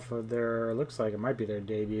song off of their, looks like it might be their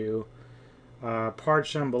debut,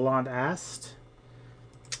 Parchum Belond Ast.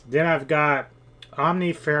 Then I've got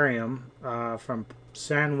Omniferium from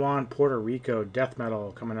San Juan, Puerto Rico, death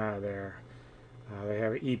metal coming out of there. They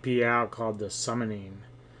have an EP out called The Summoning.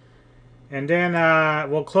 And then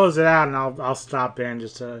we'll close it out, and I'll stop in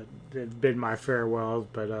just to bid my farewells.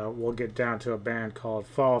 But we'll get down to a band called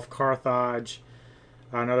Fall of Carthage,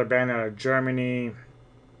 another band out of Germany.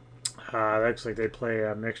 Looks like they play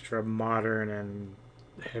a mixture of modern and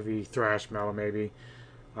heavy thrash metal, maybe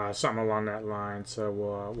something along that line. So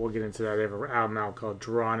we'll get into that. They have an album out called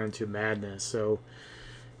Drawn into Madness. So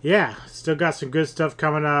yeah, still got some good stuff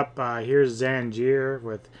coming up. Here's Zangier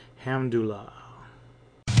with Hamdullah.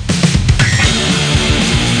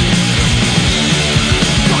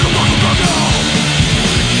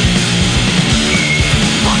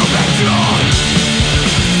 Come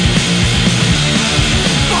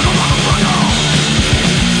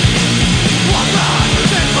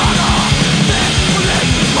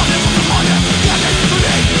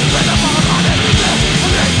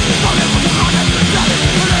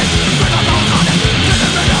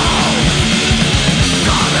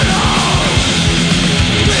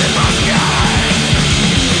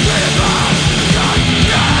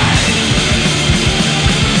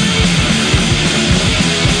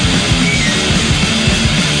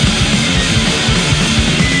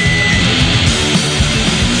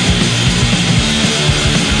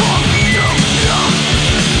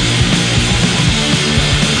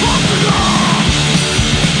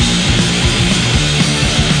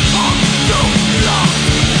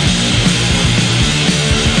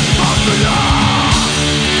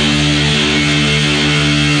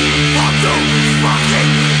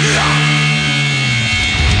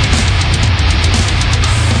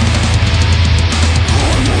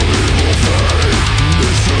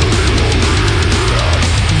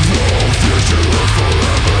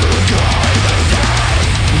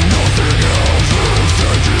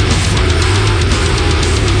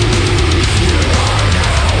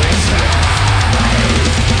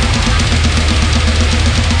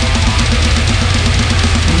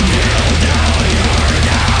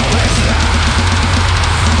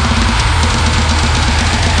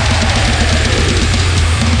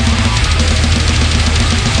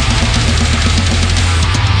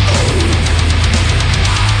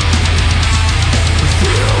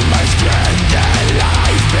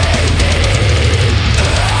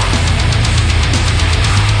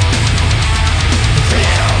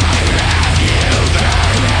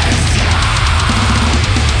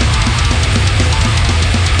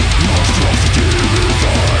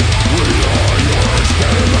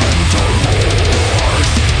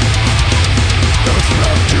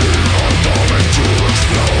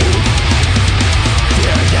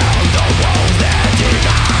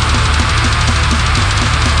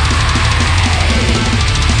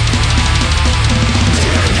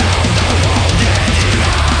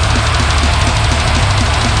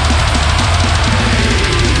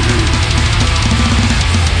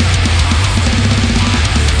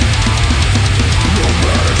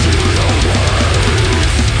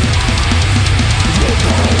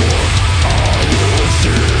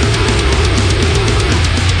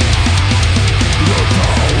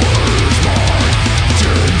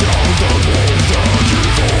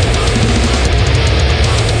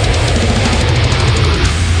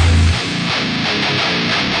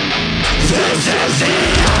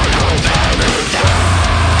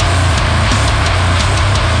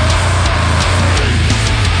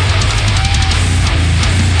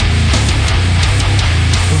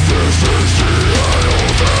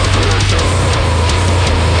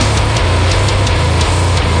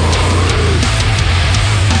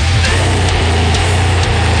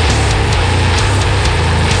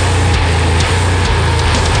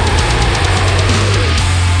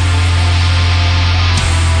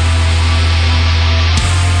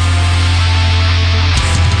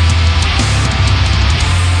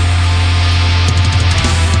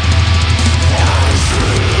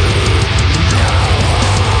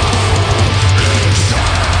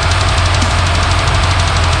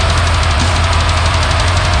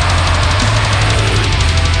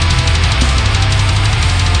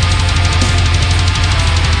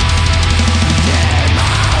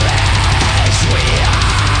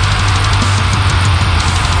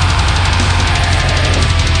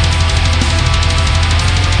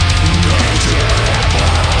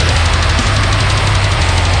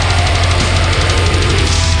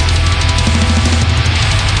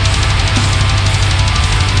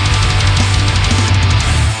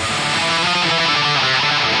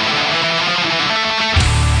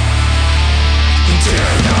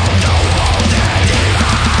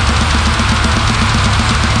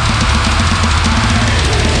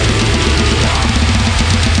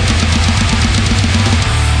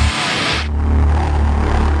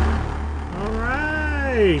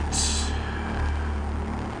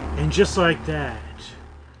Just like that,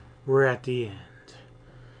 we're at the end.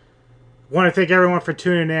 Want to thank everyone for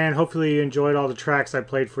tuning in. Hopefully you enjoyed all the tracks I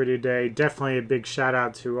played for you today. Definitely a big shout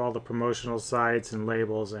out to all the promotional sites and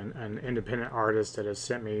labels and independent artists that have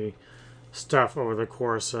sent me stuff over the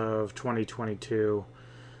course of 2022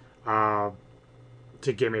 to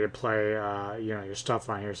get me to play your stuff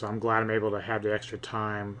on here. So I'm glad I'm able to have the extra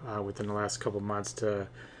time within the last couple months to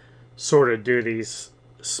sort of do these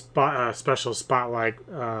special spotlight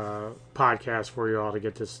podcast for you all to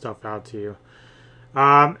get this stuff out to you.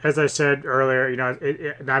 As I said earlier,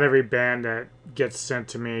 not every band that gets sent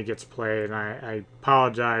to me gets played, and I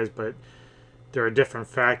apologize, but there are different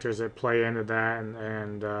factors that play into that,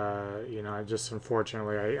 and I just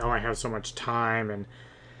unfortunately I only have so much time and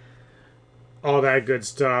all that good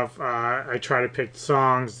stuff. I try to pick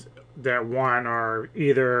songs that one are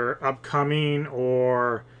either upcoming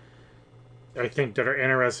or I think that are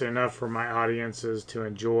interesting enough for my audiences to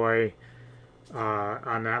enjoy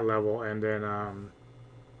on that level. And then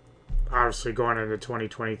obviously going into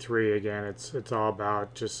 2023 again, it's all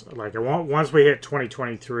about just like once we hit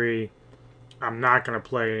 2023, I'm not going to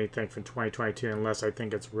play anything from 2022 unless I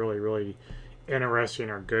think it's really, really interesting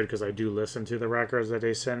or good, because I do listen to the records that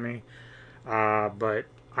they send me. But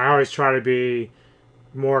I always try to be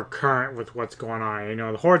more current with what's going on.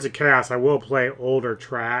 The Hordes of Chaos, I will play older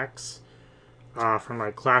tracks from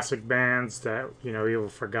like classic bands that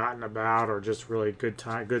you've forgotten about, or just really good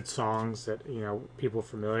songs that people are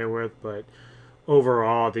familiar with. But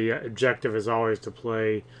overall, the objective is always to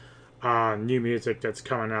play new music that's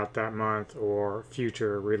coming out that month or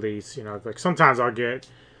future release. Like sometimes I'll get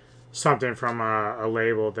something from a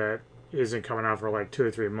label that isn't coming out for like 2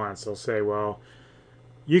 or 3 months. They'll say, well,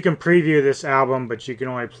 you can preview this album, but you can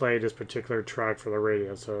only play this particular track for the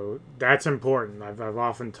radio. So that's important. I've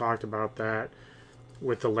often talked about that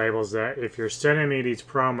with the labels, that if you're sending me these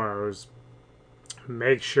promos,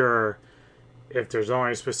 make sure if there's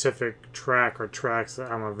only a specific track or tracks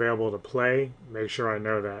that I'm available to play, make sure I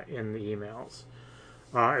know that in the emails.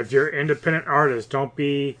 If you're an independent artist, don't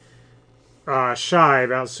be shy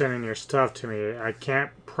about sending your stuff to me. I can't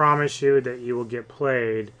promise you that you will get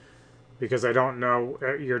played, because I don't know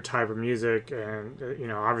your type of music, and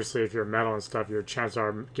obviously if you're metal and stuff, your chances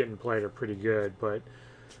are getting played are pretty good. But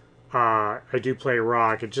I do play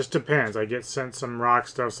rock. It just depends. I get sent some rock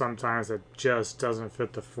stuff sometimes that just doesn't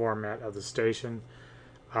fit the format of the station.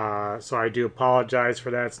 So I do apologize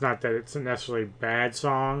for that. It's not that it's a necessarily bad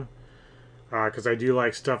song, because I do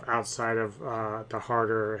like stuff outside of the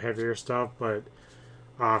harder, heavier stuff. But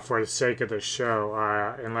for the sake of the show,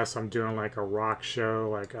 unless I'm doing like a rock show,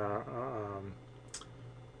 like a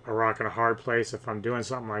rock in a hard place, if I'm doing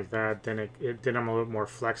something like that, then then I'm a little more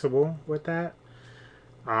flexible with that.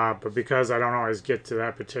 But because I don't always get to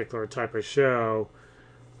that particular type of show,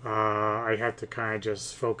 I have to kind of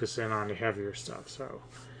just focus in on the heavier stuff. So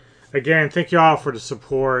again, thank you all for the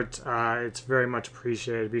support. It's very much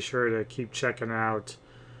appreciated. Be sure to keep checking out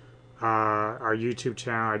our YouTube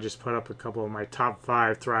channel. I just put up a couple of my top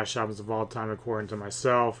 5 thrash albums of all time according to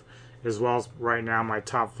myself, as well as right now my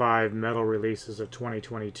top 5 metal releases of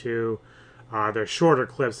 2022. They're shorter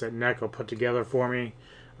clips that Neko put together for me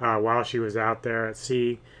while she was out there at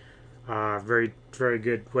sea. Very, very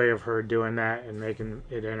good way of her doing that and making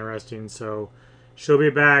it interesting. So she'll be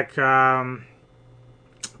back by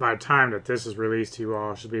the time that this is released to you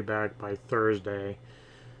all. She'll be back by Thursday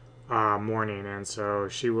morning, and so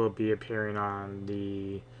she will be appearing on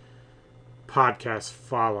the podcast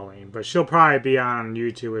following. But she'll probably be on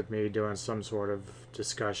YouTube with me doing some sort of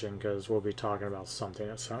discussion because we'll be talking about something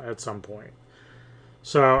at some point.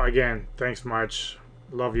 So again, thanks much.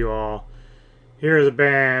 Love you all. Here's a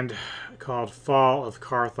band called Fall of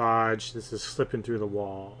Carthage. This is Slipping Through the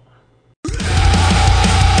Wall.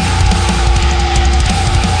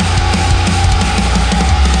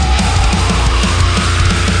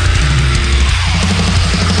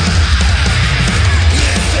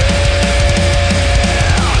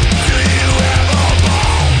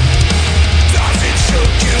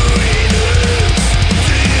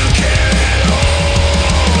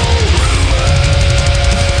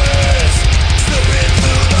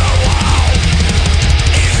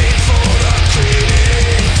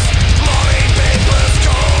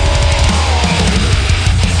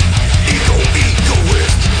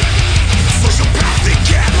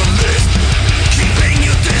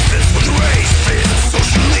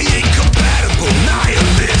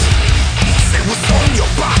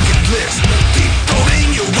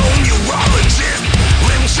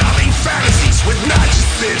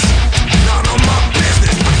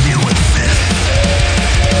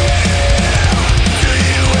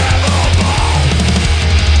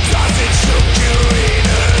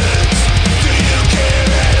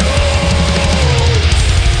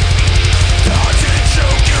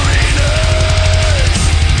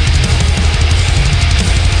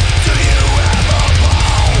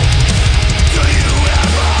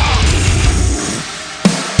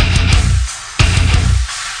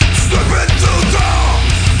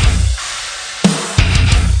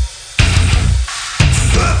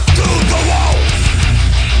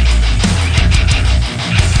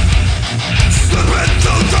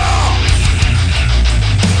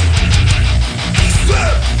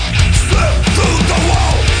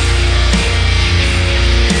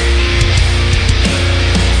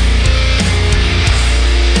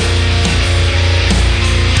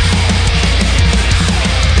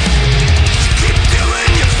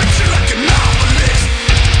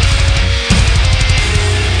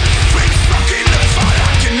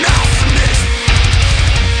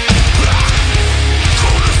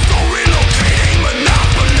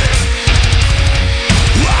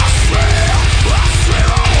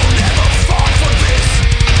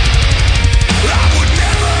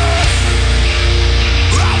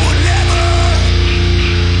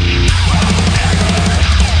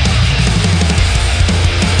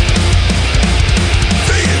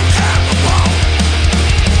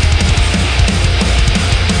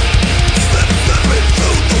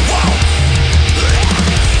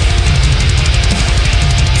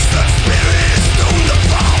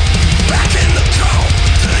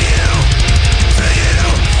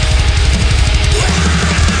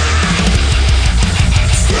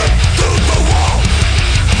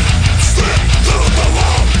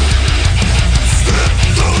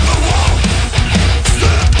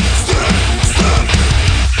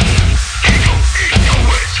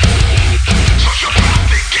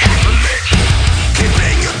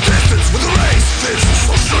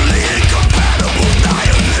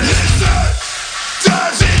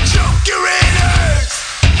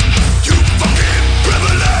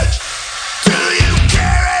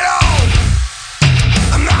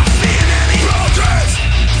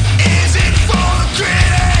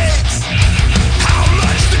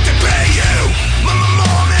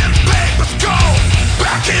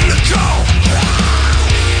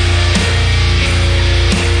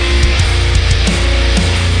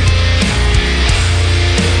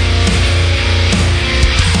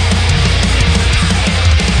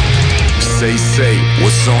 Say,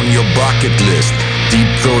 what's on your bucket list? Deep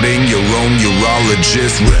throating your own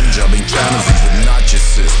urologist. Rim jobbing fantasies with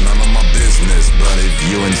narcissists. None of my business, but if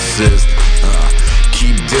you insist,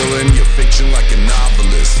 keep dealing your fiction like a novel.